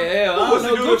 Yeah, right? hell, I Who don't was know.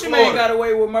 the dude in Gucci Mane Florida? got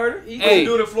away with murder. He Hey.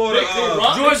 Dude in Florida. They robbed- George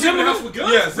they came to the Zimmerman? house with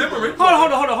guns. Yeah, Zimmerman. Hold on.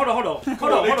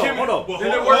 They came in- Hold on. Well, Did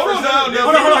it hold work on for now. Zimmerman?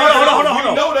 Now, Hold on.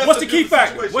 you know that's What's a the key different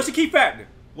factor? situation. What's the key factor?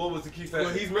 What was the key Well,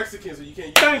 factor? he's Mexican, so you can't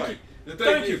use Thank white. you. The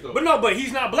thing Thank is, you. though, But no, but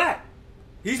he's not black.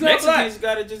 He's not black. Mexicans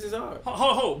got it just as hard.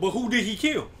 Hold. But who did he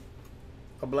kill?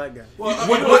 A black guy. well,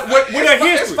 With their It's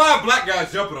history. 5 black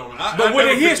guys jumping on him. But I with never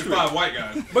their pictured history. 5 white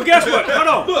guys. But guess what? Hold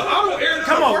on. look, I don't air it out.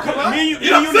 Come on. Come on. Me and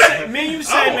you know what I'm saying? the I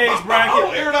same don't- age I don't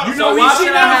bracket. air it out. You So know why he should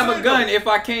shit I out. have a gun if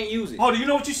I can't use it? Hold on, you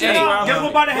know what you said? Hey, Guess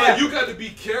what about to But happen? you got to be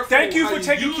careful. Thank you how for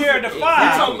taking use care it, of the though. five.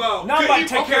 You talking about? Now I'm about to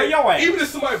take care of your ass. Even if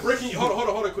somebody breaking you, hold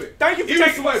on quick. Thank you for Even if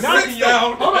taking- somebody now- breaking you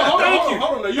down. Hold Thank you.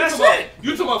 on. Now you That's talking about it.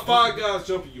 you talking about 5 guys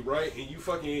jumping you, right? And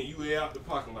you out the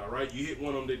parking lot, right? You hit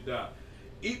one of them, they die.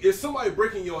 If somebody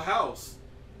breaking your house,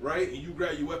 right, and you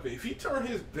grab your weapon, if he turn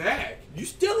his back You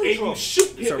still in and trouble. you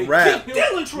shoot It's a him and wrap. kill him,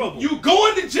 Still in trouble. you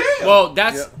going to jail. well,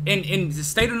 that's in the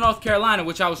state of North Carolina,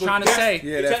 which I was trying to say.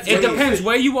 Yeah, that's It funny. depends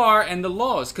where you are and the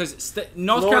laws, because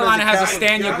North Florida's Carolina a has a castle-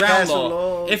 stand your ground castle law.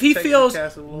 law, If he Texas feels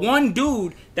castle law. one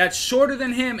dude that's shorter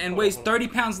than him and weighs 30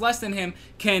 pounds less than him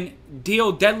can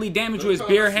deal deadly damage with his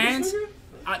bare hands,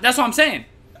 that's what I'm saying.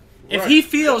 If he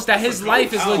feels that his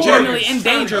life is legitimately in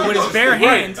danger with his bare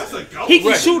hands, That's a goat. he can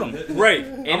Right. shoot him. Right.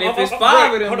 And if it's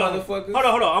 5 of them hold on. motherfuckers.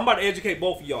 Hold on. I'm about to educate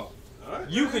both of y'all. Alright.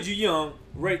 You because you're young,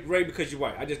 Ray because you're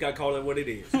white. I just gotta call it what it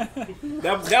is.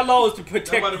 that law is to That might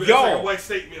protect have been like a y'all. white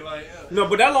statement, like No,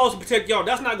 but that law is to protect y'all.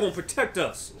 That's not gonna protect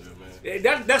us.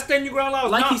 That stand your ground law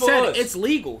is Like not he for said, us. it's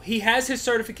legal. He has his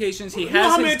certifications. He You know how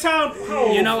has many his. times?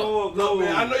 You know- No,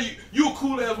 man, I know you a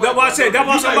cool ass. That's why I said- that's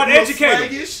why I said about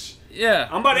educating. Yeah.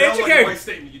 I'm about to That was like a educate. white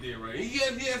statement you did, right? He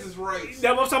has his rights.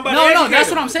 That's what I'm talking about. No, educate that's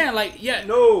them. what I'm saying. Like, yeah.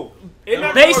 No. It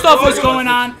not Based gonna off what's work. going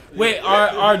on with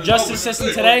our justice system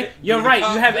today, you're right.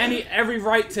 You have every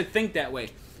right to think that way.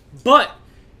 But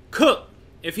Cook,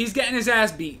 if he's getting his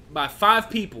ass beat by 5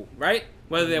 people, right?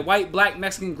 Whether they're white, black,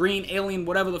 Mexican, green, alien,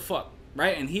 whatever the fuck,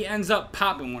 right? And he ends up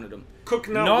popping one of them. Cook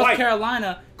not North white.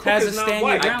 Carolina Cook has a is not stand your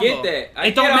white. ground I get law. that. I It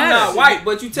get don't I'm matter. not white,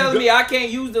 but you telling me I can't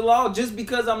use the law just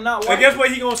because I'm not white? And guess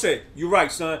what he gonna say? You right,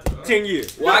 son. 10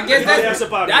 years. Well, I guess That's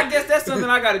about it. I guess that's something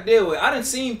I got to deal with. I done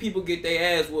seen people get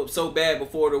their ass whooped so bad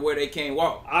before to where they can't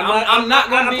walk. I'm not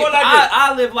gonna be. put it like this.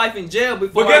 I live life in jail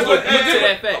before But guess I what? get to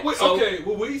that fact. Wait, So, okay,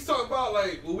 well, what he's talking about,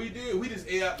 like, what we did, we just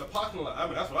ate out the parking lot. I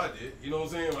mean, that's what I did. You know what I'm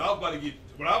saying?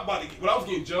 When I was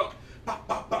getting jumped, pop,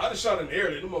 pop, pop, I just shot in the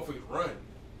air. Let them motherfuckers run.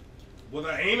 Was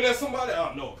I aiming at somebody? I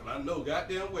don't know, cause I know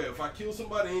goddamn well if I kill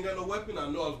somebody and ain't got no weapon, I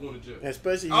know I was going to jail.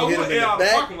 Especially I you hit would them in air out the the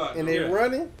back parking lot, and though. they Yeah.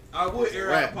 running. I would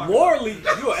air out the parking lot. Morally,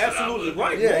 you're absolutely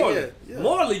right. Yeah, Morally, yeah.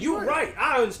 morally, you're right.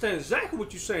 I understand exactly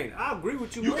what you're saying. I agree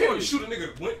with you. You morally. can't shoot a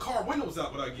nigga car windows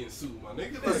out without getting sued, my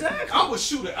nigga. Like, Exactly. I would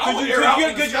shoot it. I Cause would you, air out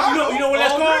in the cause sky you know what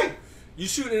that's all called? day. You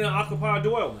shooting in an occupied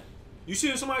dwelling. You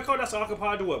shooting somebody called that's an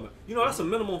occupied dwelling. You know that's a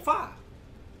minimum 5.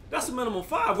 That's a minimum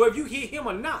 5. Whether you hit him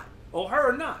or not, or her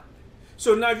or not.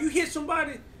 So now if you hit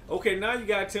somebody, okay, now you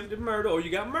got attempted murder or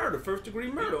you got murder, 1st degree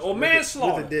murder, or With a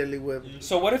manslaughter. deadly weapon.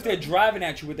 So what if they're driving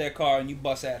at you with their car and you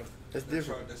bust at them? That's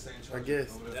different. I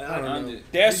guess. I don't know.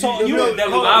 That's so you know If I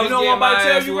was what getting I'm about my to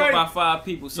tell ass you, whooped right? by 5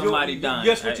 people, somebody dying.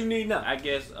 Guess what you need now? I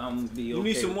guess I'm gonna be okay. You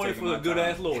need some with money taking for a my good time.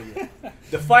 ass lawyer.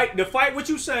 The fight. What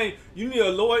you saying? You need a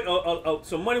lawyer,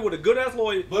 some money with a good ass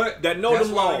lawyer But that know that's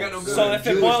them why I laws. ain't got no gun. So if it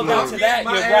Jewish boils down law. to that,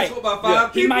 My you're ass right. whooped by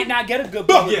 5 He people. might not get a good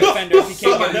public defender if he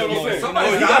can't get a good lawyer. You know? Oh, he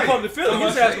Somebody's got dying. public defender.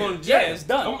 His ass going to Yeah, jail. it's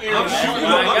done. I'm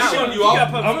shooting I'm you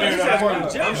off.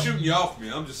 I'm I'm shooting you off me.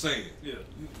 I'm just saying.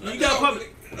 You got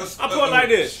public. I put it like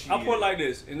this. I put it like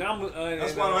this, and I'm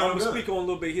gonna speak on a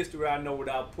little bit of history I know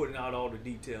without putting out all the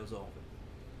details of it.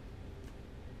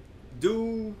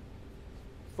 Dude,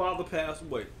 father passed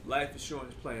away. Life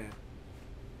insurance plan.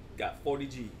 Got 40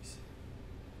 G's.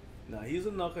 Now he's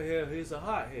a knucklehead. He's a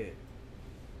hothead.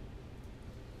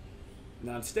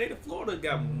 Now the state of Florida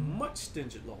got much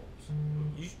stringent laws.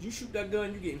 You shoot that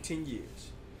gun, you getting 10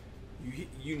 years. You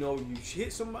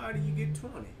hit somebody, you get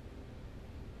 20.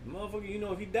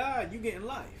 Motherfucker, if he died, you getting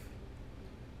life.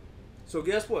 So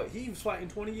guess what? He was fighting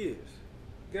 20 years.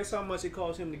 Guess how much it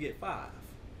cost him to get 5?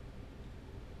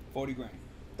 40 grand.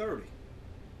 30.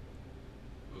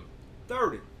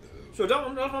 30. So that's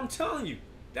what I'm telling you.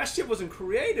 That shit wasn't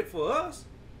created for us.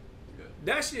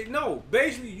 That shit, no.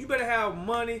 Basically, you better have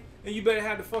money and you better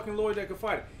have the fucking lawyer that can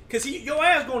fight it. Because your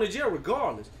ass going to jail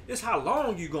regardless. It's how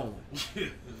long you going.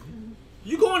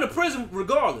 You going to prison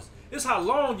regardless. It's how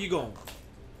long you going.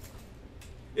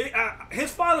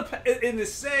 His father, and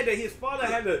it's sad that his father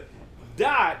had to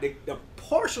die to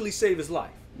partially save his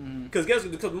life. Because guess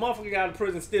what? Because the motherfucker got out of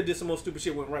prison, still did some more stupid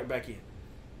shit, went right back in.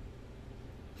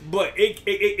 But it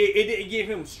didn't give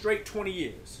him straight 20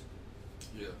 years.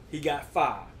 Yeah. He got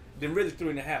 5. Then really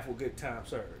 3.5 were good time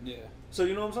served. Yeah. So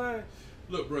you know what I'm saying?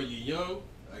 Look, bro, you young.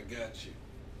 I got you.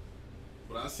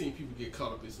 But I seen people get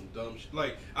caught up in some dumb shit.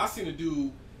 Like, I seen a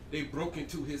dude, they broke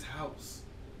into his house.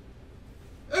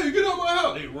 Hey, get out my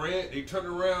house. They ran, they turned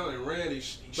around and ran. They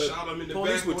shot him in the back.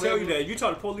 Police would tell you that. You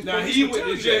talk to police. Now police he would went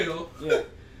tell to you that. jail. Yeah.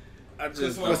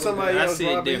 But somebody I else see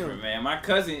it robbing different, him. man. My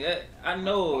cousin, I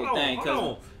know a thing Hold because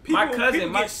on. my People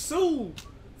cousin, get sued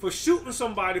for shooting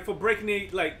somebody for breaking their,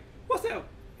 like, what's that?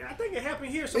 I think it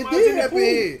happened here. It Somebody was did in the happen pool.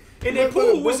 here. And that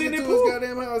pool was broke in the into his pool.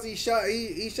 goddamn house. He shot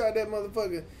that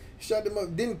motherfucker. Shot them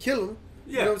up. Didn't kill him.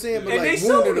 Yeah. You know what I'm saying? But And like they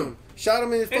wounded sued him. Shot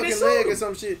him in his And they fucking sued leg him. or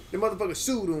some shit. The motherfucker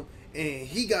sued him, and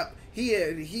he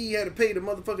had to pay the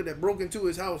motherfucker that broke into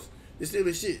his house to steal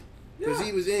his shit because Yeah.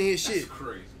 he was in his That's shit.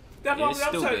 crazy. That's it's what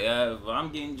I'm stupid. saying. If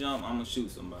I'm getting jumped, I'm gonna shoot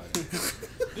somebody.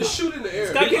 Just shoot in the air.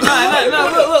 Stop getting-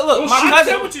 Look.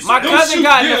 My cousin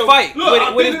got in a fight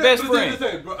with his best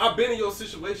friend. Bro, I've been in your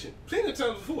situation plenty of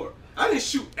times before. I didn't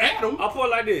shoot at him. I'll put it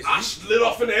like this. I lit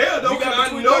off in the air though, You because got I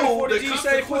between know 30 and 40 the G saved for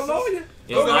a consequences. lawyer?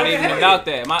 It's Go not ahead. even about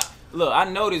that. I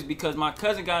know this because my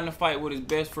cousin got in a fight with his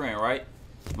best friend, right?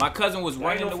 My cousin was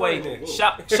running no away, friend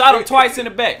there. shot him twice in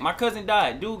the back. My cousin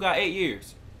died. Dude got 8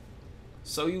 years.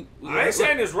 So you. I ain't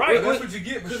saying it's right. That's what you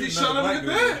get for Because he shooting shot another him in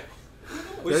the black dude. back.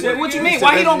 What you mean?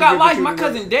 Why he don't got life? My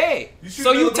cousin dead.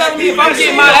 So you another telling me if black I'm dude.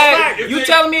 getting my ass? If You they-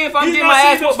 telling me if I'm He's getting not my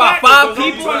ass seeing whooped by the 5 fact,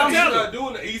 people? though. And He's I'm not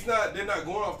doing that. They're not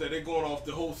going off that. They're going off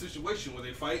the whole situation. Were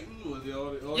they fighting? Was they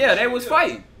all yeah, that they shit? was Yeah.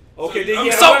 fighting. Okay, So, then I he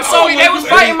mean, had So a- so they was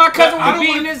fighting. My cousin I was don't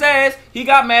beating want- his ass. He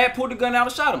got mad, pulled the gun out,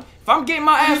 and shot him. If I'm getting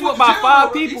my ass He whooped went by to jail,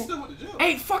 5 though, right? He people, still went to jail.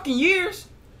 8 fucking years.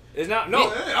 It's not no.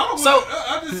 Hey, I don't So- want.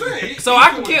 I'm just saying. So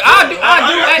I can kill.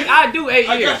 I do 8 I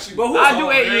got years. you. But who- I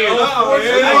do 8 years.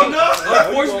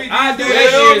 Unfortunately, I these do days,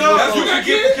 8 years. that's You what got you get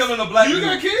kids? for killing a black You dude.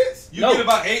 got kids? You No. get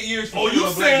about 8 years for Oh, killing you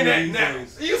a black saying dude that these now?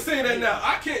 days. You saying that now?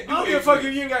 I can't do I don't it. give a fuck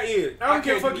if you ain't got kids. I I don't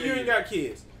give a can't fuck do if you it ain't got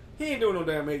kids. He ain't doing no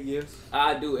damn 8 years.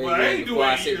 I do 8 Well, I years ain't before I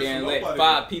doing 8 sit there years and for let nobody.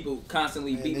 5 people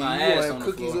constantly beat And my then you ass gonna on have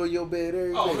the cookies floor. on your bed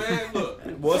every day. Oh man, look.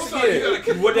 Once Sometimes you again,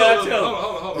 gotta- what did I Hold tell on, him?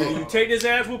 hold on. Did you take this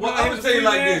ass whooping? Well, I'm gonna tell you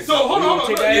like this. So hold on, take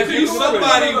hold that on. ass If whooping you for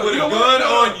somebody real. with You a know gun what?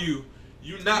 on you,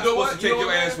 you're not You know supposed what? to You take know your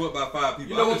what? ass whooped by 5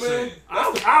 people. You know I'm what, just man? saying. I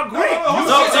agree.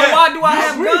 So why do I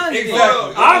have guns? Exactly.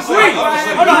 then? I agree.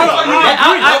 Hold on.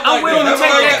 I'm willing to That's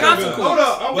take why I that got no gun. consequence. Hold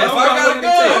up. But if I what I'm got a willing to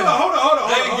take. gun, Hold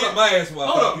on. I ain't getting my ass whooped.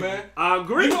 Hold up, man. I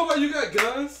agree. You know why you got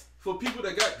guns? For people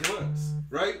that got guns,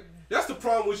 right? That's the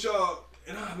problem with y'all.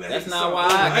 And man, That's hate not sound why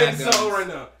old. I hate got to sound guns. right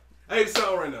now. I hate to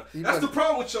sound right now. You That's better- the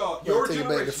problem with y'all. better Your take it back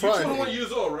to generation. You're Friday. 21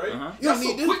 years old, right? Uh-huh. You Y'all don't so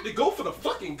need this. quick to go for the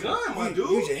fucking gun, my dude.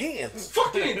 Use your hands.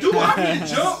 Fucking do I been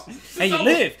jumped? And you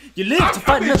live I've to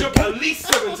fight been another jumped at least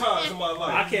 7 times in my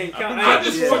life. I can't count. I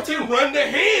just Yeah. fucking run the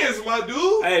hands, my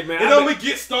dude. Hey, man, and I I'm been- gonna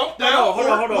get stomped Hold out on, hold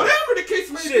on, or hold on. whatever the case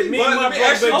may Shit, be. me But and my let me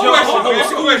brother ask you been a jumped question, all man. over Ask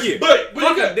you a school question. year. But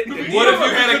Fuck you it. What if you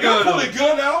had a gun, pull though? a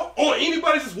gun out or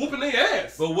anybody just whooping their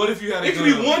ass? But what if you had a It gun?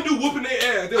 could be one dude whooping their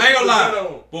ass. I ain't gonna lie.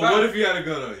 But But what if you had a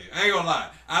gun on you? I ain't gonna lie.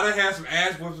 I done had some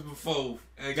ass whoopings before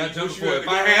and got You jumped wish you before. had If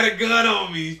a I gun? had a gun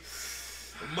on me,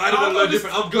 Might have been a little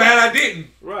different. I'm glad I didn't.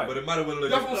 Right. But it might have been a little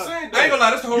That's what different. I'm saying. I ain't gonna lie,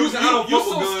 that's the whole reason I don't You fuck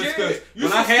with so guns. scared. You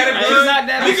When so I had a scared. It's gun, not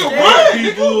that I'm nigga scared. run,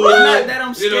 people. It's not that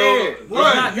I'm You know, scared. It's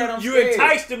run. not that I'm You scared.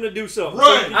 entice them to do something.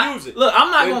 Right. So you can use it. Look,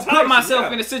 I'm not gonna Entice put them, myself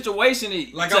yeah. in a situation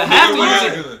Like to I'm have to running use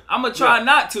with a it. gun. I'm gonna try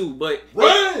not to, but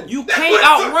Run. you can't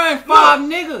outrun 5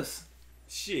 niggas.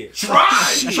 Shit. Try.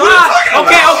 Try.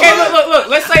 Okay. Look.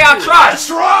 Let's say I try.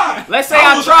 Try. Let's say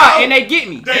I try and they get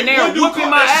me and they're one dude whooping caught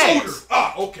my that ass. shoulder.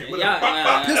 Ah, okay. Yeah,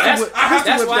 whatever.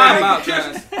 that's why I'm about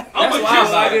guns. That's why I'm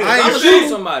about it. I ain't I'm gonna shooting. shoot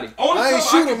somebody. I ain't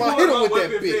shoot him, I hit him with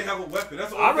that If they bitch. have a weapon.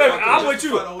 That's the I only thing read. can I'm with you.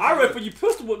 justify the whole I read situation. for you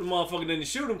pistol whip the motherfucker than to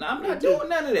shoot him. I'm not doing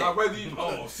none of I'd that. rather you.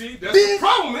 Oh, see, that's the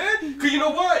problem, man. Cause you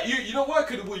know what? You know what?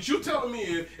 Cause what you telling me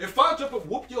is, if I jump and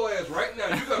whoop your ass right now,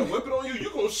 you got a weapon on you, you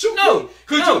gonna shoot No, me.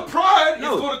 Cause no, your pride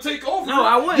no. is gonna take over. No,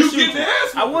 I wouldn't you shoot getting you. the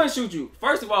ass I whooped. wouldn't shoot you.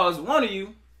 First of all, it's one of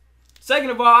you.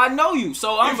 Second of all, I know you,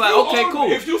 so I'm If like, you okay, armed-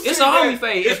 cool. if you It's say a homie that-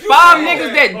 phase. if If you 5 say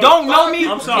niggas that- that don't know me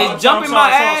I'm sorry. is jumping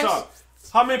my ass,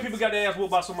 How many people got their ass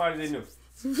whooped by somebody they knew?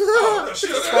 Oh, shit,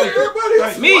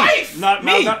 everybody. me. Not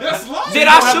Me. That's life. Did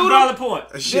I shoot him? Valid point.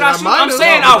 Did I shoot? I'm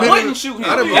saying I wouldn't shoot him.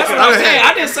 That's what I'm saying.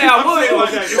 I didn't say I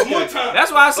would.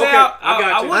 That's why I said Okay, I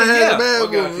got I you. wouldn't. I had a Yeah. bad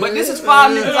Okay. one. But this is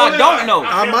 5 niggas I don't know.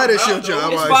 I might have shot you. I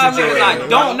It's might 5 have shot niggas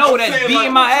you. I don't know that's saying, beating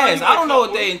like, my I'm ass. I don't know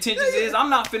what their intentions is. I'm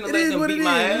not finna It let is them what it beat is.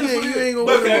 my ass. You ain't gonna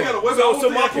But win I them got a all. weapon. So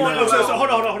my I point. don't So think I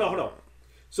can- hold on.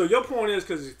 So your point is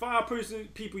because it's 5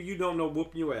 people you don't know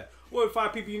whooping your ass. What if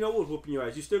 5 people you know was whooping your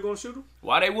ass? You still gonna shoot them?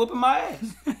 Why they whooping my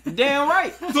ass? Damn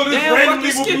right. So this Damn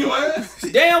randomly fucking whooping your Skippy.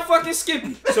 ass? Damn fucking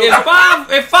Skippy.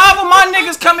 If 5 of my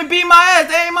niggas come and beat my ass,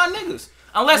 they ain't my niggas.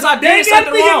 Unless I They did ain't gotta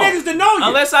something be your wrong. niggas to know you.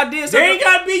 Unless I did They something. ain't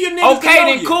gotta be your niggas to Okay, know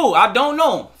then you. cool. I don't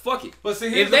know 'em. Fuck it. But see,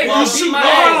 here's If they the gonna problem. beat my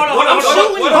Hold on, ass, hold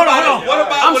on, What hold on, about hold on. what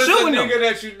about I'm when it's a shooting them. nigga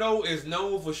that you know is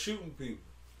known for shooting people?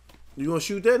 You gonna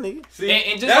shoot that nigga? See,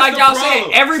 And just that's like the y'all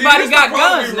problem. said, everybody this the got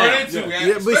problem guns we run now. into,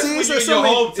 Yeah, but see, especially it's when so you're in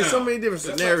many, your it's hometown. so many different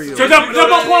scenarios. So that's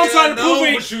my point I'm trying to Known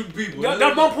prove for it. shooting people.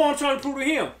 That's my point I'm trying to prove to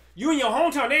him. You in your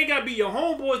hometown, they ain't gotta be your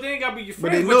homeboys, they ain't gotta be your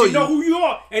friends, they but know you know you. who you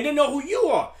are, and they know who you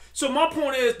are. So my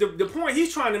point is, the point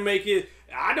he's trying to make is,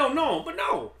 I don't know him, but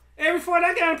no. Every fight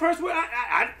I got in person with,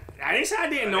 I ain't say I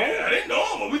didn't know I him. didn't know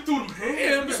him, but we threw them hands. You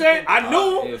know what I'm saying? I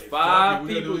knew him. If 5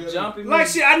 people jumping me, Like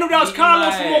shit, I knew that was beating my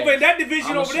Carlos from over in ass, that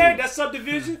division I'ma over there, shoot. that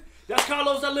subdivision. That's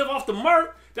Carlos that live off the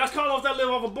Merc. That's Carlos that live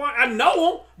off a barn. I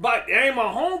know him, but they ain't my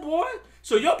homeboy.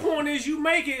 So your point is you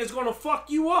make it is gonna fuck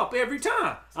you up every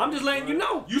time. I'm just letting you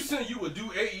know. You said you would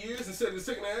do 8 years instead of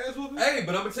taking the ass whooping? Hey,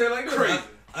 but I'm gonna tell you like this. Crazy.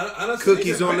 I done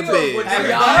Cookies seen on the videos bed. where Have niggas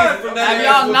y'all, died from that have ass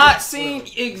y'all whooping. not seen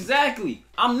exactly?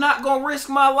 I'm not gonna risk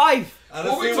my life. I Well,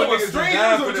 done we seen talking where about niggas just strangers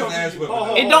died or for this talking- ass whooping.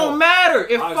 Oh, It don't matter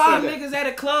if I 5 said that. niggas at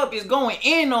a club is going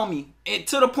in on me and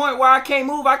to the point where I can't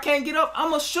move, I can't get up.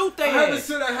 I'ma shoot I their haven't ass.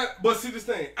 said I have, but see this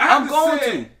thing. I I'm haven't going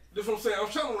said, to. That's what I'm saying.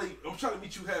 I'm trying to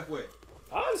meet you halfway.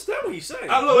 I understand what he's saying.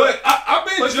 I look, I've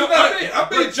been But you jumped. gotta- I've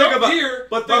been but think jumped about- here,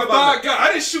 but by think about 5 guys. I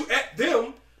didn't shoot at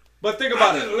them. But think I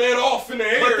about just it. let off in the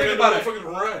air. But think and about it. the motherfuckers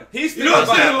run. He's You thinking know what I'm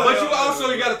about saying? it. Like, But you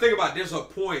also got to think about there's a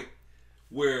point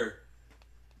where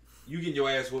you getting your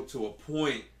ass whooped to a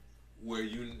point where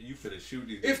you finna shoot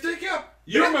these. If they got,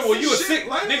 You remember when you were shit six,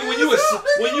 like nigga? that,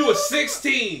 When you was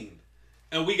 16,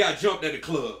 and we got jumped at the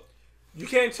club. You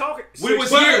can't talk it. We was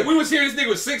here. This nigga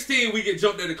was 16. We get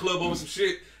jumped at the club over some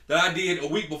shit that I did a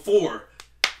week before.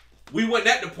 We wasn't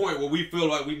at the point where we feel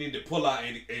like we need to pull out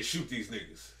and shoot these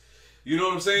niggas. You know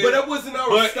what I'm saying? But that wasn't our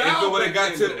But style. if it would have got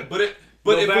back to, then, though. but if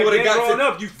Well, it back would have then, got growing to,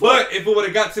 up, you but if it would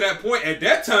have got to that point at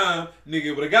that time, nigga,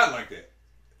 it would have got like that.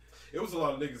 It was a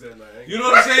lot of niggas that night. You know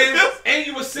what I'm saying? And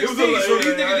you was 16, It was a- so these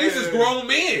yeah, niggas, these yeah, is yeah. grown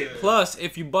men. Plus,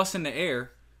 if you bust in the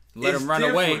air, let It's him run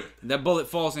away, different. that bullet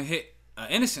falls and hit an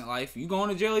innocent life, you going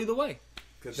to jail either way.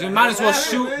 So that you might as well has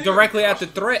shoot happened. directly at the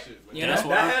threat. You That's know?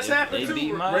 why That has if happened they too.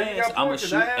 beat my Brady got ass, I'ma point, 'cause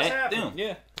shoot that has at happened. them.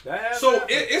 Yeah. That has So happened.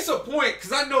 it's a point,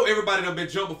 because I know everybody done been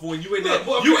jumped before, and you in Look, that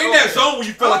well, you in that okay. zone where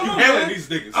you feel I like you don't know, handling man. these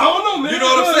niggas. I don't know, man. You know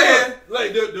what I'm saying?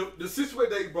 Like the situation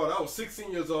they brought, I was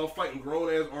 16 years old fighting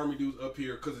grown ass army dudes up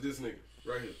here because of this nigga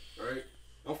right here, right?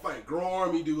 I'm fighting grown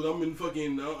army dude.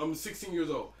 I'm 16 years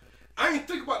old. I ain't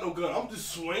think about no gun. I'm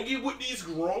just swinging with these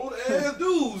grown ass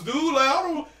dudes, dude. Like I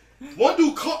don't. One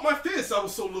dude caught my fist. I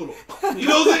was so little. You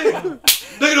know what I'm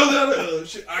saying? They know that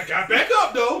shit. I got back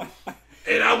up though,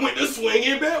 and I went to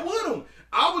swinging back with them.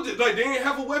 I was just like, they ain't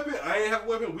have a weapon. I ain't have a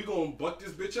weapon. We gonna buck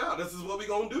this bitch out. This is what we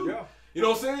gonna do. Yeah. You know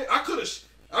what I'm saying? I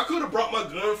could have brought my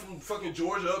gun from fucking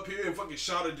Georgia up here and fucking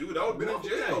shot a dude. I would have been in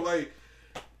jail. Like,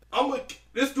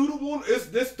 let's do the one.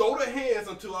 Let's throw the hands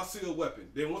until I see a weapon.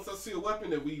 Then once I see a weapon,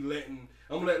 then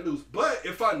I'm gonna let loose. But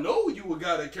if I know you a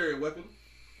guy that carry a weapon,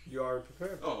 You already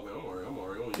prepared. Oh man, I'm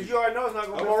already on Because you. you already know it's not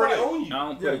gonna I'm be a already fight. on you. I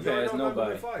don't put Yeah, it you already past know it's not gonna be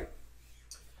nobody. a fight.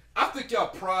 I think y'all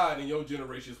pride in your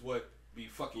generation is what be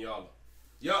fucking y'all up.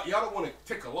 Y'all don't want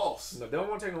to take a loss. No, they don't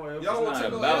want to take no L. Y'all don't It's want to not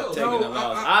take no about L. taking a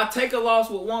loss. I take a loss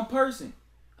with one person.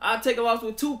 I take a loss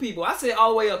with 2 people. I said all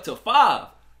the way up to 5.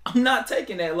 I'm not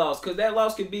taking that loss because that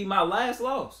loss could be my last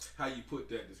loss. How you put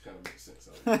that just kind of makes sense.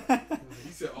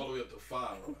 He said all the way up to 5.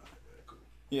 Cool.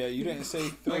 Yeah, you didn't say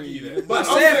Thank you. 3. That. But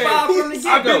I'm I said saying, 5 from the I've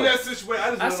get been in go. that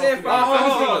situation. I said 5 Oh, from the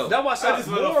get go. that's why I I said just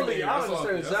let off morally, the I air. That's all.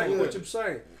 understand That's exactly all. what you're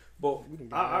saying. But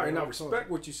and I respect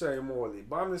what you're saying morally.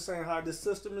 But I'm just saying how this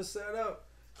system is set up.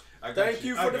 I got Thank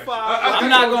you I for the got 5. I'm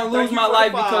not gonna Thank lose you my for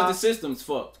life the because 5. the system's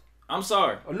fucked. I'm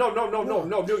sorry. No.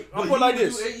 Dude, But I'm you put like do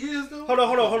this. 8 years though. Hold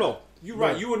on. You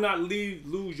right. No. You will not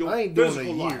lose your I ain't doing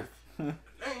physical a year. life.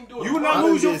 I ain't doing You will it. not I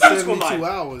lose done your did physical 72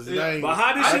 life. hours. And Yeah. I ain't, But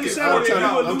how this I shit can- is I'm set up, you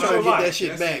trying will to lose get your that life. shit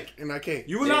That's back, and I can't.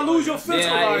 You will not lose your Then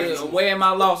physical life. weighing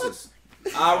my losses.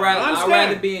 I'd understand.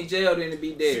 rather be in jail than to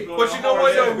be dead. But you know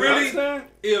what, though, You really? understand?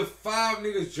 If 5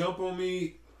 niggas jump on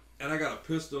me and I got a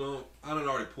pistol on, I done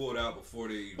already pulled out before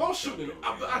they even I'm shooting. jumped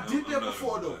on me. I did that I'm not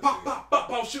before gonna though. do Pop, that. pop, pop.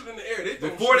 I'm shooting in the air. They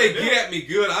think Before I'm they shooting get at at me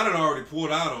good, I done already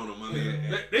pulled out on them. I mean,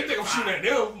 them. They think I'm shooting at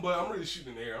them, but I'm really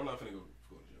shooting in the air. I'm not finna go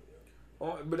to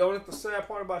jail. But don't the sad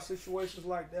part about situations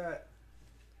like that,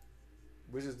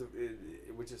 which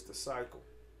is the cycle.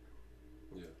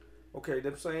 Yeah. Okay,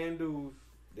 them same dudes,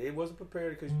 they wasn't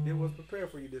prepared because they wasn't prepared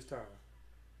for you this time.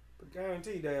 But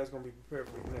guarantee they was gonna be prepared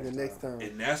for you The next time.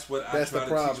 and that's what I That's try the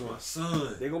to teach problem. my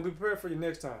son. They gonna be prepared for you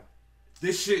next time.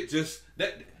 This shit just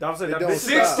that I'm saying It that don't this is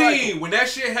the stop. 16 cycle. when that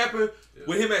shit happened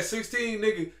with him at 16,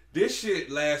 nigga. This shit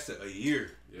lasted a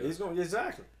year. It's gonna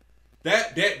exactly.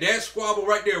 That squabble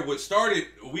right there, what started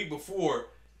a week before,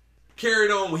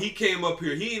 carried on when he came up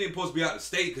here. He ain't even supposed to be out the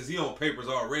state because he on papers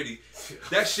already.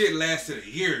 That shit lasted a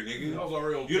year, nigga. I was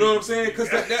already on. You know what I'm saying? Because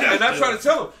and I try to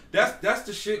tell him that's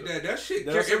the shit that shit.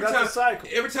 That's every the time, cycle.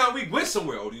 every time we went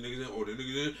somewhere, oh these niggas, oh the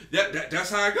niggas,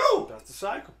 that's how I go. That's the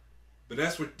cycle. But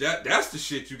that's the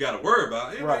shit you got to worry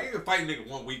about. Everybody Right. you can fight nigga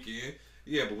one weekend,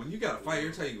 yeah, but when you got to fight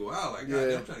every time you go out, like Yeah.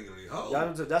 God, I'm trying to get on these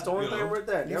hoes. That's the only You thing know? with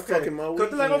that. You Okay. fucking my Cause they're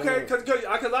like, okay, weekend.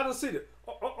 cause I don't see it.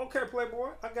 Okay, Playboy,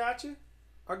 I got you.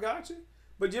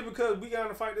 But just because we got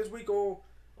in a fight this week, oh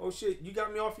shit, you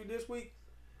got me off you this week,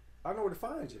 I know where to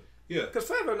find you. Yeah, Cause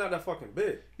Fayetteville not that fucking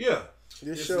big. yeah.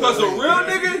 This show Because a ain't- real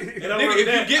nigga, And I nigga, learned if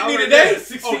that- you get I me learned today, that at oh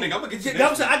 16. nigga, I'm gonna get you. That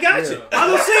was, next I got Yeah. you. I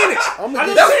done seen it. I'ma I get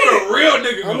done That's seen what it. a real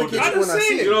nigga I'ma gonna do. get I you done when I seen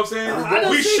see it. You know what I'm saying? I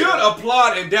done We seen should it.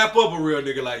 applaud and dap up a real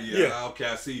nigga like, Yeah. okay,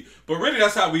 I see. But really,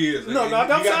 that's how we is. Like, No, you that's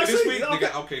got how me I this see. week, Okay.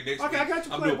 nigga. Okay, next Okay, week. I got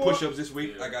you, I'm doing Playboy. push-ups this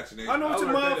week. Yeah. I got you next I know week. what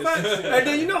I your learned mom that at fat. 16. And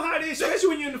then you know how it is, especially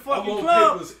when you're in the I'm fucking on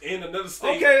club. papers in another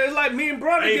state. Okay, it's like me and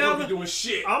bro I ain't gonna be together. doing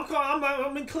shit.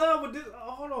 I'm in club with this.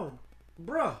 Oh, hold on,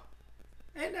 bruh.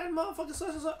 Ain't that motherfucker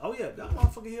such and such? Oh yeah, that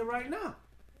motherfucker here right now.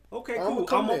 Okay, I'ma cool.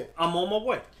 come I'm there. on my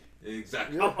way.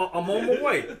 Exactly. Yeah. I'm on my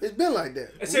way. It's been like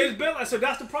that. And say it's been like so.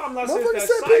 That's the problem. I said Motherfuckers that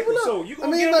set people cycle. up. So you I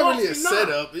gonna mean, get it's them not off really a you now.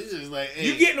 setup. It's just like, hey,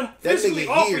 You getting them that physically nigga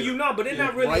offer here you now, but they're not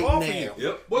is really right offer now. you.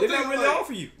 Yep. But They're think, not really like,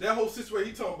 offer you. That whole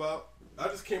situation he talking about, I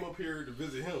just came up here to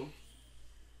visit him.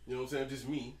 You know what I'm saying? Just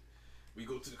me. We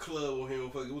go to the club on him.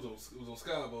 Fuck, it was on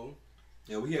Skybo.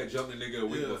 Yeah, we had jumped a nigga a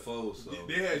week Yeah. before, so.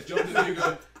 They had jumped a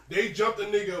nigga. They jumped a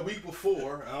nigga a week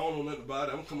before. I don't know nothing about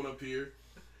it. I'm coming up here.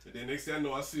 And then next thing I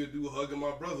know, I see a dude hugging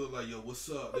my brother. Like, yo, what's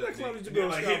up? What that club did you Then, go to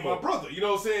like, hit Skybo? my brother. You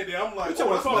know what I'm saying? Then I'm like, You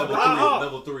talking that's about my Level club?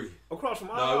 brother. three. Level 3. Across from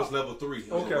No, it was level 3.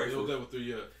 It was Okay. a It was breakthrough. level 3,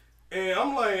 yeah. And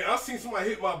I'm like, I seen somebody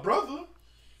hit my brother.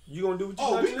 You gonna do what you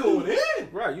Oh, got we to going do.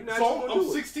 in. Right, you not So gonna I'm do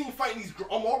it. 16 fighting these.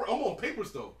 I'm on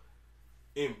papers though.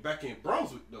 Back in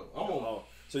Brunswick though. I'm on. Oh,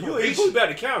 so you ain't supposed to be at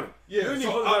the county. Yeah. you ain't So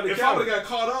supposed to be at the if I would county. have got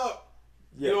caught up,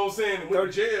 Yeah. you know what I'm saying, and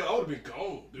went to jail, I would have been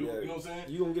gone, dude. Yeah. You know what I'm saying?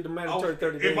 You gonna get the mandatory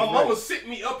 30 days. If my mama grace. sent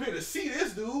me up here to see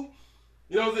this dude,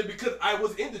 you know what I'm saying, because I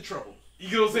was in the trouble.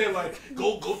 You know what I'm saying? Like,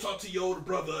 go talk to your older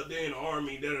brother up there in the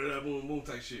army, boom, boom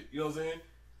type shit. You know what I'm saying?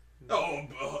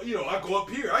 Oh, you know, I go up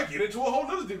here, I get into a whole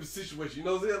nother different situation. You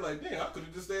know what I'm saying? Like, damn, I could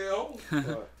have just stayed at home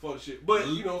for the shit. But,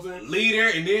 you know what I'm saying? Leave there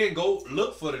and then go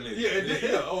look for the nigga. Yeah, and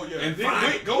then, oh yeah. And And then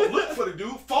find went, go look for the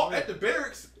dude. Fought at the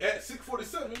barracks at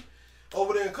 647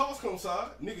 over there in Costco side.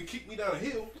 Nigga kicked me down a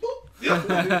hill. Boop.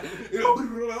 Yeah. You know,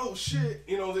 oh shit.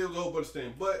 You know, they was a whole bunch of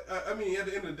things. But I mean, at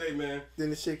the end of the day, man. Then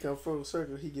the shit come full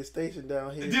circle. He gets stationed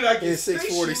down here. Did I get in stationed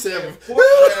 647? at Fort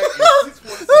Bragg at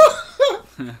 647?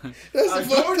 That's I a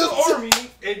joined fucked the up army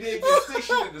and then get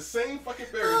stationed at the same fucking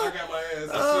barracks. I got my ass.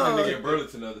 I seen a nigga in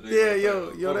Burlington the other day. Yeah,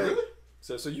 yo, Oh, that. really?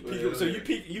 So you Yeah,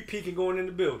 peek, yeah. you peeking going in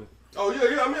the building. Oh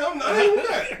yeah. I mean, I'm not even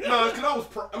that. No, because I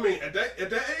was. At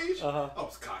that age, Uh-huh. I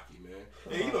was cocky, man.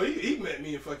 And you know, he met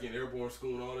me in fucking airborne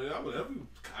school and all that. I was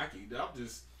cocky.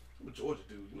 I'm a Georgia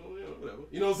dude, whatever.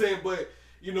 You know what I'm saying? But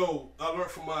I learned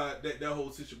from that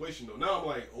whole situation though. Now I'm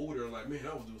like older, like man,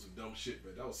 I was doing some dumb shit,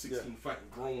 man. That was 16 fighting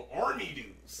grown army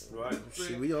dudes. Right.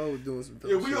 Shit, we always doing some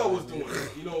dumb yeah, shit. we always doing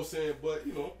it. You know what I'm saying? But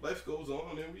life goes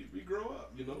on, and we grow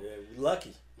up. Yeah, we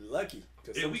lucky.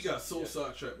 And we got so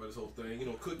sidetracked by this whole thing.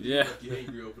 Cookie, Yeah. like you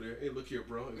angry over there. Hey, look here,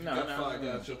 bro. If you No, got no, five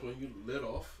no. guys jumping on you, let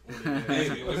off. Hey,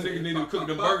 this nigga need to cook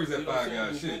them burgers at Five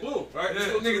Guys. Shit. Boom. Right?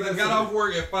 That nigga that got off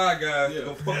work at Five Guys. Yeah.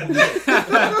 Go fuck with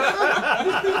me.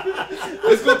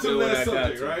 Let's go to the Do what I last got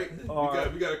subject, to.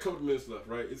 right? We got a couple minutes left,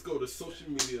 right? Let's go to social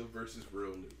media versus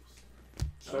real news.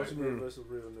 Social media versus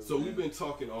real news. So we've been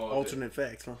talking all day. Alternate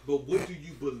facts, huh? But what do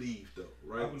you believe, though,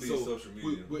 right? I believe social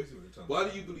media. Why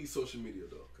do you believe social media,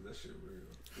 though? Cause that shit real.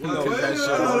 Why- No, why- that's no,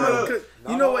 true. no, no, no. 'Cause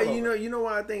Not you know all what? of You know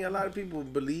why I think a lot of people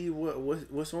believe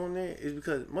what's on there is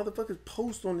because motherfuckers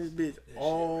post on this bitch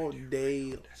all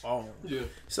day long. Yeah.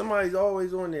 Somebody's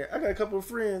always on there. I got a couple of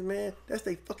friends, man. That's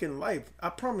their fucking life. I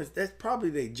promise. That's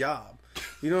probably their job.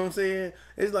 You know what I'm saying?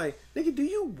 It's like, nigga, do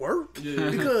you work? Yeah.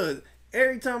 Because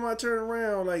every time I turn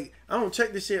around, like I don't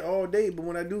check this shit all day, but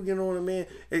when I do get on it, man,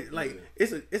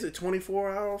 it's a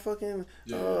 24-hour fucking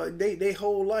they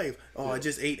whole life. Oh, I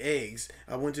just ate eggs.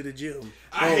 I went to the gym.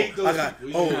 I hate those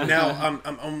people. Yeah. Now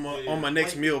I'm on my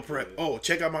next meal prep. Oh,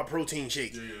 check out my protein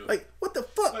shakes. Yeah. Like what the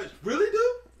fuck? Like, really,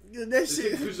 dude? That They take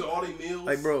shit. pictures of all their meals.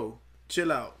 Like, bro,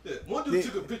 chill out. Yeah. One dude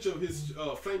took a picture of his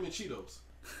flaming Cheetos.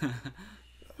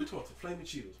 We talking some flaming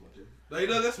Cheetos, my dude. Like,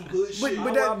 that's some good shit.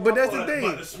 But that's the thing.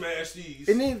 About to smash these.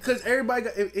 And then, because everybody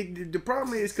got the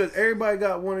problem is because everybody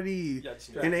got one of these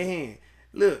in their hand.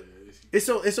 Look, it's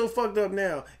so fucked up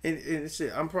now. And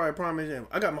shit, I'm probably a prime example.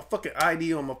 I got my fucking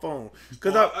ID on my phone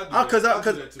because I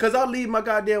do that too. I leave my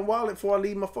goddamn wallet before I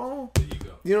leave my phone. There you go.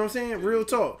 You know what I'm saying? Real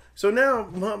talk. So now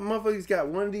motherfuckers got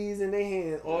one of these in their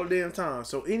hand all damn time.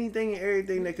 So anything and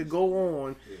everything that could go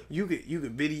on, you could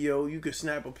video, you could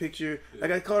snap a picture.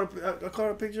 Like I caught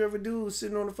a picture of a dude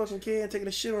sitting on the fucking can taking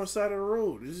a shit on the side of the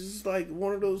road. This is like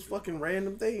one of those fucking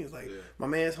random things. Like my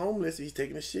man's homeless, he's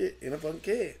taking a shit in a fucking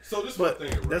can. So this is But my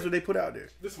thing, right? that's what they put out there.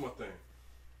 This is my thing.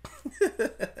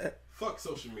 Fuck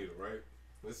social media, right?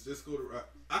 Let's just go to.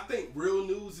 I think real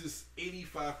news is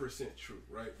 85% true,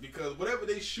 right? Because whatever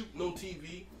they shooting on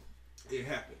TV, it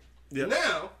happened. Yep.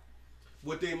 Now,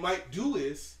 what they might do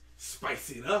is spice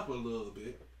it up a little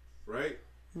bit, right?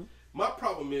 My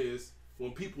problem is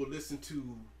when people listen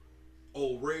to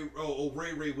old Ray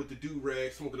with the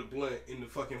do-rag smoking a blunt in the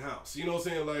fucking house. You know what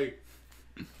I'm saying? Like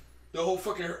the whole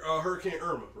fucking Hurricane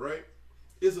Irma, right?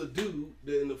 It's a dude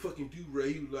that in the fucking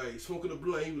do-rag, he was like smoking a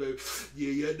blunt. He was like,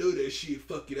 yeah, I know that shit.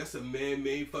 Fuck it, that's a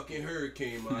man-made fucking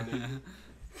hurricane, my nigga.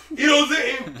 You know what I'm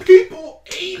saying? People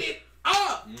ate it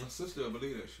up. My sister will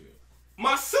believe that shit.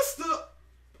 My sister,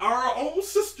 our own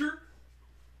sister,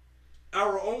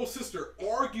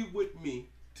 argued with me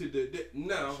to the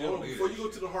now. She Hold on, believe before that you go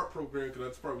shit. to the heart program, because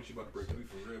that's probably what she about to break up. We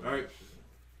for real. All right.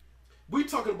 We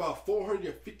talking about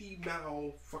 450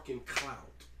 mile fucking cloud,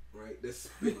 right? That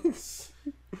spins.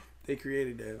 They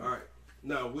created that. All right.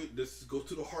 Now this goes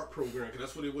to the heart program because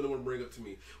that's what they wouldn't want to bring up to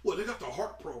me. Well, they got the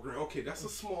heart program. Okay, that's a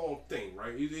small thing,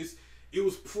 right? It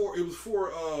was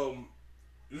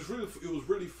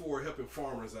really for helping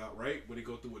farmers out, right? When they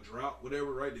go through a drought,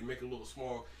 whatever, right? They make a little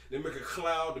small. They make a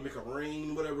cloud. They make a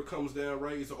rain, whatever comes down,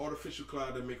 right? It's an artificial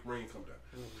cloud that make rain come down.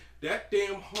 Mm-hmm. That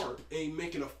damn heart ain't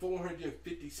making a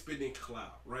 450 spinning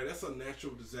cloud, right? That's a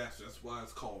natural disaster. That's why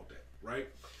it's called that, right?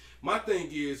 My thing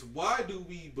is, why do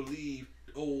we believe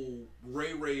old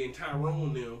Ray and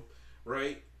Tyrone them,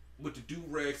 right, with the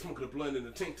do-rag smoking a blunt in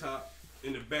the tank top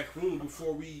in the back room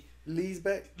before we Lee's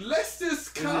back. let's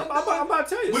just kind I'm about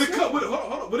to tell you. when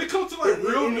it comes to like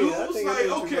real news, I think I like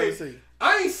know what you're okay, about to say.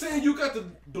 I ain't saying you got to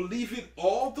believe it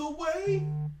all the way,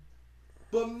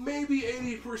 but maybe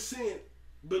 80%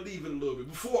 believe it a little bit.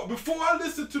 Before I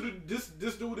listen to this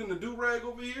dude in the do-rag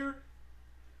over here,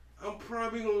 I'm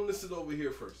probably gonna listen over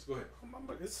here first. Go ahead.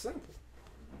 It's simple.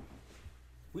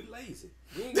 We lazy.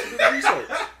 We ain't gonna do the research.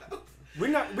 We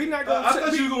not gonna. I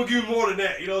thought you were gonna give more than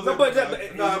that. You know what I'm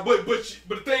saying?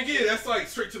 But the thing is, that's like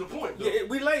straight to the point. Though. Yeah,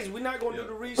 we lazy. We're not gonna do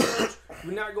the research.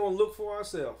 We're not gonna look for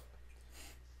ourselves.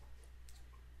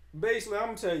 Basically, I'm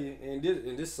gonna tell you, and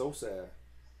this is so sad.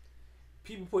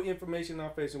 People put information in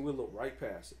our face and we'll look right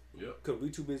past it. Yep. Cause we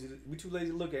too lazy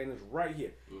to look at it, and it's right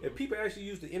here. Mm-hmm. If people actually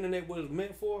use the internet what it's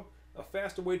meant for, a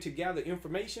faster way to gather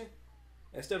information,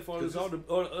 instead of all this all the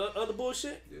other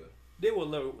bullshit, they will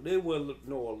know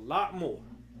a lot more.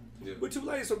 Yeah. We're too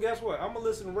lazy, so guess what? I'm gonna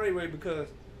listen to Ray because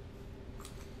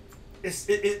it's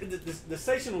the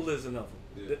sensationalism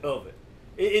of it.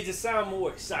 It just sounds more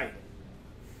exciting.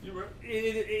 You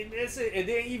right. That's it. And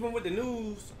then even with the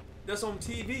news, that's on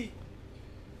TV,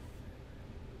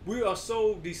 we are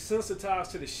so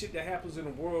desensitized to the shit that happens in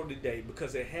the world today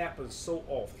because it happens so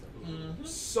often,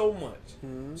 so much.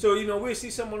 So we'll see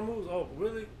someone moves. Oh,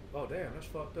 really? Oh, damn, that's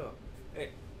fucked up. Hey,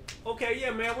 okay,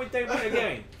 yeah, man. What do you think about the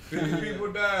game? 50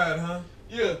 people died, huh?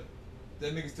 Yeah.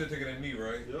 That nigga still taking that knee,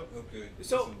 right? Yep. Okay.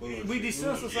 So we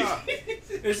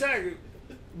desensitize. Exactly.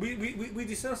 We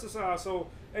desensitize. So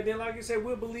and then like I said,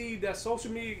 we'll believe that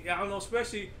social media. I don't know,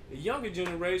 especially the younger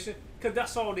generation, because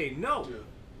that's all they know. Yeah.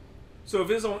 So if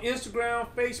it's on Instagram,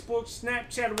 Facebook,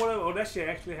 Snapchat, or whatever, that shit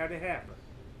actually had to happen.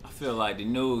 I feel like the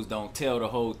news don't tell the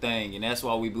whole thing, and that's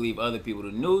why we believe other people.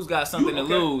 The news got something to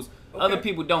lose. Other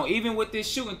people don't. Even with this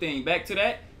shooting thing, back to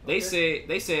that, they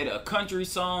said a country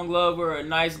song lover, a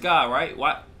nice guy, right?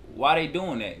 Why they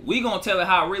doing that? We gonna tell it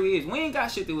how it really is. We ain't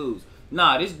got shit to lose.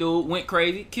 Nah, this dude went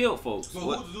crazy, killed folks. So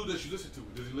who's the dude that you listen to?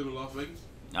 Does he live in Las Vegas?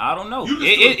 I don't know.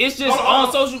 It's just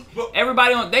on social.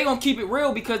 Everybody they gonna keep it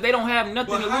real because they don't have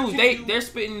nothing to lose. They're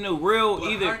spitting the real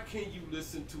either. How can you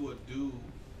listen to a dude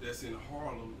that's in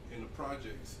Harlem in the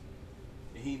projects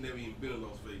and he never even been in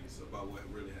Las Vegas about what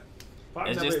really happened?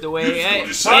 It's just the way it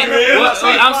is. I'm saying,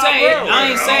 I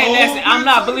ain't saying that. I'm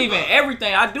not believing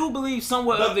everything. I do believe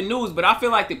somewhat of the news, but I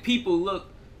feel like the people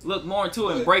look more into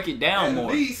it and break it down more.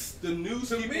 At least the news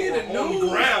people are on the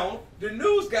ground. The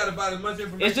news got about as much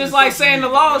information. It's just like saying the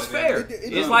law is fair.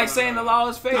 It's like saying the law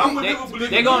is fair. I would never believe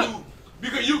they're gonna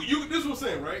because you. This is what I'm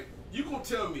saying, right? You gonna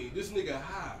tell me this nigga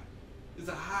high? Is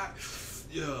a high?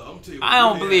 Yeah, I'm telling you. I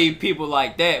don't believe people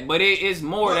like that, but it's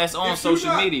more that's on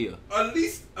social media. At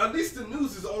least the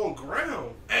news is on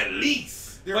ground. At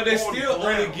least. But they're still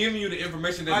only giving you the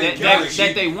information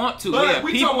that they want to. But yeah,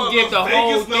 people give the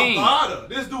whole thing. Nevada.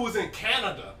 This dude was in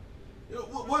Canada.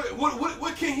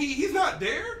 What can he? He's not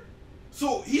there.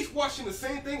 So he's watching the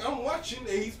same thing I'm watching,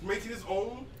 and he's making his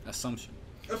own assumption.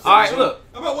 All right, look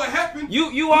about what happened.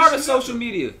 You are the social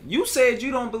media. You said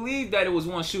you don't believe that it was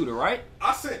one shooter, right?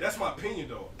 I said that's my opinion,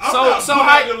 though.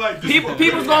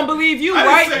 People's gonna believe you,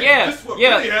 right? Yeah.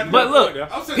 But look,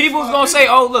 people's gonna say,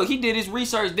 "Oh, look, he did his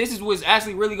research. This is what's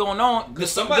actually really going on."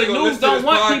 The news don't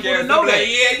want people to know that.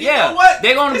 Yeah,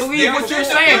 they're gonna believe what you're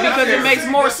saying because it makes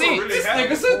more sense. But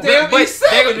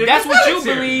that's what you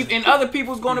believe, and other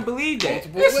people's gonna believe that.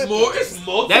 It's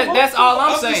more. That's all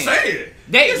I'm saying.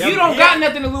 You don't got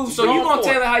nothing to lose, so you gonna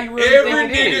tell it how you really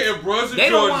think it is. Every nigga in Brunswick,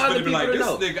 Georgia is gonna be like, "This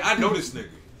nigga, I know this nigga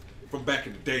from back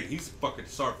in the day. He's fucking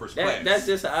Sergeant First Class." That's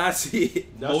just how I see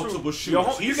it. Multiple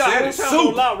shooters. You got hometown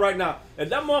on loud right now, and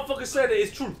that motherfucker said it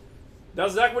is true.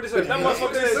 That's exactly what he said. That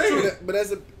motherfucker said it's true. But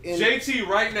that's JT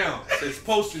right now is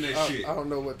posting that shit. I don't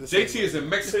know what this. JT is in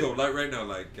Mexico, like right now,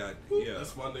 like God, yeah.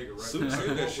 That's my nigga, right? Soup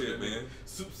said that shit, man.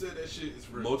 Soup said that shit is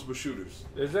real. Multiple shooters.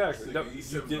 Exactly.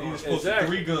 He's posted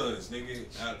 3 guns, nigga,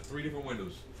 out of 3 different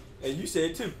windows. And you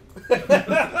said 2. But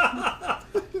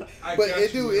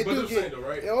it do get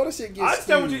right? all the shit gets. I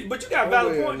understand what you, but you got a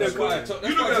valid point there. That's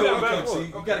why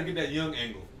you gotta get that young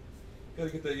angle. Gotta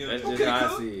get that young. That's angle. just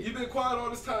how I see it. You've been quiet all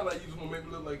this time, like you just want to make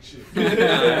me look like shit.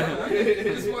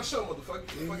 This is my show, motherfucker.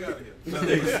 Get the fuck out of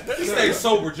here. He stays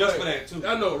sober just for that too.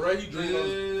 I know, right? He drink.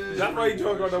 That's why he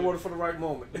drunk all that water for the right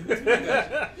moment. I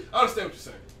understand what you're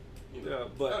saying. Yeah,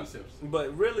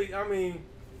 but really, I mean,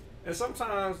 and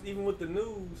sometimes even with the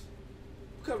news,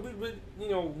 because we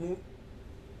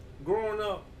growing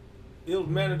up, it was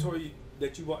mandatory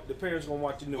that the parents gonna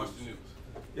watch the news.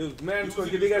 It was mandatory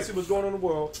because they got to see what's going on in the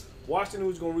world. Watch the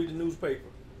news, gonna read the newspaper.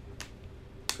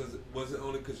 Was it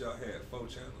only because y'all had 4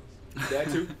 channels? That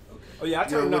too. Okay. Oh yeah, I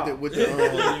turned off. I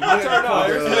turned off.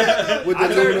 With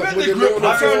the Luna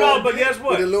I turned off, but guess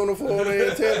what? With the Luna 4 on the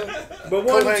antenna.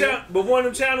 But one of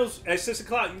them channels at 6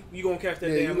 o'clock, you gonna catch that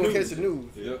damn news. You gonna catch the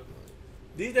news. Yep.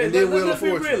 These days,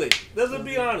 let's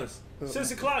be honest.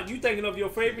 6 o'clock, you thinking of your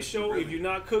favorite show. If you're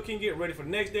not cooking, getting ready for the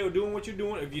next day or doing what you're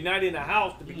doing. If you're not in the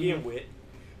house to begin with,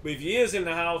 but if you is in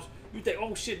the house, you think,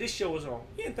 oh shit, this show is on.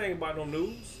 You ain't thinking about no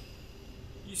news.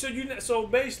 So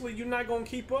basically, you're not gonna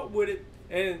keep up with it.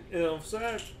 And on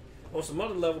some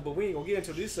other level, but we ain't gonna get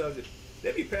into this subject.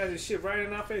 They be passing shit right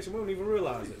in our face and we don't even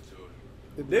realize it.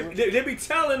 They be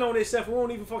telling on themselves and we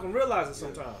don't even fucking realize it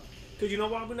sometimes. Because you know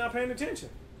why? We're not paying attention.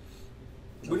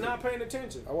 We're not paying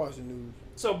attention. I watch the news.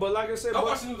 So, but like I said, I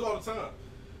watch the news all the time.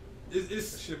 That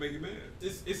shit make you mad.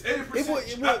 It's 80%.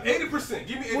 80%.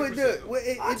 Give me 80%.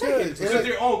 It does. Because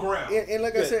they're on ground. And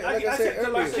like I said earlier,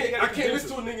 I can't listen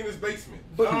to a nigga in his basement.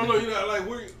 I don't know, like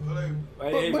we're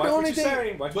like. But the only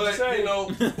thing, but you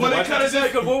know, well they kind of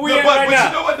just. But we at right now.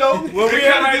 You know what though? They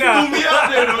kind of just threw me out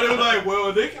there though. They were like,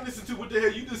 well, they can listen to what the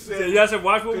hell you just said. Yeah, I said,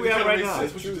 watch what we at right now.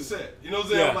 That's what you just said. You know what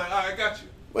I'm saying? I'm like, all right, I got you.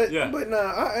 But Yeah. but nah,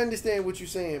 I understand what you're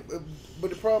saying. But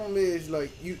the problem is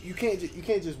like you can't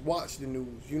just watch the news.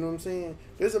 You know what I'm saying?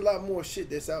 There's a lot more shit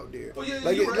that's out there. Oh, yeah,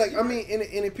 like you're right, I mean,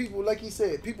 and people like you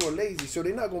said, people are lazy, so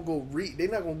they're not gonna go read. They're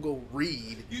not gonna go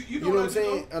read. You know what I'm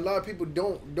saying? A lot of people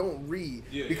don't read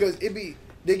because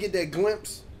they get that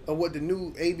glimpse of what the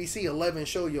new ABC 11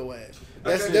 show your ass.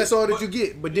 That's all that you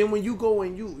get. But then when you go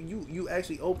and you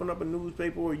actually open up a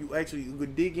newspaper or you actually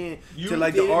dig in to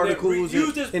like the articles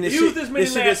and the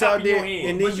shit that's out there,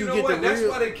 and then but you know get what? the That's real.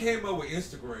 why they came up with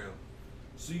Instagram.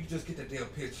 So you just get that damn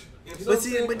picture. You know But what I'm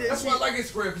see, saying? but that's why I like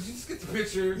Instagram, because you just get the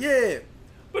picture. Yeah.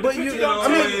 But But the you, picture don't I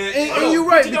mean, tell you. and you're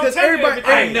right Picture don't because tell you everybody.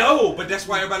 everything. I know, but that's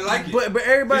why everybody like it. But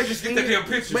everybody You just get that damn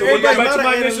picture. But So everybody's back to not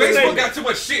my an initial analyst. Facebook statement. got too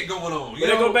much shit going on. But they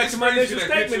go back to my It's initial crazy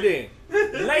that statement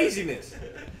picture. then. Laziness.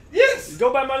 Yes.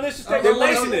 Go by my initial They, statement.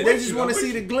 wanna, Laziness. they just want to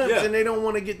see the glimpse, Yeah. and they don't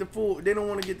want to get the full. They don't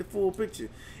want to get the full picture,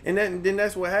 and then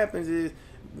that's what happens is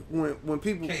when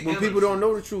people don't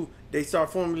know the truth, they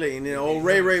start formulating. And old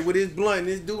Ray with his blunt, and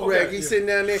his do rag, he's sitting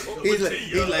down there. He's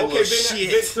like, well,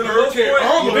 shit. You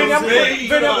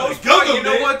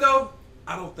know man. what though?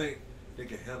 I don't think they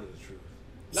can handle the truth.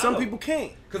 Some people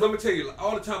can't. Because I'm gonna tell you, like,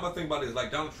 all the time I think about this,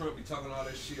 like Donald Trump be talking all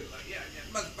that shit, like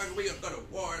motherfucker, we gonna go to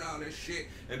war and all that shit.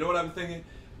 And know what I'm thinking?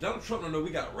 Donald Trump don't know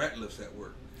we got rat lips at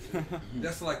work.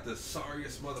 That's like the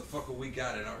sorriest motherfucker we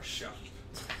got in our shop.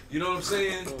 You know what I'm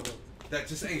saying? That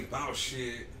just ain't about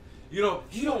shit. You know,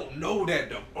 he don't know that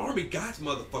the army got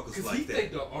motherfuckers like he that.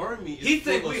 think the army is He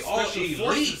think full we of all special elite.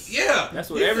 forces. Yeah. That's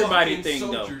what He everybody fucking think,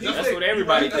 though. soldiers. That's what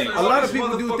everybody That's think. like, A lot all of these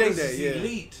people do think motherfuckers that, is yeah.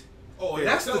 elite. Oh, Yeah.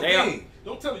 That's the They are. thing.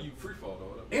 don't tell me you free fall though.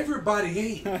 Everybody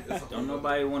ain't. Don't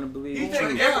nobody want to believe He the think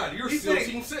truth. God, you're he SEAL think-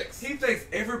 Team 6. He thinks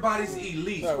everybody's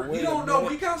elite. Oh, wait You don't a know.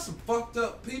 minute. We got some fucked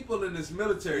up people in this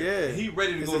military. Yeah, And he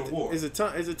ready to go to war. It's a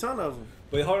ton of them.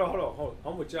 But hold on.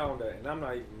 I'm with y'all on that, and I'm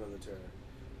not even military.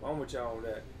 I'm with y'all on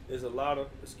that. There's a lot of,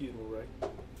 excuse me, Ray, I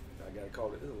gotta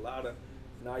call it. There's a lot of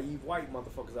naive white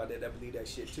motherfuckers out there that believe that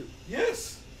shit too.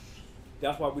 Yes.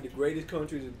 That's why we the greatest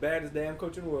country, the baddest damn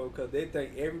country in the world, because they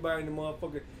think everybody in the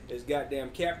motherfucker is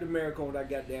goddamn Captain America on that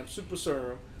goddamn super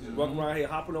serum, walking around here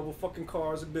hopping over fucking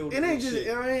cars and buildings. It ain't and just. shit.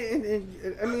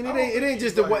 It ain't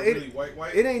just the white.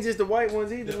 It ain't just the white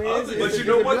ones either, man. But you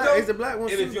know what though? It's the black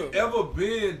ones And too. if you though. ever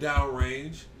been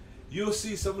downrange, you'll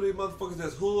see some of these motherfuckers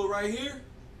that's hood right here.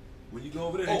 When you go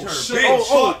over there, they turn bitch.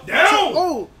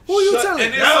 Oh, who you telling?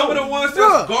 And then some of the ones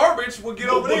that's garbage will get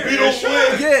over there. Beat and on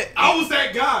shit. wood. Yeah. I was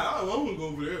that guy. I wouldn't go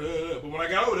over there. But when I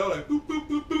got over there, I was like, boop, boop,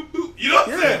 boop, boop, boop. You know what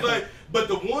I'm saying? Like, but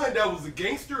the one that was a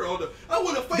gangster or I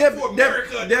would have fight for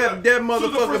America. That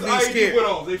motherfucker be IED scared. went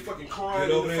off. They fucking crying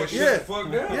Get over over there there. and Fucking shit Yeah. the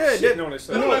fuck down. Yeah, Shitting on themselves.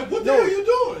 And I'm like, what the hell you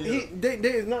doing? They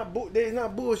is not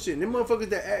bullshitting. Them motherfuckers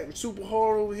that act super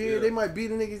hard over here, Yeah. they might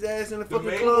beat a nigga's ass in the The fucking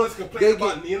main club. ones complain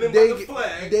about kneeling by the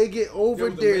flag. They get over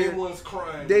The there. main ones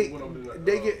crying. They went over there,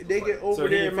 they get over So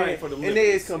he there, ain't man, fighting for the and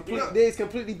they is Olympics.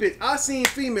 completely bitch. I seen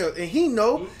females, and he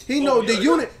know Oh, the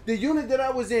yeah, unit that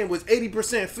I was in was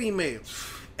 80% female.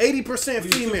 80% You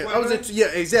female. took I was in, white yeah,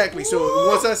 exactly. So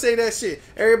once I say that shit,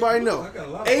 everybody know. I got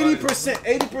a lot of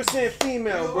 80%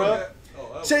 female, bro.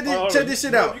 Check this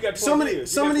shit out. You got 12 Some of years.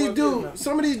 these You got 12 years now.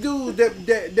 some of these dudes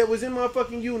that was in my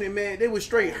fucking unit, man, they was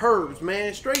straight herbs,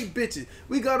 man, straight bitches.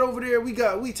 We got over there, we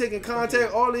taking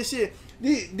contact, all this shit.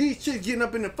 These chicks getting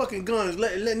up in the fucking guns,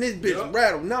 letting this bitch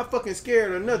rattle, not fucking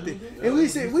scared or nothing. And we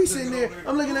sitting there,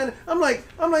 I'm looking at it, I'm like,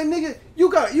 nigga,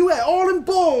 you had all them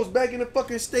balls back in the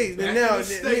fucking States, and now,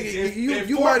 nigga,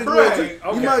 you might as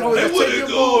well just take your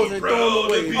balls and throw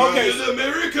them away. Okay.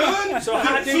 American. So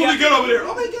how did Soon y'all- we get over there.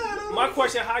 Oh my God. My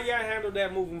question: how y'all handle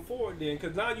that moving forward then?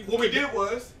 Because now you What we did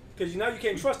was because now you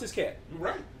can't trust this cat.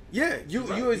 right. Yeah,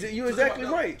 you exactly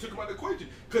right. Took him out the equation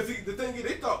because the thing is,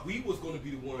 they thought we was going to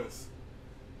be the ones.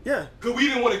 Yeah. Cause we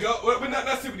didn't want to go, but not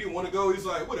saying we didn't want to go. It's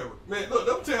like whatever, man. Look,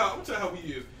 let me tell you how we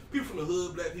is. People from the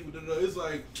hood, black people. It's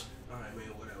like, all right, man,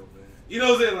 whatever, man. You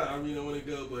know what I'm saying? Like, I really don't want to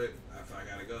go, but I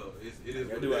gotta go. It is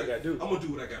what I gotta do. I'm gonna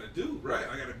do what I gotta do, right?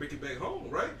 I gotta make it back home,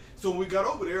 right? So when we got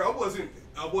over there, I wasn't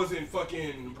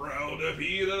fucking proud to be,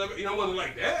 you know, I wasn't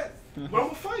like that. But I'm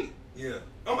gonna fight. Yeah.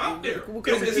 I'm out there.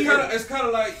 It's kind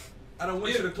of like I done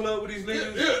went to the club with these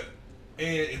niggas. Yeah.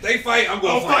 And if they fight, I'm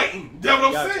going I'm to fight. fighting. That's what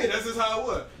I'm Gotcha. saying. That's just how it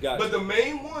was. Gotcha. But the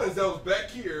main ones that was back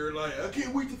here, like, I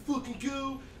can't wait to fucking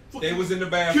go. They was in the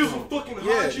Kill bathroom. some fucking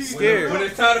Yeah, hot G's. scared. When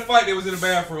it's time to fight, they was in the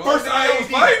bathroom. First Oh, they was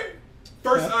IED. fighting?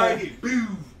 First IED. Boo.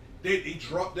 They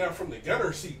dropped down from the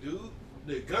gunner seat, dude.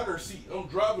 The gunner seat. I'm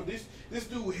driving this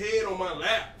dude head on my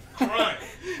lap, crying.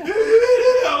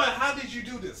 I'm like, how did you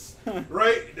do this?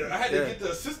 Right? I had to get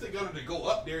the assistant gunner to go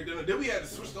up there. Then we had to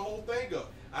switch the whole thing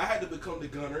up. I had to become the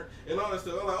gunner and all that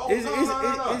stuff. I'm like, oh,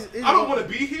 no. I don't want to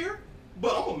be here.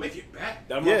 but I'm gonna make it back.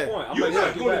 That's Yeah. my point. I'm You're gonna not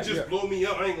take you gonna back. just Yeah. blow me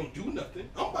up. I ain't gonna do nothing.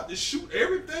 I'm about to shoot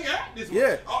everything at this.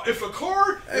 Yeah. If a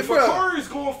car, Hey, if bro. a car is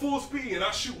going full speed and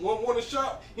I shoot one warning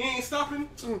shot, he ain't stopping.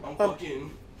 I'm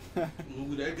fucking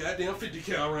move that goddamn 50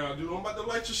 cal round, dude. I'm about to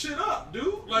light your shit up,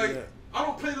 dude. Like Yeah. I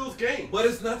don't play those games. But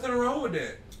it's nothing wrong with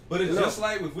that. But it's No. just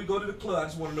like if we go to the club, I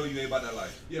just want to know you ain't about that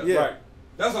life. Yeah. Yeah. Right.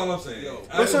 That's all I'm saying. Yo.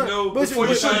 I just know before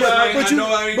you shine light, I know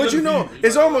I ain't but you looking know, for you.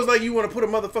 it's almost like you want to put a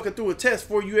motherfucker through a test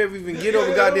before you ever even get Yeah, over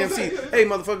yeah, goddamn yeah, seat. yeah, yeah. Hey,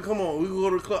 motherfucker, come on, we can go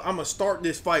to the club. I'm gonna start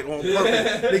this fight on purpose.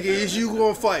 Nigga, is you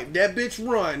gonna fight? That bitch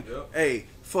run. Yep. Hey,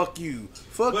 fuck you.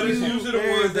 Fuck But you. it's usually the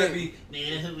man. ones that be,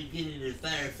 Man, I hope we get into the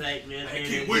firefight, man. I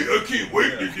can't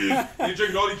wait to get. They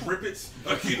drinking all these rippets.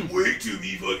 I can't wait to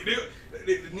be fucking.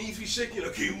 The knees be shaking. I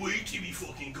can't wait till we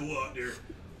fucking go out there.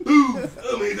 Ooh,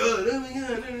 oh my god,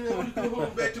 I want to go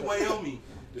home back to Wyoming.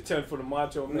 The 10 for the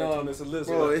macho man No, to Miss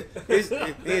Elizabeth. bro,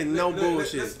 it ain't no Let-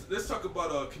 bullshit. Let's talk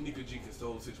about Kanika Jenkins, the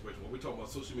whole situation. When we're talking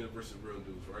about social media versus real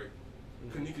news, right?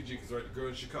 Kanika Jenkins, right? The girl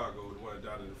in Chicago, the one that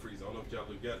died in the freezer. I don't know if y'all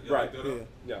Right. looked that up,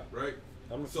 Yeah. right?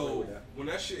 I'm familiar So with that. when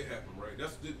that shit happened, right?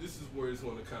 This is where it's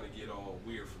going to kind of get all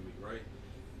weird for me, right?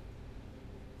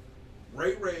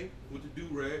 Ray with the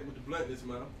do-rag with the blunt in his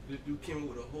mouth. This dude came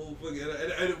with a whole fucking.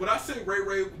 And when I say Ray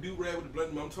with the do-rag with the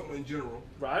blunt in his mouth, I'm talking about in general.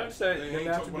 Right, I understand. They You ain't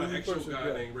have talking to about be an actual person, guy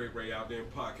yeah. named Ray out there in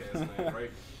podcast land,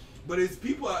 right? But it's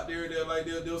people out there that like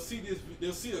they'll see this,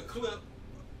 they'll see a clip,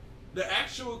 the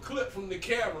actual clip from the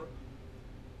camera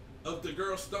of the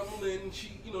girl stumbling.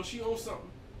 She owns something.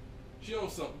 She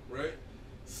owns something, right?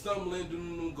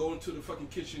 Stumbling, going to the fucking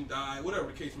kitchen, die, whatever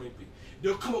the case may be.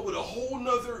 They'll come up with a whole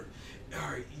nother. All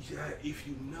right, if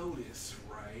you notice,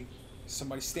 right?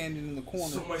 Somebody standing in the corner.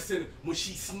 Somebody said when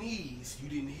she sneezed, you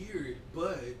didn't hear it,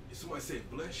 but somebody said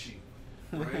bless you,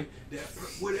 right?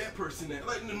 Where that person at?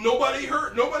 Like nobody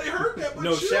heard that. But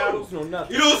No you. shadows, no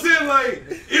nothing. You know what I'm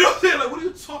saying? Like what are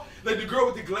you talking? Like the girl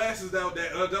with the glasses that was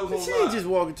She on ain't live. just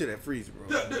walking to that freezer, bro.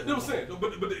 You know what I'm saying?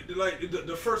 But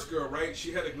the first girl, right?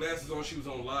 She had the glasses on. She was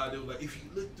on live. They were like, if you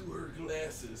look through her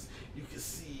glasses, you can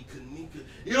see Kanika.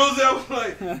 You know what I'm saying?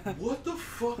 I was like, what the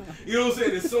fuck? You know what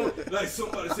I'm saying? And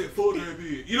somebody said, "Full that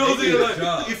bitch." You know what I'm They did a saying?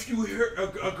 job. Like, if you hear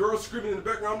a girl screaming in the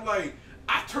background, I'm like,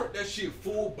 I turned that shit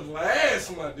full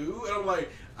blast, my dude. And I'm like,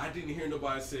 I didn't hear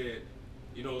nobody said,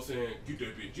 you know what I'm saying? Get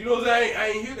that bitch. You know what I'm saying? I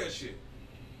ain't hear that shit.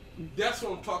 That's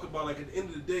what I'm talking about. Like, at the end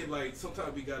of the day, like,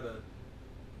 sometimes we gotta.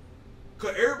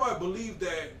 Because everybody believed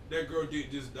that girl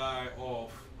did just die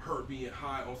off her being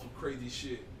high on some crazy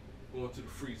shit, going to the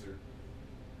freezer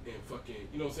and fucking,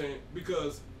 you know what I'm saying?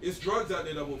 Because it's drugs out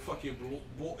there that will fucking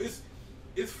blow.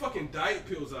 It's fucking diet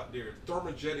pills out there,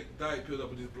 thermogenic diet pills that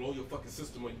will just blow your fucking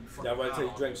system when you be fucking That's why high it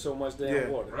takes on drink it. so much damn Yeah.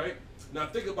 water. Right? Now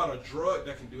think about a drug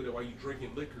that can do that while you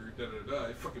drinking liquor,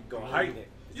 it fucking Gonna blow heighten you. it.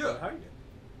 Yeah. Gonna heighten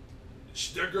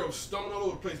it. That girl was stumbling all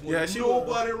over the place with Yeah, she was.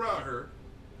 nobody around her.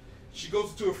 She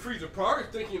goes into a freezer, probably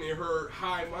thinking in her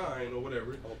high mind or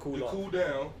whatever I'ma cool to off. cool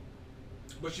down.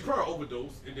 But she probably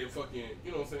overdosed and then fucking,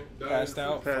 you know what I'm saying? Died in Passed the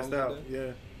out. freezer. Passed out.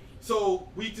 Yeah. So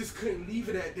we just couldn't leave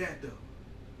it at that though.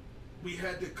 We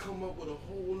had to come up with a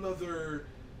whole nother.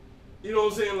 You know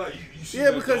what I'm saying? Like you see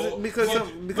Yeah, that because- dog- because like,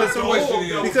 some- because like some- the dog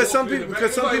that was because some walking in the people- back,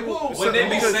 because some like, people- whoa, when they be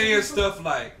because- saying stuff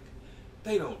like,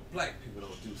 black people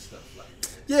don't do stuff like that.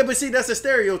 Yeah, but see, that's a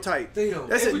stereotype. They don't.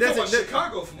 That's And we that's talking about that-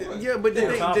 Chicago for one. Yeah, but the Yeah,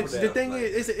 thing, top of the that, thing like,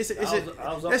 is, it's I was up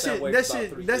that that shit, way that for about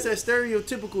shit, 3 that's that years.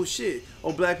 stereotypical shit.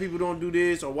 Or black people don't do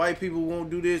this, or white people won't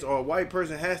do this, or a white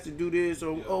person has to do this,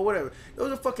 or whatever.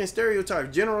 Those are fucking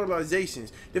stereotypes,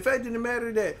 generalizations. The fact of the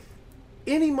matter that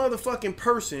any motherfucking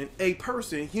person,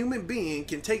 human being,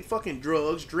 can take fucking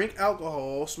drugs, drink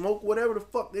alcohol, smoke whatever the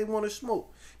fuck they want to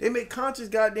smoke. They make conscious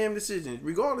goddamn decisions,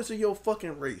 regardless of your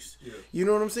fucking race. Yeah. You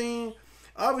know what I'm saying?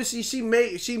 Obviously, she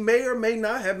may or may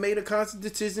not have made a conscious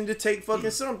decision to take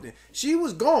fucking something. She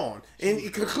was gone, and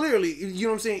it could clearly, you know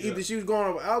what I'm saying? Either she was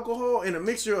gone with alcohol and a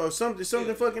mixture of something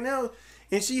fucking else,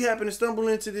 and she happened to stumble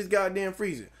into this goddamn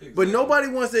freezer. But nobody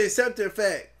wants to accept the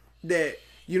fact that,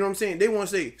 you know what I'm saying? They want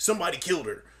to say somebody killed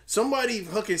her. Somebody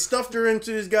fucking stuffed her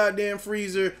into this goddamn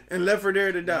freezer and left her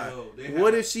there to die. No, they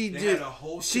What had if she they did? had a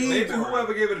whole She. Maybe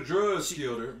whoever gave her the drugs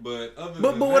killed her, but other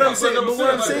But than what that, I'm saying, but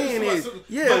what I'm saying is,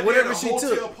 yeah, whatever she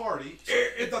took. took. Party.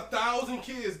 It's 1,000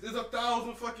 kids. There's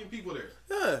 1,000 fucking people there.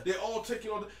 Yeah. They're all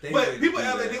taking on. They But wouldn't people do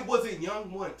act like that. it wasn't young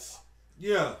once.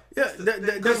 yeah. Yeah, that's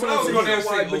Because what when I I'm was saying. going there You know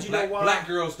why? saying, But you know why? black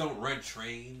girls don't run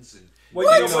trains and. Well,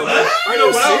 What? you know what? Are You know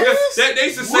you what? serious? They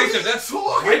used to say What that. are you That's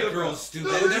talking white about? girls do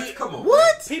that. That's, come on.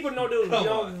 What? People know they was Come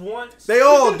young on. once. They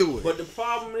all do it. But the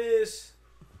problem is,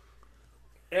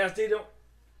 as they don't,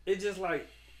 it's just like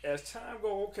as time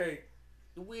go, okay,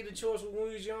 the weed of choice when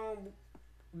we was young,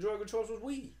 drug of choice was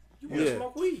weed. You want to Yeah.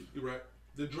 smoke weed. You're right.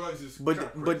 The drugs is But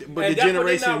kinda but crazy. but And the that's what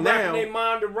generation they not wrapping now. their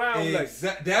mind around. Like,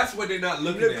 That's what they're not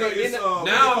looking Look, at. It's, now-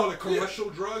 now call it commercial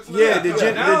drugs. Now. Yeah, the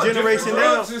Now, generation different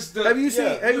now. drugs is the- Have you seen? yeah,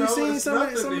 Have you you know, seen it's some of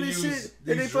nothing this to use shit that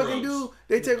they these fucking drugs. do?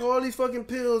 They take all these fucking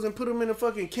pills and put them in a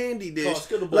fucking candy dish,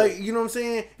 Skittle Bowl. like you know what I'm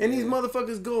saying. And these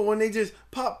motherfuckers go and they just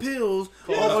pop pills,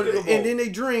 Skittle Bowl. and then they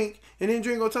drink and then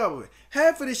drink on top of it.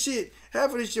 Half of this shit,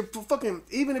 fucking,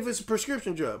 even if it's a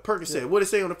prescription drug, Percocet, what it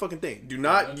say on the fucking thing? Do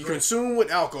not consume with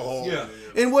alcohol. Yeah.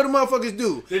 And what the motherfuckers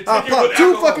do? They take I it pop with 2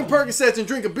 alcohol. fucking Percocets and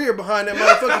drink a beer behind that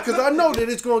motherfucker because I know that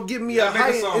it's gonna give me a make a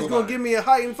heightened, song it's gonna about give me a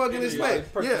heightened fucking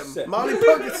respect. Molly Yeah, Percocet. Molly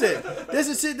Percocet. This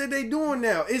is shit that they doing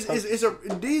now.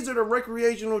 These are the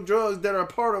recreational drugs that are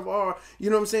part of our, you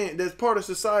know what I'm saying, that's part of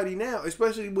society now,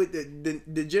 especially with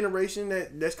the generation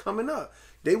that's coming up.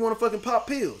 They want to fucking pop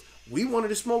pills. We wanted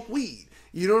to smoke weed.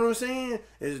 You know what I'm saying?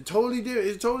 It's a totally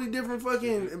different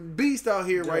fucking beast out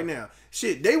here right now.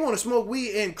 Shit, they want to smoke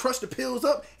weed and crush the pills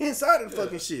up inside of the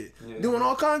fucking shit, doing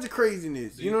all kinds of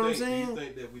craziness. You know what I'm saying? Do you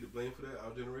think that we to blame for that,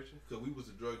 our generation? Because we was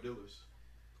the drug dealers.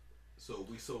 So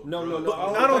we sold no. drugs. No.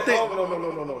 I don't think-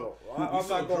 No. We I'm sold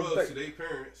not going drugs to to their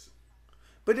parents.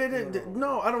 But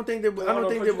no, I don't think that. I don't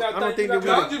think you that. I don't think gotta-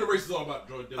 that. Our generation is all about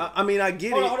drug dealers. I mean, I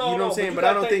get it. Hold on, You know what I'm but saying? you But I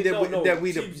gotta don't think think- that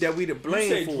we See, that we to You blame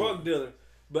say for. drug dealer,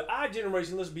 but our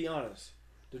generation, let's be honest,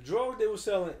 the drug they were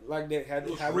selling like that had it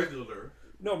was had regular.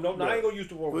 No, I ain't gonna use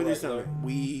the word What is regular. something?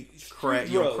 Weed, Street crack,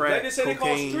 drugs. crack, They say they call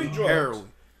cocaine, street drugs.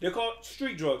 heroin. They're called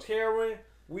street drugs: heroin,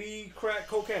 weed, crack,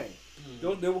 cocaine.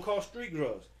 Those they were called street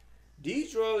drugs.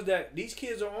 These drugs that these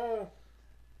kids are on,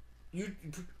 you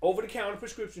over the counter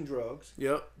prescription drugs.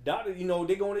 Yep. Doctor,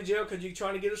 they going to jail because you're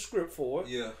trying to get a script for it.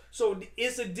 Yeah. So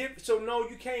it's a So no,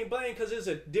 you can't blame because it's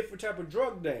a different type of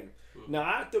drug thing. Now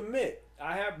I have to admit,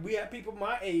 we have people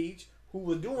my age who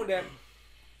were doing that.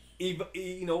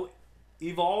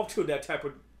 Evolved to that type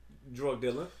of drug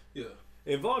dealer. Yeah.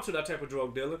 Involved to that type of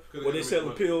drug dealer Cause where they they selling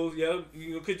make pills. Yeah,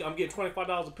 cause I'm getting $25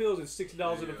 of pills and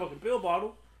 $60 in a fucking pill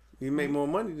bottle. You make more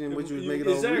money than what you was making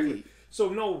on Exactly. weed. So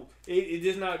no, it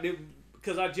is not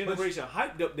because our generation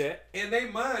hyped up that. In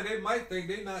their mind, they might think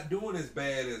they're not doing as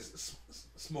bad as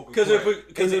smoking Because crack.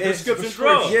 of prescription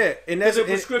Yeah, drugs. and that's It's a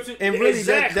prescription. and really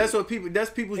exactly. that's what people. That's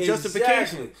people's Exactly.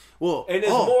 justification. Well, And it's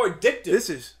more addictive. This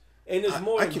is. And it's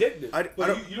more addictive.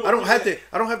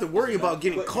 I don't have to worry about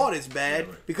getting caught as bad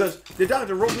because the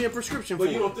doctor wrote me a prescription for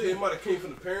But you don't it. think it might have came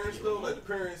from the parents though? Like the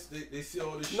parents, they see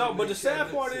all this shit. No, in but their the sad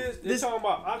cabinets part and- is they're talking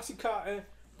about OxyContin,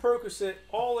 Percocet,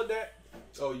 all of that.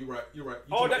 Oh, you're right. You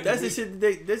All that- That's the shit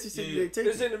that they take.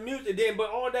 It's in the music, then, but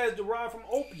all that is derived from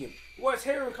opium. Where's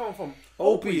heroin come from?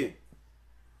 Opiate.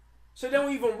 So they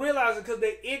don't even realize it because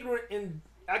they're ignorant and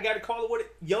I got to call it what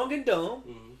young and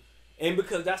dumb. And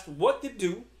because that's what they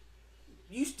do,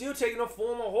 you still taking a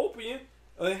form of opium,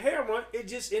 a heroin. It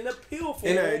just in a pill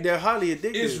form. And they're highly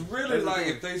addicted. It's really That's the like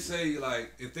thing. if they say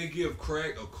if they give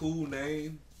crack a cool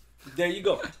name, there you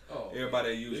go.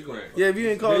 everybody use crack. Yeah, if you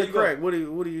didn't call There it you go. crack, what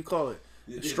do you call it?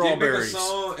 If Strawberries.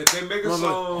 If they make a Well,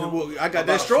 song, well, I got about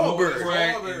that strawberry. smoking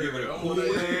crack and give it a cool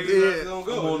name, Yeah. Don't I'm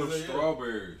go. on them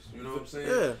strawberries. You know what I'm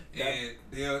saying? Yeah. And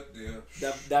they're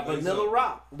That vanilla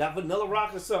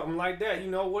rock or something like that,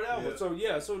 whatever.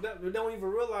 Yeah. So that they don't even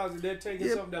realize that they're taking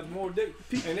something that's more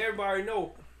addictive. And everybody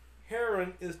know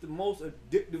heroin is the most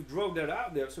addictive drug that's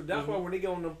out there. So that's why when they get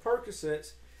on them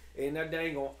Percocets and that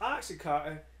dang on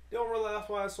OxyContin, they don't realize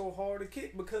why it's so hard to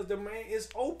kick because the man is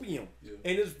opium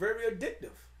and it's very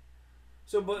addictive.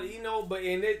 So, but and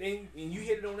you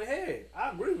hit it on the head.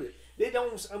 I agree with it. They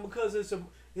don't because it's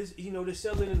they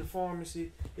sell it in the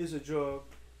pharmacy. It's a drug.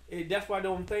 That's why I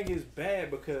don't think it's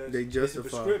bad because They it's justify. a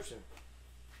prescription.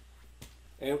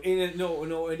 And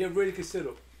they're really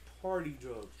considered party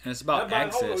drugs. And it's about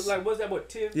access. Like what's that? What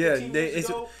 10, Yeah, 15 years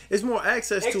ago? it's more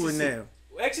access to it Ecstasy. now.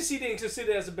 Ecstasy didn't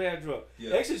consider as a bad drug.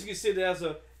 Yeah. Ecstasy considered as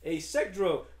a sex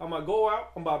drug. I'm gonna go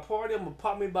out, I'm about to party, I'm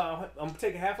gonna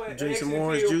take a half of Drink some ecstasy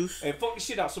orange pill juice. and fuck the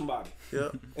shit out somebody.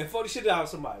 Yep. And fuck the shit out of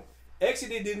somebody.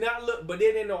 Ecstasy did not look, but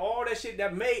they didn't know all that shit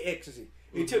that made ecstasy.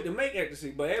 It took to make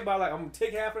ecstasy, but everybody like, I'm gonna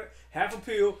take half a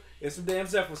pill and some damn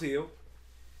Zephyr's Hill,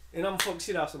 and I'm gonna fuck the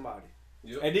shit out somebody.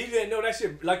 Yep. And then you didn't know that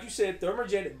shit, like you said,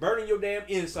 thermogenic, burning your damn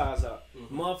insides out.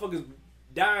 Motherfuckers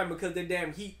dying because their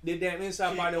damn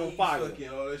inside body on fire. Fucking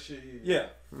all that shit. Yeah.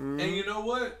 And you know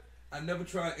what? I never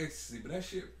tried ecstasy, but that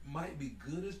shit might be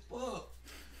good as fuck.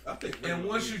 I think. And regular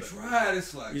once weed you is try it,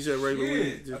 it's like You said regular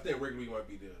shit. weed. I think regular weed might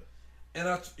be there.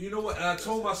 And you know what? And I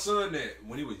told my son that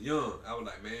when he was young. I was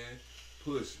like, man,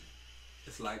 pussy,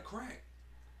 it's like crack.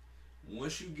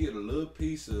 Once you get a little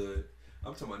piece of it,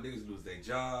 I'm talking about niggas lose their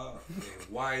job, their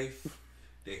wife,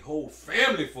 their whole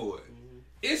family for it.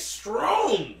 It's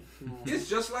strong. It's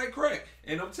just like crack.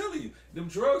 And I'm telling you, them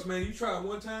drugs, man, you try it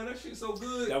one time, that shit's so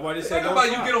good. That's why they say Think don't about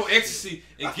you try. get on ecstasy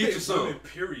and I get you think some. women,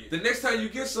 period. The next time you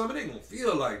get some, it ain't gonna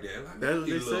feel like that. Like, That's what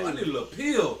they I say. need a little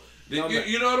pill. No, man.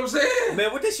 You know what I'm saying?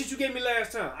 Man, what that shit you gave me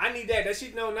last time? I need that. That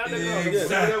shit, no, not that. Exactly.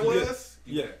 Yeah, That was?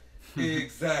 Yeah.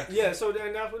 Exactly. Yeah, so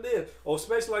then that's what it is. Or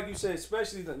especially like you said,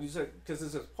 because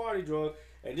it's a party drug,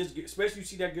 and just especially you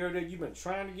see that girl that you've been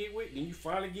trying to get with, then you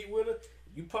finally get with her.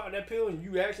 You pop that pill and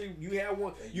you have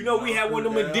one. You know we had one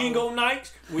of them Dingo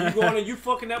nights when you going and you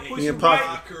fucking that pussy Yeah, right.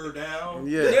 Knock her down.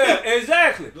 Yeah. Yeah,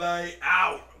 exactly. Like,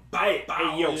 out. Bow, Hey,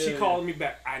 bow. yo, she Yeah. calling me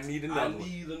back. I need I another one.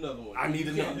 need another one. I need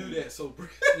You another can't one. do that. So,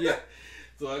 Yeah,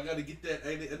 so I got to get that.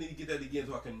 I need to get that again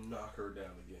so I can knock her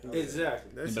down again.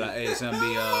 exactly. That's But it. hey, it's gonna be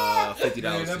 $50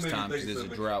 Man, that this made me time think because there's a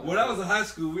something. drought. When I was in high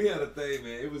school, we had a thing,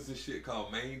 man. It was this shit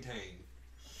called Maintain.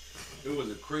 It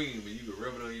was a cream, and you could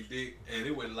rub it on your dick, and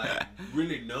it would like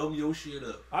really numb your shit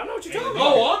up. I know what you're talking Oh, about.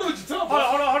 I know what you're talking about.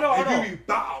 Hold on. And you be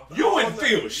bow. You wouldn't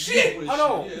feel shit. Hold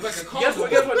on. Yeah, It's like a Guess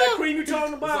condom. what that cream you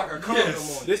talking It's about? like a condom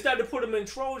Yes. on They it. started to put them in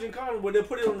Trojan condom, but they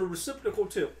put it on the reciprocal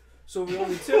tip. So on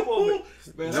the tip of it,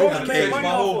 Man, No, I gotta man, change money my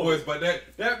off whole of voice. But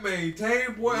that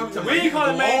Maintain, boy, I'm telling We you, ain't call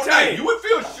it you could go all Maintain. night. You would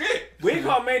feel shit. we ain't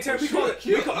call it maintain. We call it.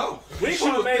 We ain't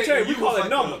call it maintain. We call it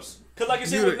numbers. Cause like I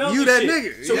said, with numbers you that shit,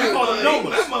 nigga. so we Yeah, call them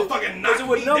numbers. That motherfucking Cause knocked it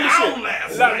was me number down shit.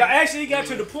 last Like, night. actually, it got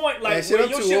to the point like That shit, where I'm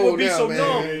your too shit would old be now, so man.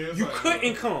 numb, Yeah, you right.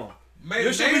 couldn't come. Man,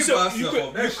 Your shit be name so myself you on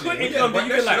couldn't that shit. come. Yeah, Then you wipe be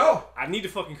that like, shit off. I need to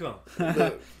fucking come.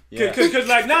 Yeah. Cause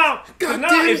like now, damn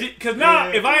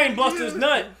if I ain't bust this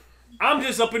nut, I'm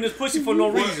just up in this pussy for no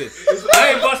reason.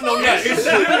 I ain't bust no nut. It's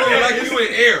literally like you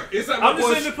in air. It's like I'm my just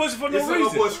boy, in the pussy for it's no like my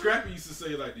reason. boy Scrappy used to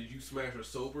say, like, did you smash her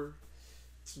sober?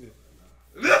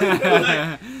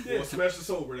 Well, smash her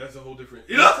sober, that's a whole different.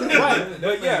 You know? Right,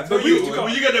 but yeah, but When we you, used to call.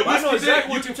 when you got that I know whiskey exactly dick, what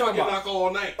you you're can talking fucking about. knock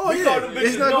all night. Oh, We call yeah. them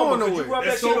It's bitches not number going because you nowhere. rub That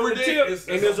that shit on sober the dick tip is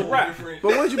and there's a wrap. different.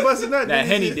 But once you bust a nut, That then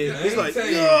Henny it's dick. It's like,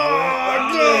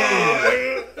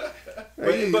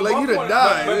 Maintain. like my you done point-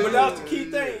 died. But that's the key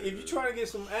thing. If you're trying to get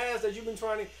some ass that you've been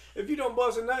trying to, if you don't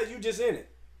bust a nut, you just in it.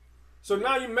 So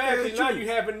now you're mad Yeah, because now true. you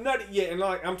haven't nutted yet, and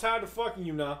like I'm tired of fucking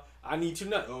you now. I need to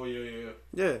nut. Oh, yeah.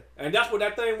 Yeah. And that's what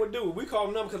that thing would do. We call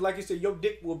it numb because, like you said, your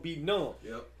dick will be numb.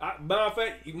 Yep. Matter of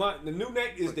fact, the new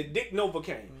name is the Dick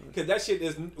Novocaine because that shit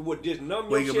is would just numb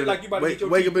your Wake up, shit like you about to get your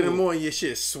wake teeth up in the pulled. morning, your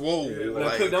shit swole. Yeah, Now,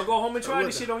 like, don't go home and try what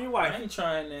this the- shit on your I wife. ain't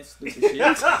trying that stupid shit.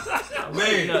 Man.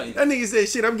 that nigga said,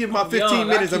 shit, I'm getting my 15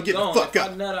 minutes, I'm getting the fuck If I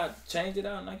up. nut, I change it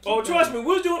out and I keep Oh, trust me, going.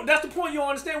 we was doing. That's the point you don't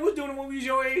understand. We was doing it when we was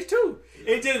your age too.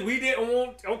 It just we didn't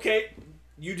want. Okay,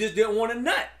 you just didn't want a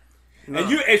nut. And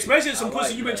you, especially some I pussy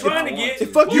like you've been that. trying I to want get, to. It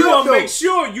fuck you you up, gonna though. make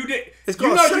sure you did. It's you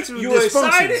called know sexual you dysfunctions,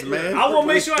 excited. man. I want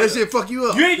to make sure. That shit fuck you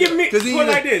up. You ain't get me. Cause Put then it you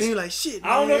like this. you like, shit,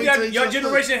 I don't know if man, your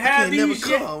generation I have can't never these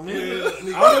yet. come, man. I don't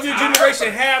know if your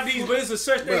generation have these, but there's a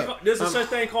such thing. Bruh, There's a I'm- such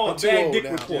thing I'm called too bad old dick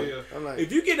now. report. Yeah. I'm like,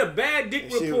 If you get a bad dick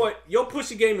That shit- report, your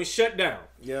pussy game is shut down.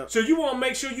 yeah. So you want to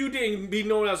make sure you didn't be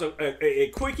known as a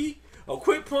quickie, a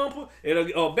quick pumper,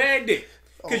 and a bad dick.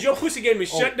 Because your pussy game is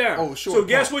shut down. oh, short so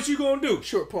guess pump. what you going to do?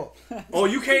 Short pump. Oh,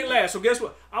 you can't last. So guess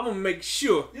what? I'm going to make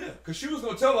sure. Yeah, because she was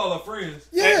going to tell all her friends.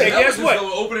 Yeah. And That guess was just what?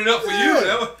 going to open it up for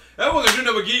Yeah. you. That wasn't you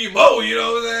never give you more, you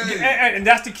know what I'm saying? And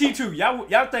that's the key too. Y'all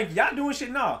think y'all doing shit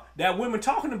now. That women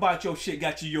talking about your shit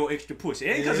got you your extra pussy. It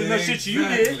ain't because of no shit you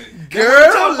did. Exactly.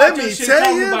 Girl, let me shit tell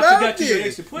talking you about about got you your this.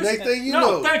 extra pussy. Next thing you no,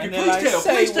 know. thank you. And then Please like, tell.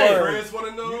 say Please tell. word. Friends want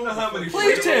to know. You know how many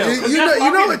Please friends- tell. You, 'Cause you that's know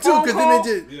why I it get too, the because phone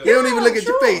then call. they don't even look at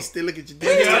your Sure. face. They look at your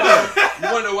dick.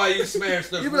 You wonder why you smash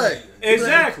stuff. You be like,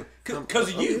 Exactly. Because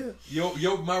of you.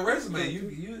 my resume. You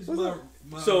use my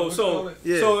So what you call it?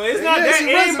 Yeah. So it's not Yeah, that it's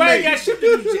your everybody resume. got shit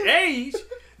to do age.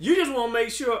 You just want to make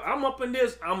sure I'm up in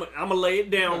this. I'ma lay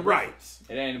it down right.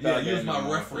 It ain't about Yeah, that use no my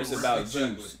more. reference. It's about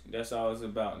Exactly. juice. That's all it's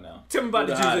about now. Tell me about Who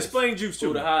the the juice. hottest? Explain juice to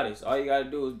Who me. the hottest? All you gotta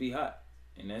do is be hot,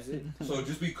 and that's it. So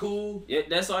just be cool. Yeah,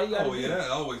 that's all you gotta Oh do. yeah, that's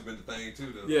always been the thing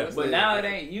too. Though. Yeah. But now it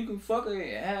ain't. You can fuck her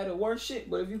and have the worst shit,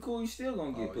 but if you cool, you still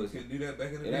gonna get Oh, you pussy. couldn't do that back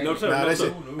in the It day. ain't- No, sir. Nah, No, that sir.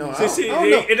 shit. No, See, see, I don't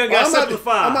know. it done got I'm out of-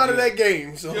 simplified. I'm out of that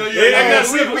game. So. It done got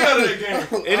we simplified. out of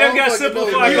that game. It done got simplified.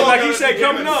 We Cause all like gotta you said, do it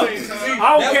coming at up, the same time. I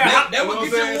don't That, care. that, that You would know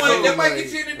get what you I'm one. saying? That might So,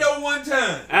 get you in the door one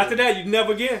time. After that, you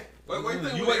never again. Wait, You you went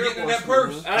might to get in Air that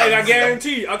Force purse. I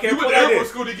guarantee you. I can't You put went to that Air in. Force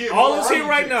school to get All more this here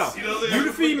right army now. chicks. You know what I'm saying? You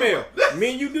the female.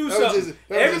 Me and you do That was something. just-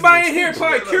 that was Everybody just in here an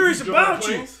probably Like, curious you jumping about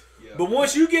you. planes? Yeah. But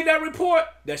once you get that report,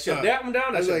 that shut that one down,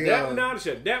 that That's shut like, that one down, that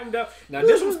shut that one down. Now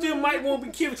this one still might want to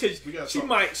be killed because We gotta she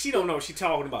talk. she don't know what she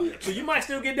talking about. So you might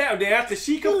still get that. Then after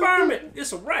she confirm it,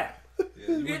 it's a wrap. Yeah,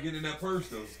 you might get in that purse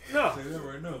though. No. Say that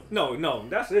right now. No,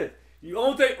 that's it. The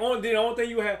only thing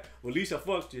you have, well, Lisa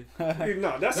fucked you.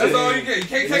 No, that's all you get. You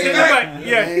can't take it back.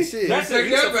 Yeah, Man, shit. that's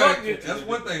Take Lisa that fucked back. you. That's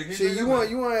one thing. You See, you want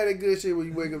to have that good shit when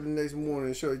you wake up the next morning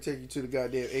and show you take you to the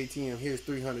goddamn ATM. Here's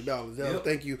 $300. Yep.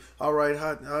 Thank you. All right,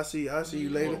 I'll see you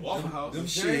later. Waffle House. Them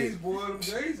Shit. J's, boy, them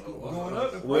J's going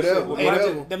up. Whatever. Hey,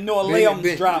 Whatever. them New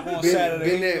Orleans drop on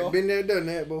Saturday. Been there, done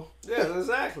that, boy. Yeah,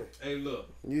 exactly. Hey, look,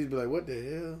 You just be like, what the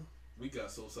hell? we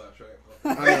got so sidetracked.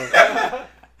 I know.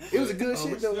 It was a good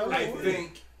shit though. I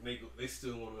think they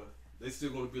still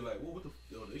gonna be like, well, what the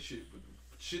they shit, but the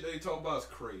shit they talking about is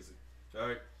crazy. All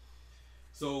right.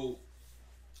 So,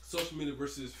 social media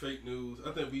versus fake news.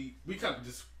 I think we kind of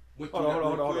just went through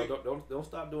Hold that on. real quick. Don't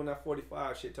stop doing that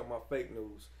 45 shit talking about fake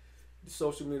news. The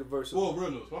social media versus. Well,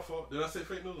 real news. My fault. Did I say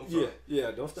fake news? I'm sorry.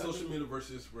 Yeah. Don't stop. Social media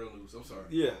versus real news. I'm sorry.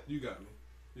 Yeah. You got me.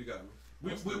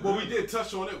 We did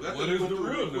touch on it. I think What we is went the through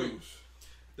it real quick. news?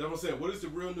 That's what I'm saying. What is the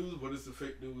real news? What is the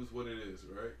fake news? What it is,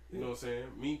 right? You know what I'm saying?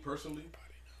 Me personally,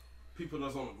 people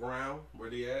that's on the ground where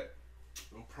they at,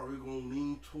 I'm probably gonna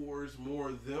lean towards more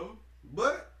of them.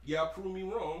 But y'all prove me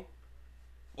wrong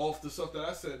off the stuff that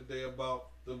I said today about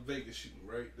the Vegas shooting,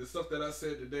 right? The stuff that I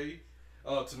said today,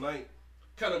 tonight,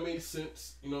 kind of made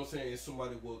sense. You know what I'm saying?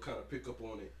 Somebody will kind of pick up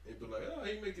on it and be like, "Oh,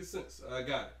 he making sense. I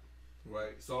got it."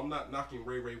 Right, so I'm not knocking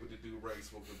Ray with the do-rag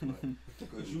smoking blunt.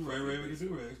 Because you Ray with the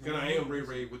do-rag. Because I am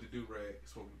Ray with the do-rag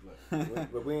smoking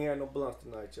blunt. But we ain't had no blunts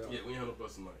tonight, y'all. Yeah, we ain't have no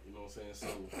bus tonight. You know what I'm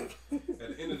saying? So,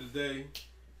 at the end of the day,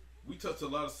 we touched a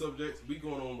lot of subjects. We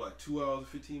going on like 2 hours and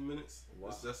 15 minutes.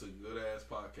 Wow. That's a good-ass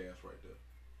podcast right there.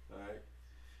 All right?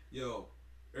 Yo,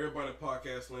 everybody in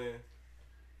podcast land,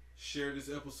 share this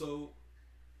episode.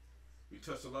 We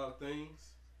touched a lot of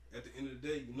things. At the end of the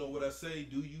day, you know what I say?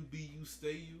 Do you be you,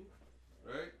 stay you.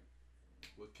 Right?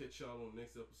 We'll catch y'all on the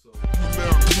next episode.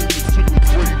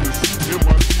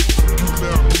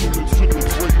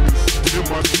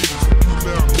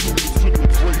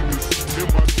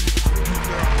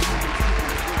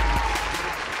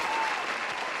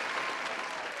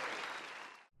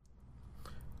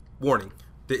 Warning.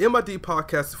 The MID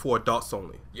podcast is for adults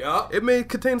only. Yeah. It may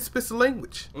contain explicit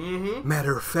language. Mm-hmm.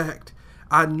 Matter of fact,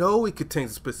 I know it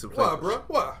contains explicit Why, language. bro?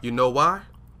 Why? You know why?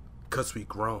 Because we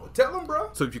grown. Tell them, bro.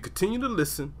 So if you continue to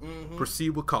listen,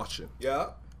 proceed with caution.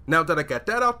 Yeah. Now that I got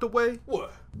that out the way,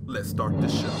 What? let's start the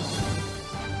show.